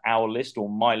about our list or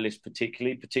my list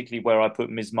particularly where I put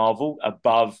Ms. Marvel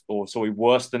above or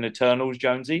worse than Eternals,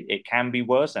 Jonesy. It can be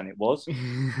worse, and it was.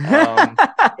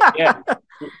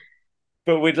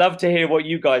 But we'd love to hear what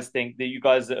you guys think, that you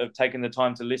guys that have taken the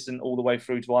time to listen all the way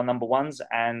through to our number ones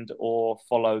and or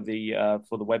follow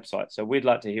for the website. So we'd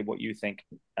like to hear what you think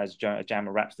as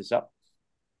Jammer wraps this up.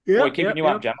 Keeping you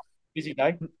up, Jammer. Busy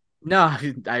day. No,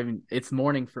 I mean it's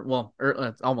morning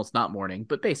it's almost not morning,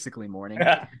 but basically morning.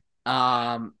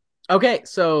 Okay,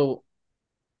 so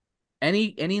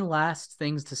any last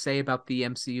things to say about the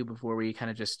MCU before we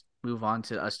kind of just move on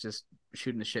to us just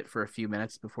shooting the shit for a few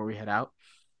minutes before we head out?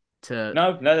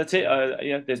 No, that's it.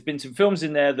 There's been some films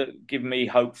in there that give me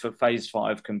hope for Phase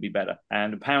 5 can be better,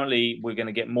 and apparently we're going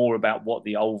to get more about what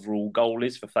the overall goal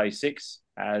is for Phase 6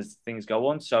 as things go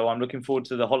on. So I'm looking forward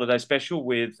to the holiday special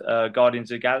with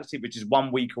Guardians of the Galaxy, which is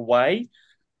 1 week away.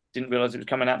 Didn't realize it was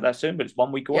coming out that soon, but it's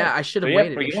 1 week away. Yeah, I should have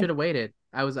waited. I should have waited.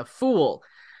 I was a fool.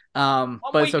 But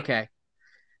it's okay.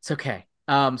 It's okay.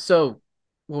 So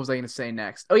what was I going to say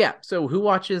next? Oh yeah. So who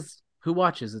watches?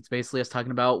 It's basically us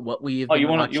talking about what we've been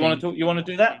watching. You want to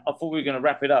do that? I thought we were going to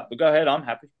wrap it up, but go ahead. I'm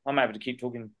happy to keep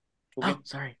talking. Oh,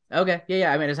 sorry. Okay.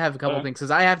 Yeah. I mean, I just have a couple things because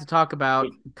I have to talk about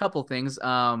a couple things.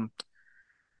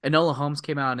 Enola Holmes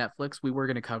came out on Netflix. We were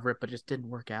going to cover it, but it just didn't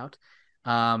work out.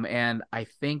 And I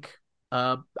think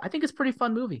it's a pretty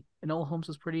fun movie. Enola Holmes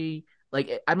was pretty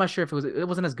I'm not sure if it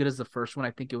wasn't as good as the first one.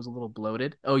 I think it was a little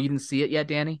bloated. Oh, you didn't see it yet,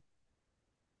 Danny?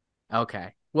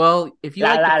 Okay. Well, if you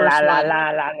like the first one,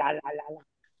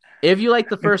 if you like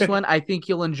the first one, I think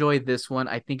you'll enjoy this one.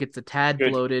 I think it's a tad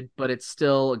bloated, but it's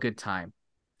still a good time.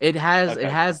 It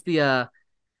has the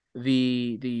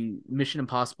Mission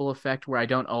Impossible effect where I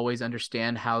don't always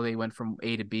understand how they went from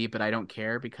A to B, but I don't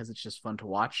care because it's just fun to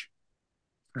watch.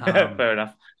 Fair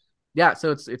enough. Yeah,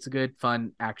 so it's a good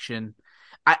fun action.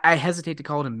 I hesitate to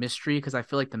call it a mystery because I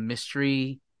feel like the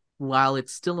mystery, while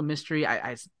it's still a mystery,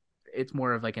 it's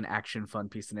more of like an action fun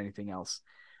piece than anything else.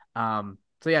 So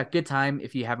yeah, good time.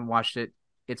 If you haven't watched it,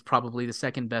 it's probably the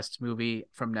second best movie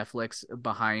from Netflix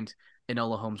behind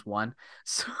Enola Holmes 1.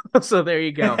 So there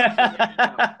you go.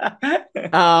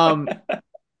 The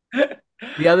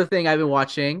other thing I've been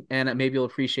watching, and maybe you'll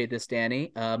appreciate this,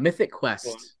 Danny, Mythic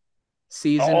Quest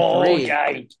season 3.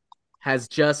 Okay. has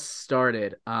just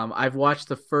started. I've watched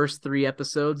the first 3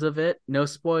 episodes of it. No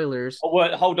spoilers. Oh,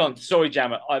 well, hold on. Sorry,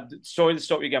 Jammer. Sorry to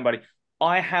stop you again, buddy.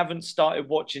 I haven't started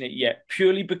watching it yet,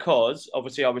 purely because,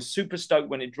 obviously, I was super stoked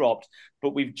when it dropped,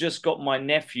 but we've just got my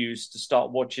nephews to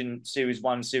start watching Series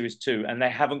 1, Series 2, and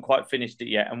they haven't quite finished it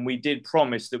yet. And we did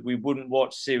promise that we wouldn't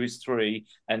watch Series 3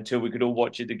 until we could all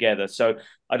watch it together. So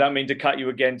I don't mean to cut you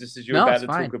again just as you're about to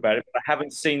talk about it, but I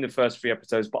haven't seen the first 3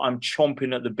 episodes, but I'm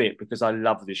chomping at the bit because I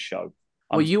love this show.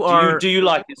 Well, do you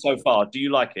like it so far? Do you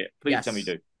like it? Please Yes. tell me you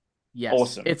do. Yes.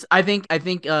 Awesome. I think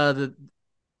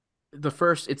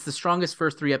it's the strongest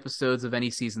first 3 episodes of any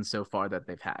season so far that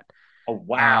they've had. Oh,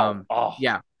 wow.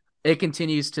 Yeah. It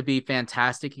continues to be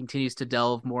fantastic. It continues to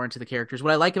delve more into the characters.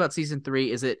 What I like about season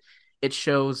 3 is it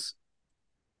shows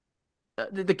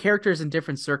the characters in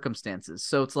different circumstances.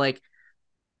 So it's like,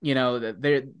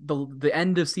 the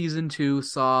end of season 2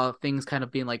 saw things kind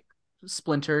of being like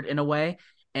splintered in a way.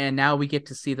 And now we get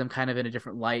to see them kind of in a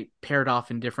different light, paired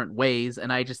off in different ways.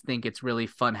 And I just think it's really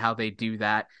fun how they do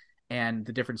that and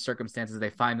the different circumstances they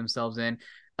find themselves in.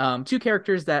 2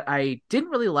 characters that I didn't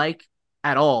really like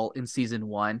at all in season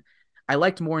 1. I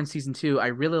liked more in season 2. I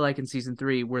really like in season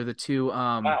 3 were the two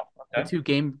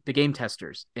the game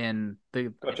testers in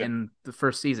the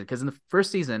first season. Because in the first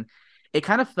season, it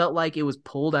kind of felt like it was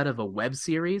pulled out of a web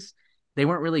series. They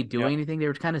weren't really doing anything. They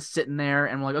were kind of sitting there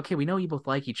and we're like, okay, we know you both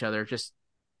like each other. Just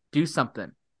do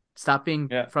something. Stop being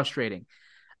frustrating.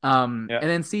 And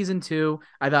then season 2,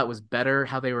 I thought was better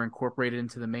how they were incorporated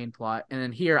into the main plot. And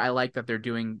then here, I like that they're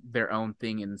doing their own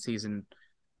thing in season.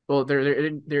 Well,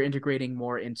 they're integrating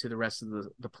more into the rest of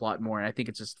the plot more, and I think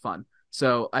it's just fun.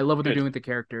 So I love what they're doing with the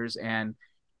characters, and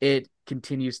it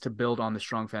continues to build on the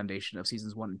strong foundation of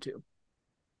seasons 1 and 2.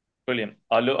 Brilliant.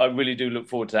 I really do look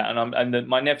forward to that, and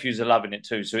my nephews are loving it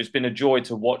too. So it's been a joy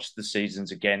to watch the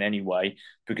seasons again, anyway,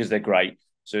 because they're great.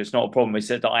 So it's not a problem. He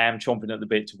said that I am chomping at the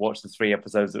bit to watch the 3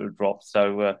 episodes that have dropped.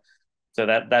 So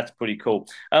that's pretty cool.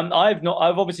 I've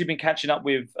obviously been catching up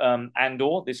with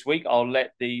Andor this week. I'll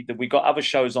let we got other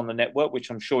shows on the network,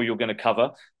 which I'm sure you're going to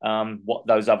cover what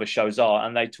those other shows are,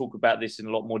 and they talk about this in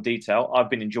a lot more detail. I've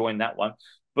been enjoying that one,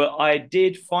 but I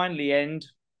did finally end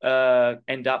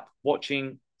up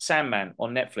watching Sandman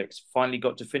on Netflix. Finally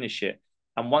got to finish it.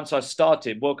 And once I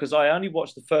started, because I only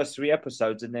watched the first 3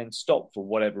 episodes and then stopped for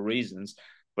whatever reasons.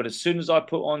 But as soon as I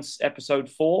put on episode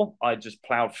 4, I just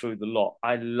plowed through the lot.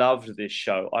 I loved this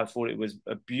show. I thought it was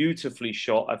beautifully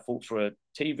shot. I thought for a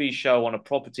TV show on a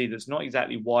property that's not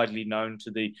exactly widely known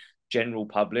to the general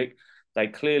public, they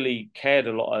clearly cared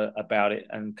a lot about it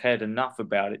and cared enough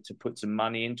about it to put some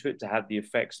money into it to have the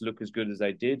effects look as good as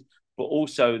they did. But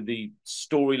also the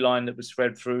storyline that was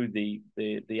thread through,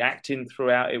 the acting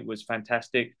throughout it was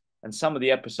fantastic. And some of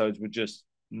the episodes were just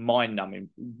mind-numbing.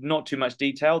 Not too much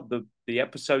detail. The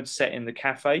episode set in the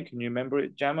cafe. Can you remember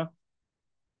it, Jammer?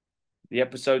 The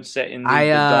episode set in the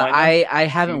diner. I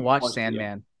haven't watched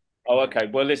Sandman. Oh, okay.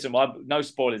 Well, listen, no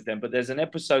spoilers then, but there's an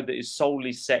episode that is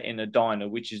solely set in a diner,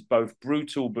 which is both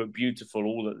brutal but beautiful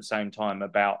all at the same time,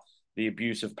 about the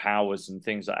abuse of powers and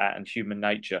things like that and human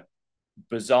nature.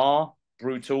 Bizarre,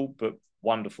 brutal, but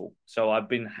wonderful. So I've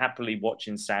been happily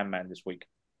watching Sandman this week.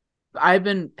 I've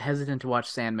been hesitant to watch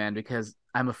Sandman because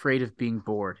I'm afraid of being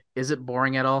bored. Is it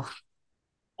boring at all?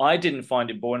 I didn't find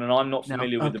it boring, and I'm not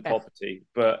familiar with the property.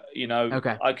 But,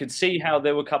 I could see how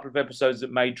there were a couple of episodes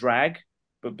that may drag,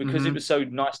 but because it was so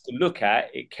nice to look at,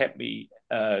 it kept me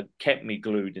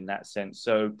glued in that sense.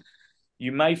 So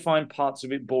you may find parts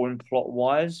of it boring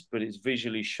plot-wise, but it's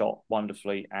visually shot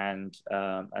wonderfully, and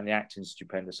the acting's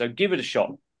stupendous. So give it a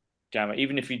shot, Jammer.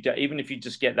 Even if you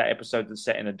just get that episode that's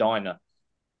set in a diner,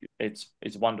 it's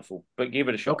wonderful. But give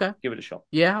it a shot. Okay. Give it a shot.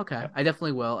 Yeah, okay. Yeah. I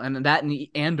definitely will. And that and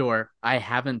Andor,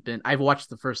 I've watched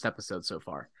the first episode so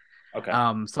far. Okay.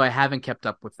 So I haven't kept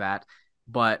up with that.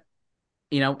 But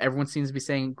everyone seems to be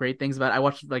saying great things about it. I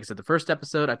watched, like I said, the first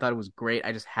episode. I thought it was great.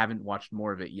 I just haven't watched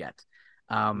more of it yet.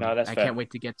 No, that's I fair. can't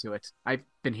wait to get to it. I've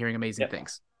been hearing amazing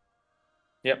things.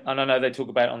 Yep, and I know they talk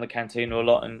about it on the Cantina a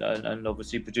lot, and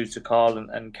obviously producer Carl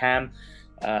and Cam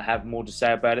have more to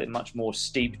say about it, much more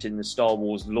steeped in the Star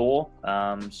Wars lore.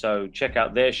 So check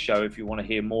out their show if you want to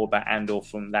hear more about Andor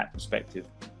from that perspective.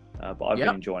 But I've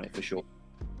been enjoying it for sure.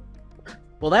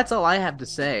 Well, that's all I have to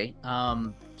say.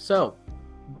 So,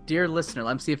 dear listener,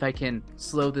 let me see if I can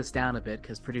slow this down a bit,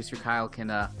 because producer Kyle can...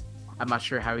 I'm not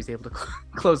sure how he's able to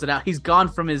close it out. He's gone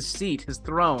from his seat, his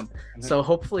throne. So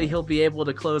hopefully he'll be able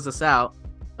to close us out.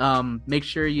 Make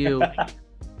sure you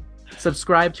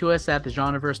subscribe to us at the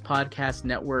Genreverse Podcast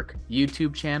Network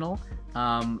YouTube channel,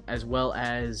 as well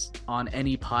as on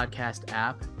any podcast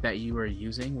app that you are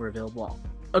using. We're available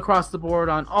across the board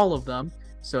on all of them.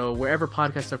 So wherever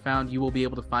podcasts are found, you will be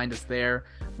able to find us there.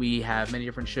 We have many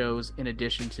different shows in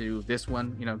addition to this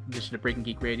one. In addition to Breaking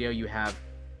Geek Radio, you have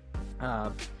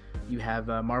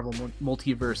Marvel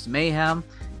Multiverse Mayhem.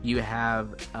 You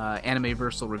have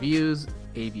Animeversal Reviews,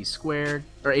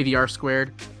 AVR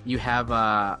Squared. You have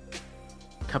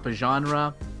Cup of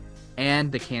Genre,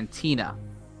 and the Cantina.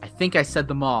 I think I said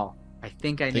them all. I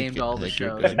think I named all the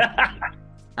shows.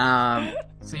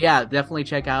 So yeah, definitely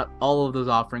check out all of those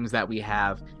offerings that we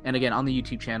have. And again, on the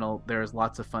YouTube channel, there's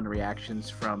lots of fun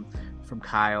reactions from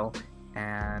Kyle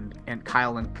and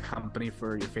Kyle and company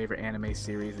for your favorite anime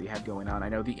series that you have going on. I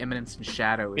know the Eminence and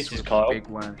Shadow is sort of a big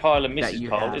one. Kyle and Mrs.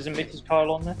 Kyle. Isn't Mrs.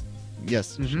 Kyle on there?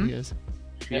 Yes, she is.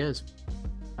 She is.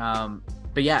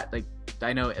 But yeah, like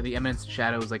I know the Eminence and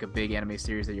Shadow is like a big anime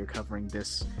series that you're covering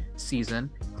this season,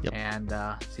 and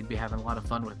seem to be having a lot of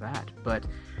fun with that. But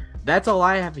that's all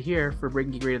I have here for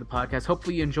Breaking Geek Radio, the podcast.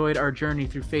 Hopefully you enjoyed our journey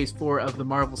through Phase 4 of the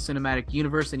Marvel Cinematic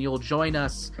Universe, and you'll join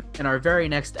us in our very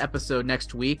next episode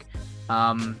next week.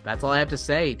 That's all I have to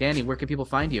say. Danny, where can people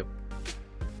find you?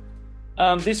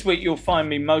 This week you'll find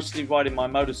me mostly riding my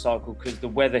motorcycle because the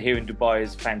weather here in Dubai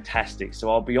is fantastic. So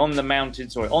I'll be on the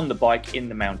mountains, or on the bike in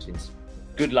the mountains.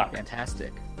 Good luck.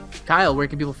 Fantastic. Kyle, where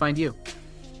can people find you?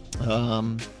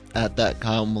 At that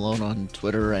Kyle Malone on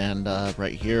Twitter, and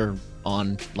right here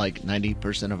on like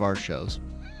 90% of our shows.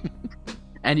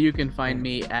 And you can find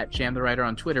me at Jam the Writer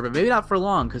on Twitter, but maybe not for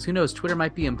long, because who knows, Twitter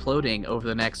might be imploding over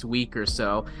the next week or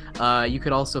so. You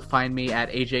could also find me at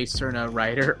AJ Cerna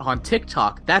Writer on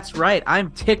TikTok. That's right,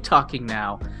 I'm TikToking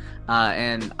now.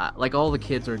 And like all the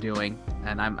kids are doing,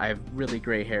 and I have really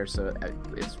gray hair, so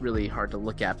it's really hard to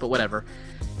look at, but whatever.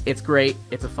 It's great.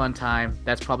 It's a fun time.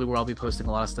 That's probably where I'll be posting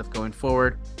a lot of stuff going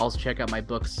forward. Also check out my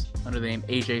books under the name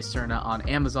AJ Cerna on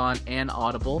Amazon and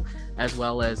Audible, as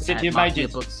well as at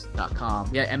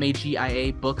magiabooks.com. Yeah,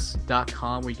 MAGIA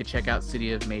books.com, where you can check out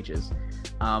City of Mages.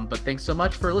 But thanks so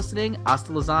much for listening.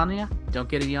 Hasta lasagna. Don't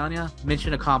get a yanya.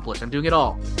 Mission accomplished. I'm doing it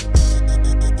all.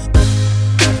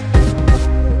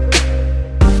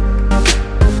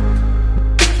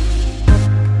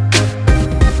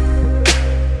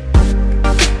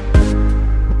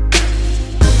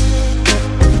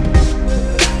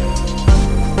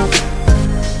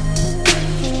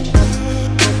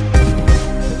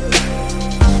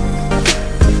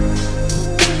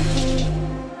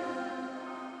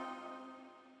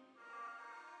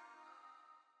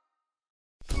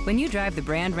 When you drive the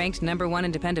brand ranked #1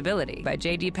 in dependability by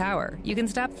JD Power, you can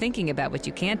stop thinking about what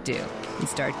you can't do and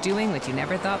start doing what you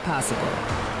never thought possible.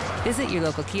 Visit your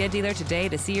local Kia dealer today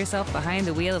to see yourself behind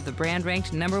the wheel of the brand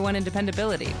ranked #1 in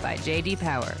dependability by JD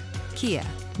Power. Kia,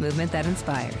 movement that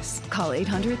inspires. Call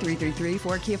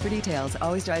 800-333-4KIA for details.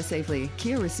 Always drive safely.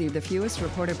 Kia received the fewest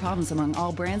reported problems among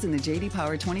all brands in the JD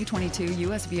Power 2022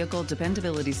 U.S. Vehicle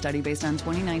Dependability Study based on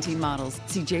 2019 models.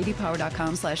 See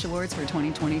jdpower.com/awards for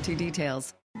 2022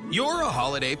 details. You're a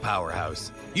holiday powerhouse.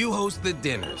 You host the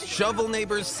dinners, shovel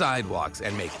neighbors' sidewalks,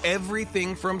 and make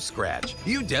everything from scratch.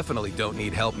 You definitely don't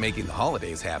need help making the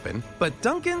holidays happen. But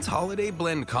Dunkin's Holiday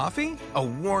Blend Coffee? A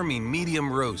warming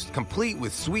medium roast complete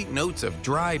with sweet notes of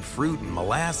dried fruit and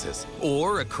molasses.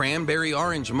 Or a cranberry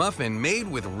orange muffin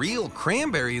made with real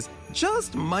cranberries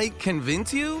just might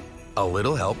convince you? A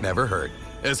little help never hurt.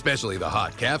 Especially the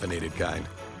hot caffeinated kind.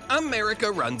 America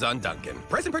runs on Dunkin'.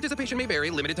 Price and participation may vary.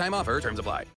 Limited time offer. Terms apply.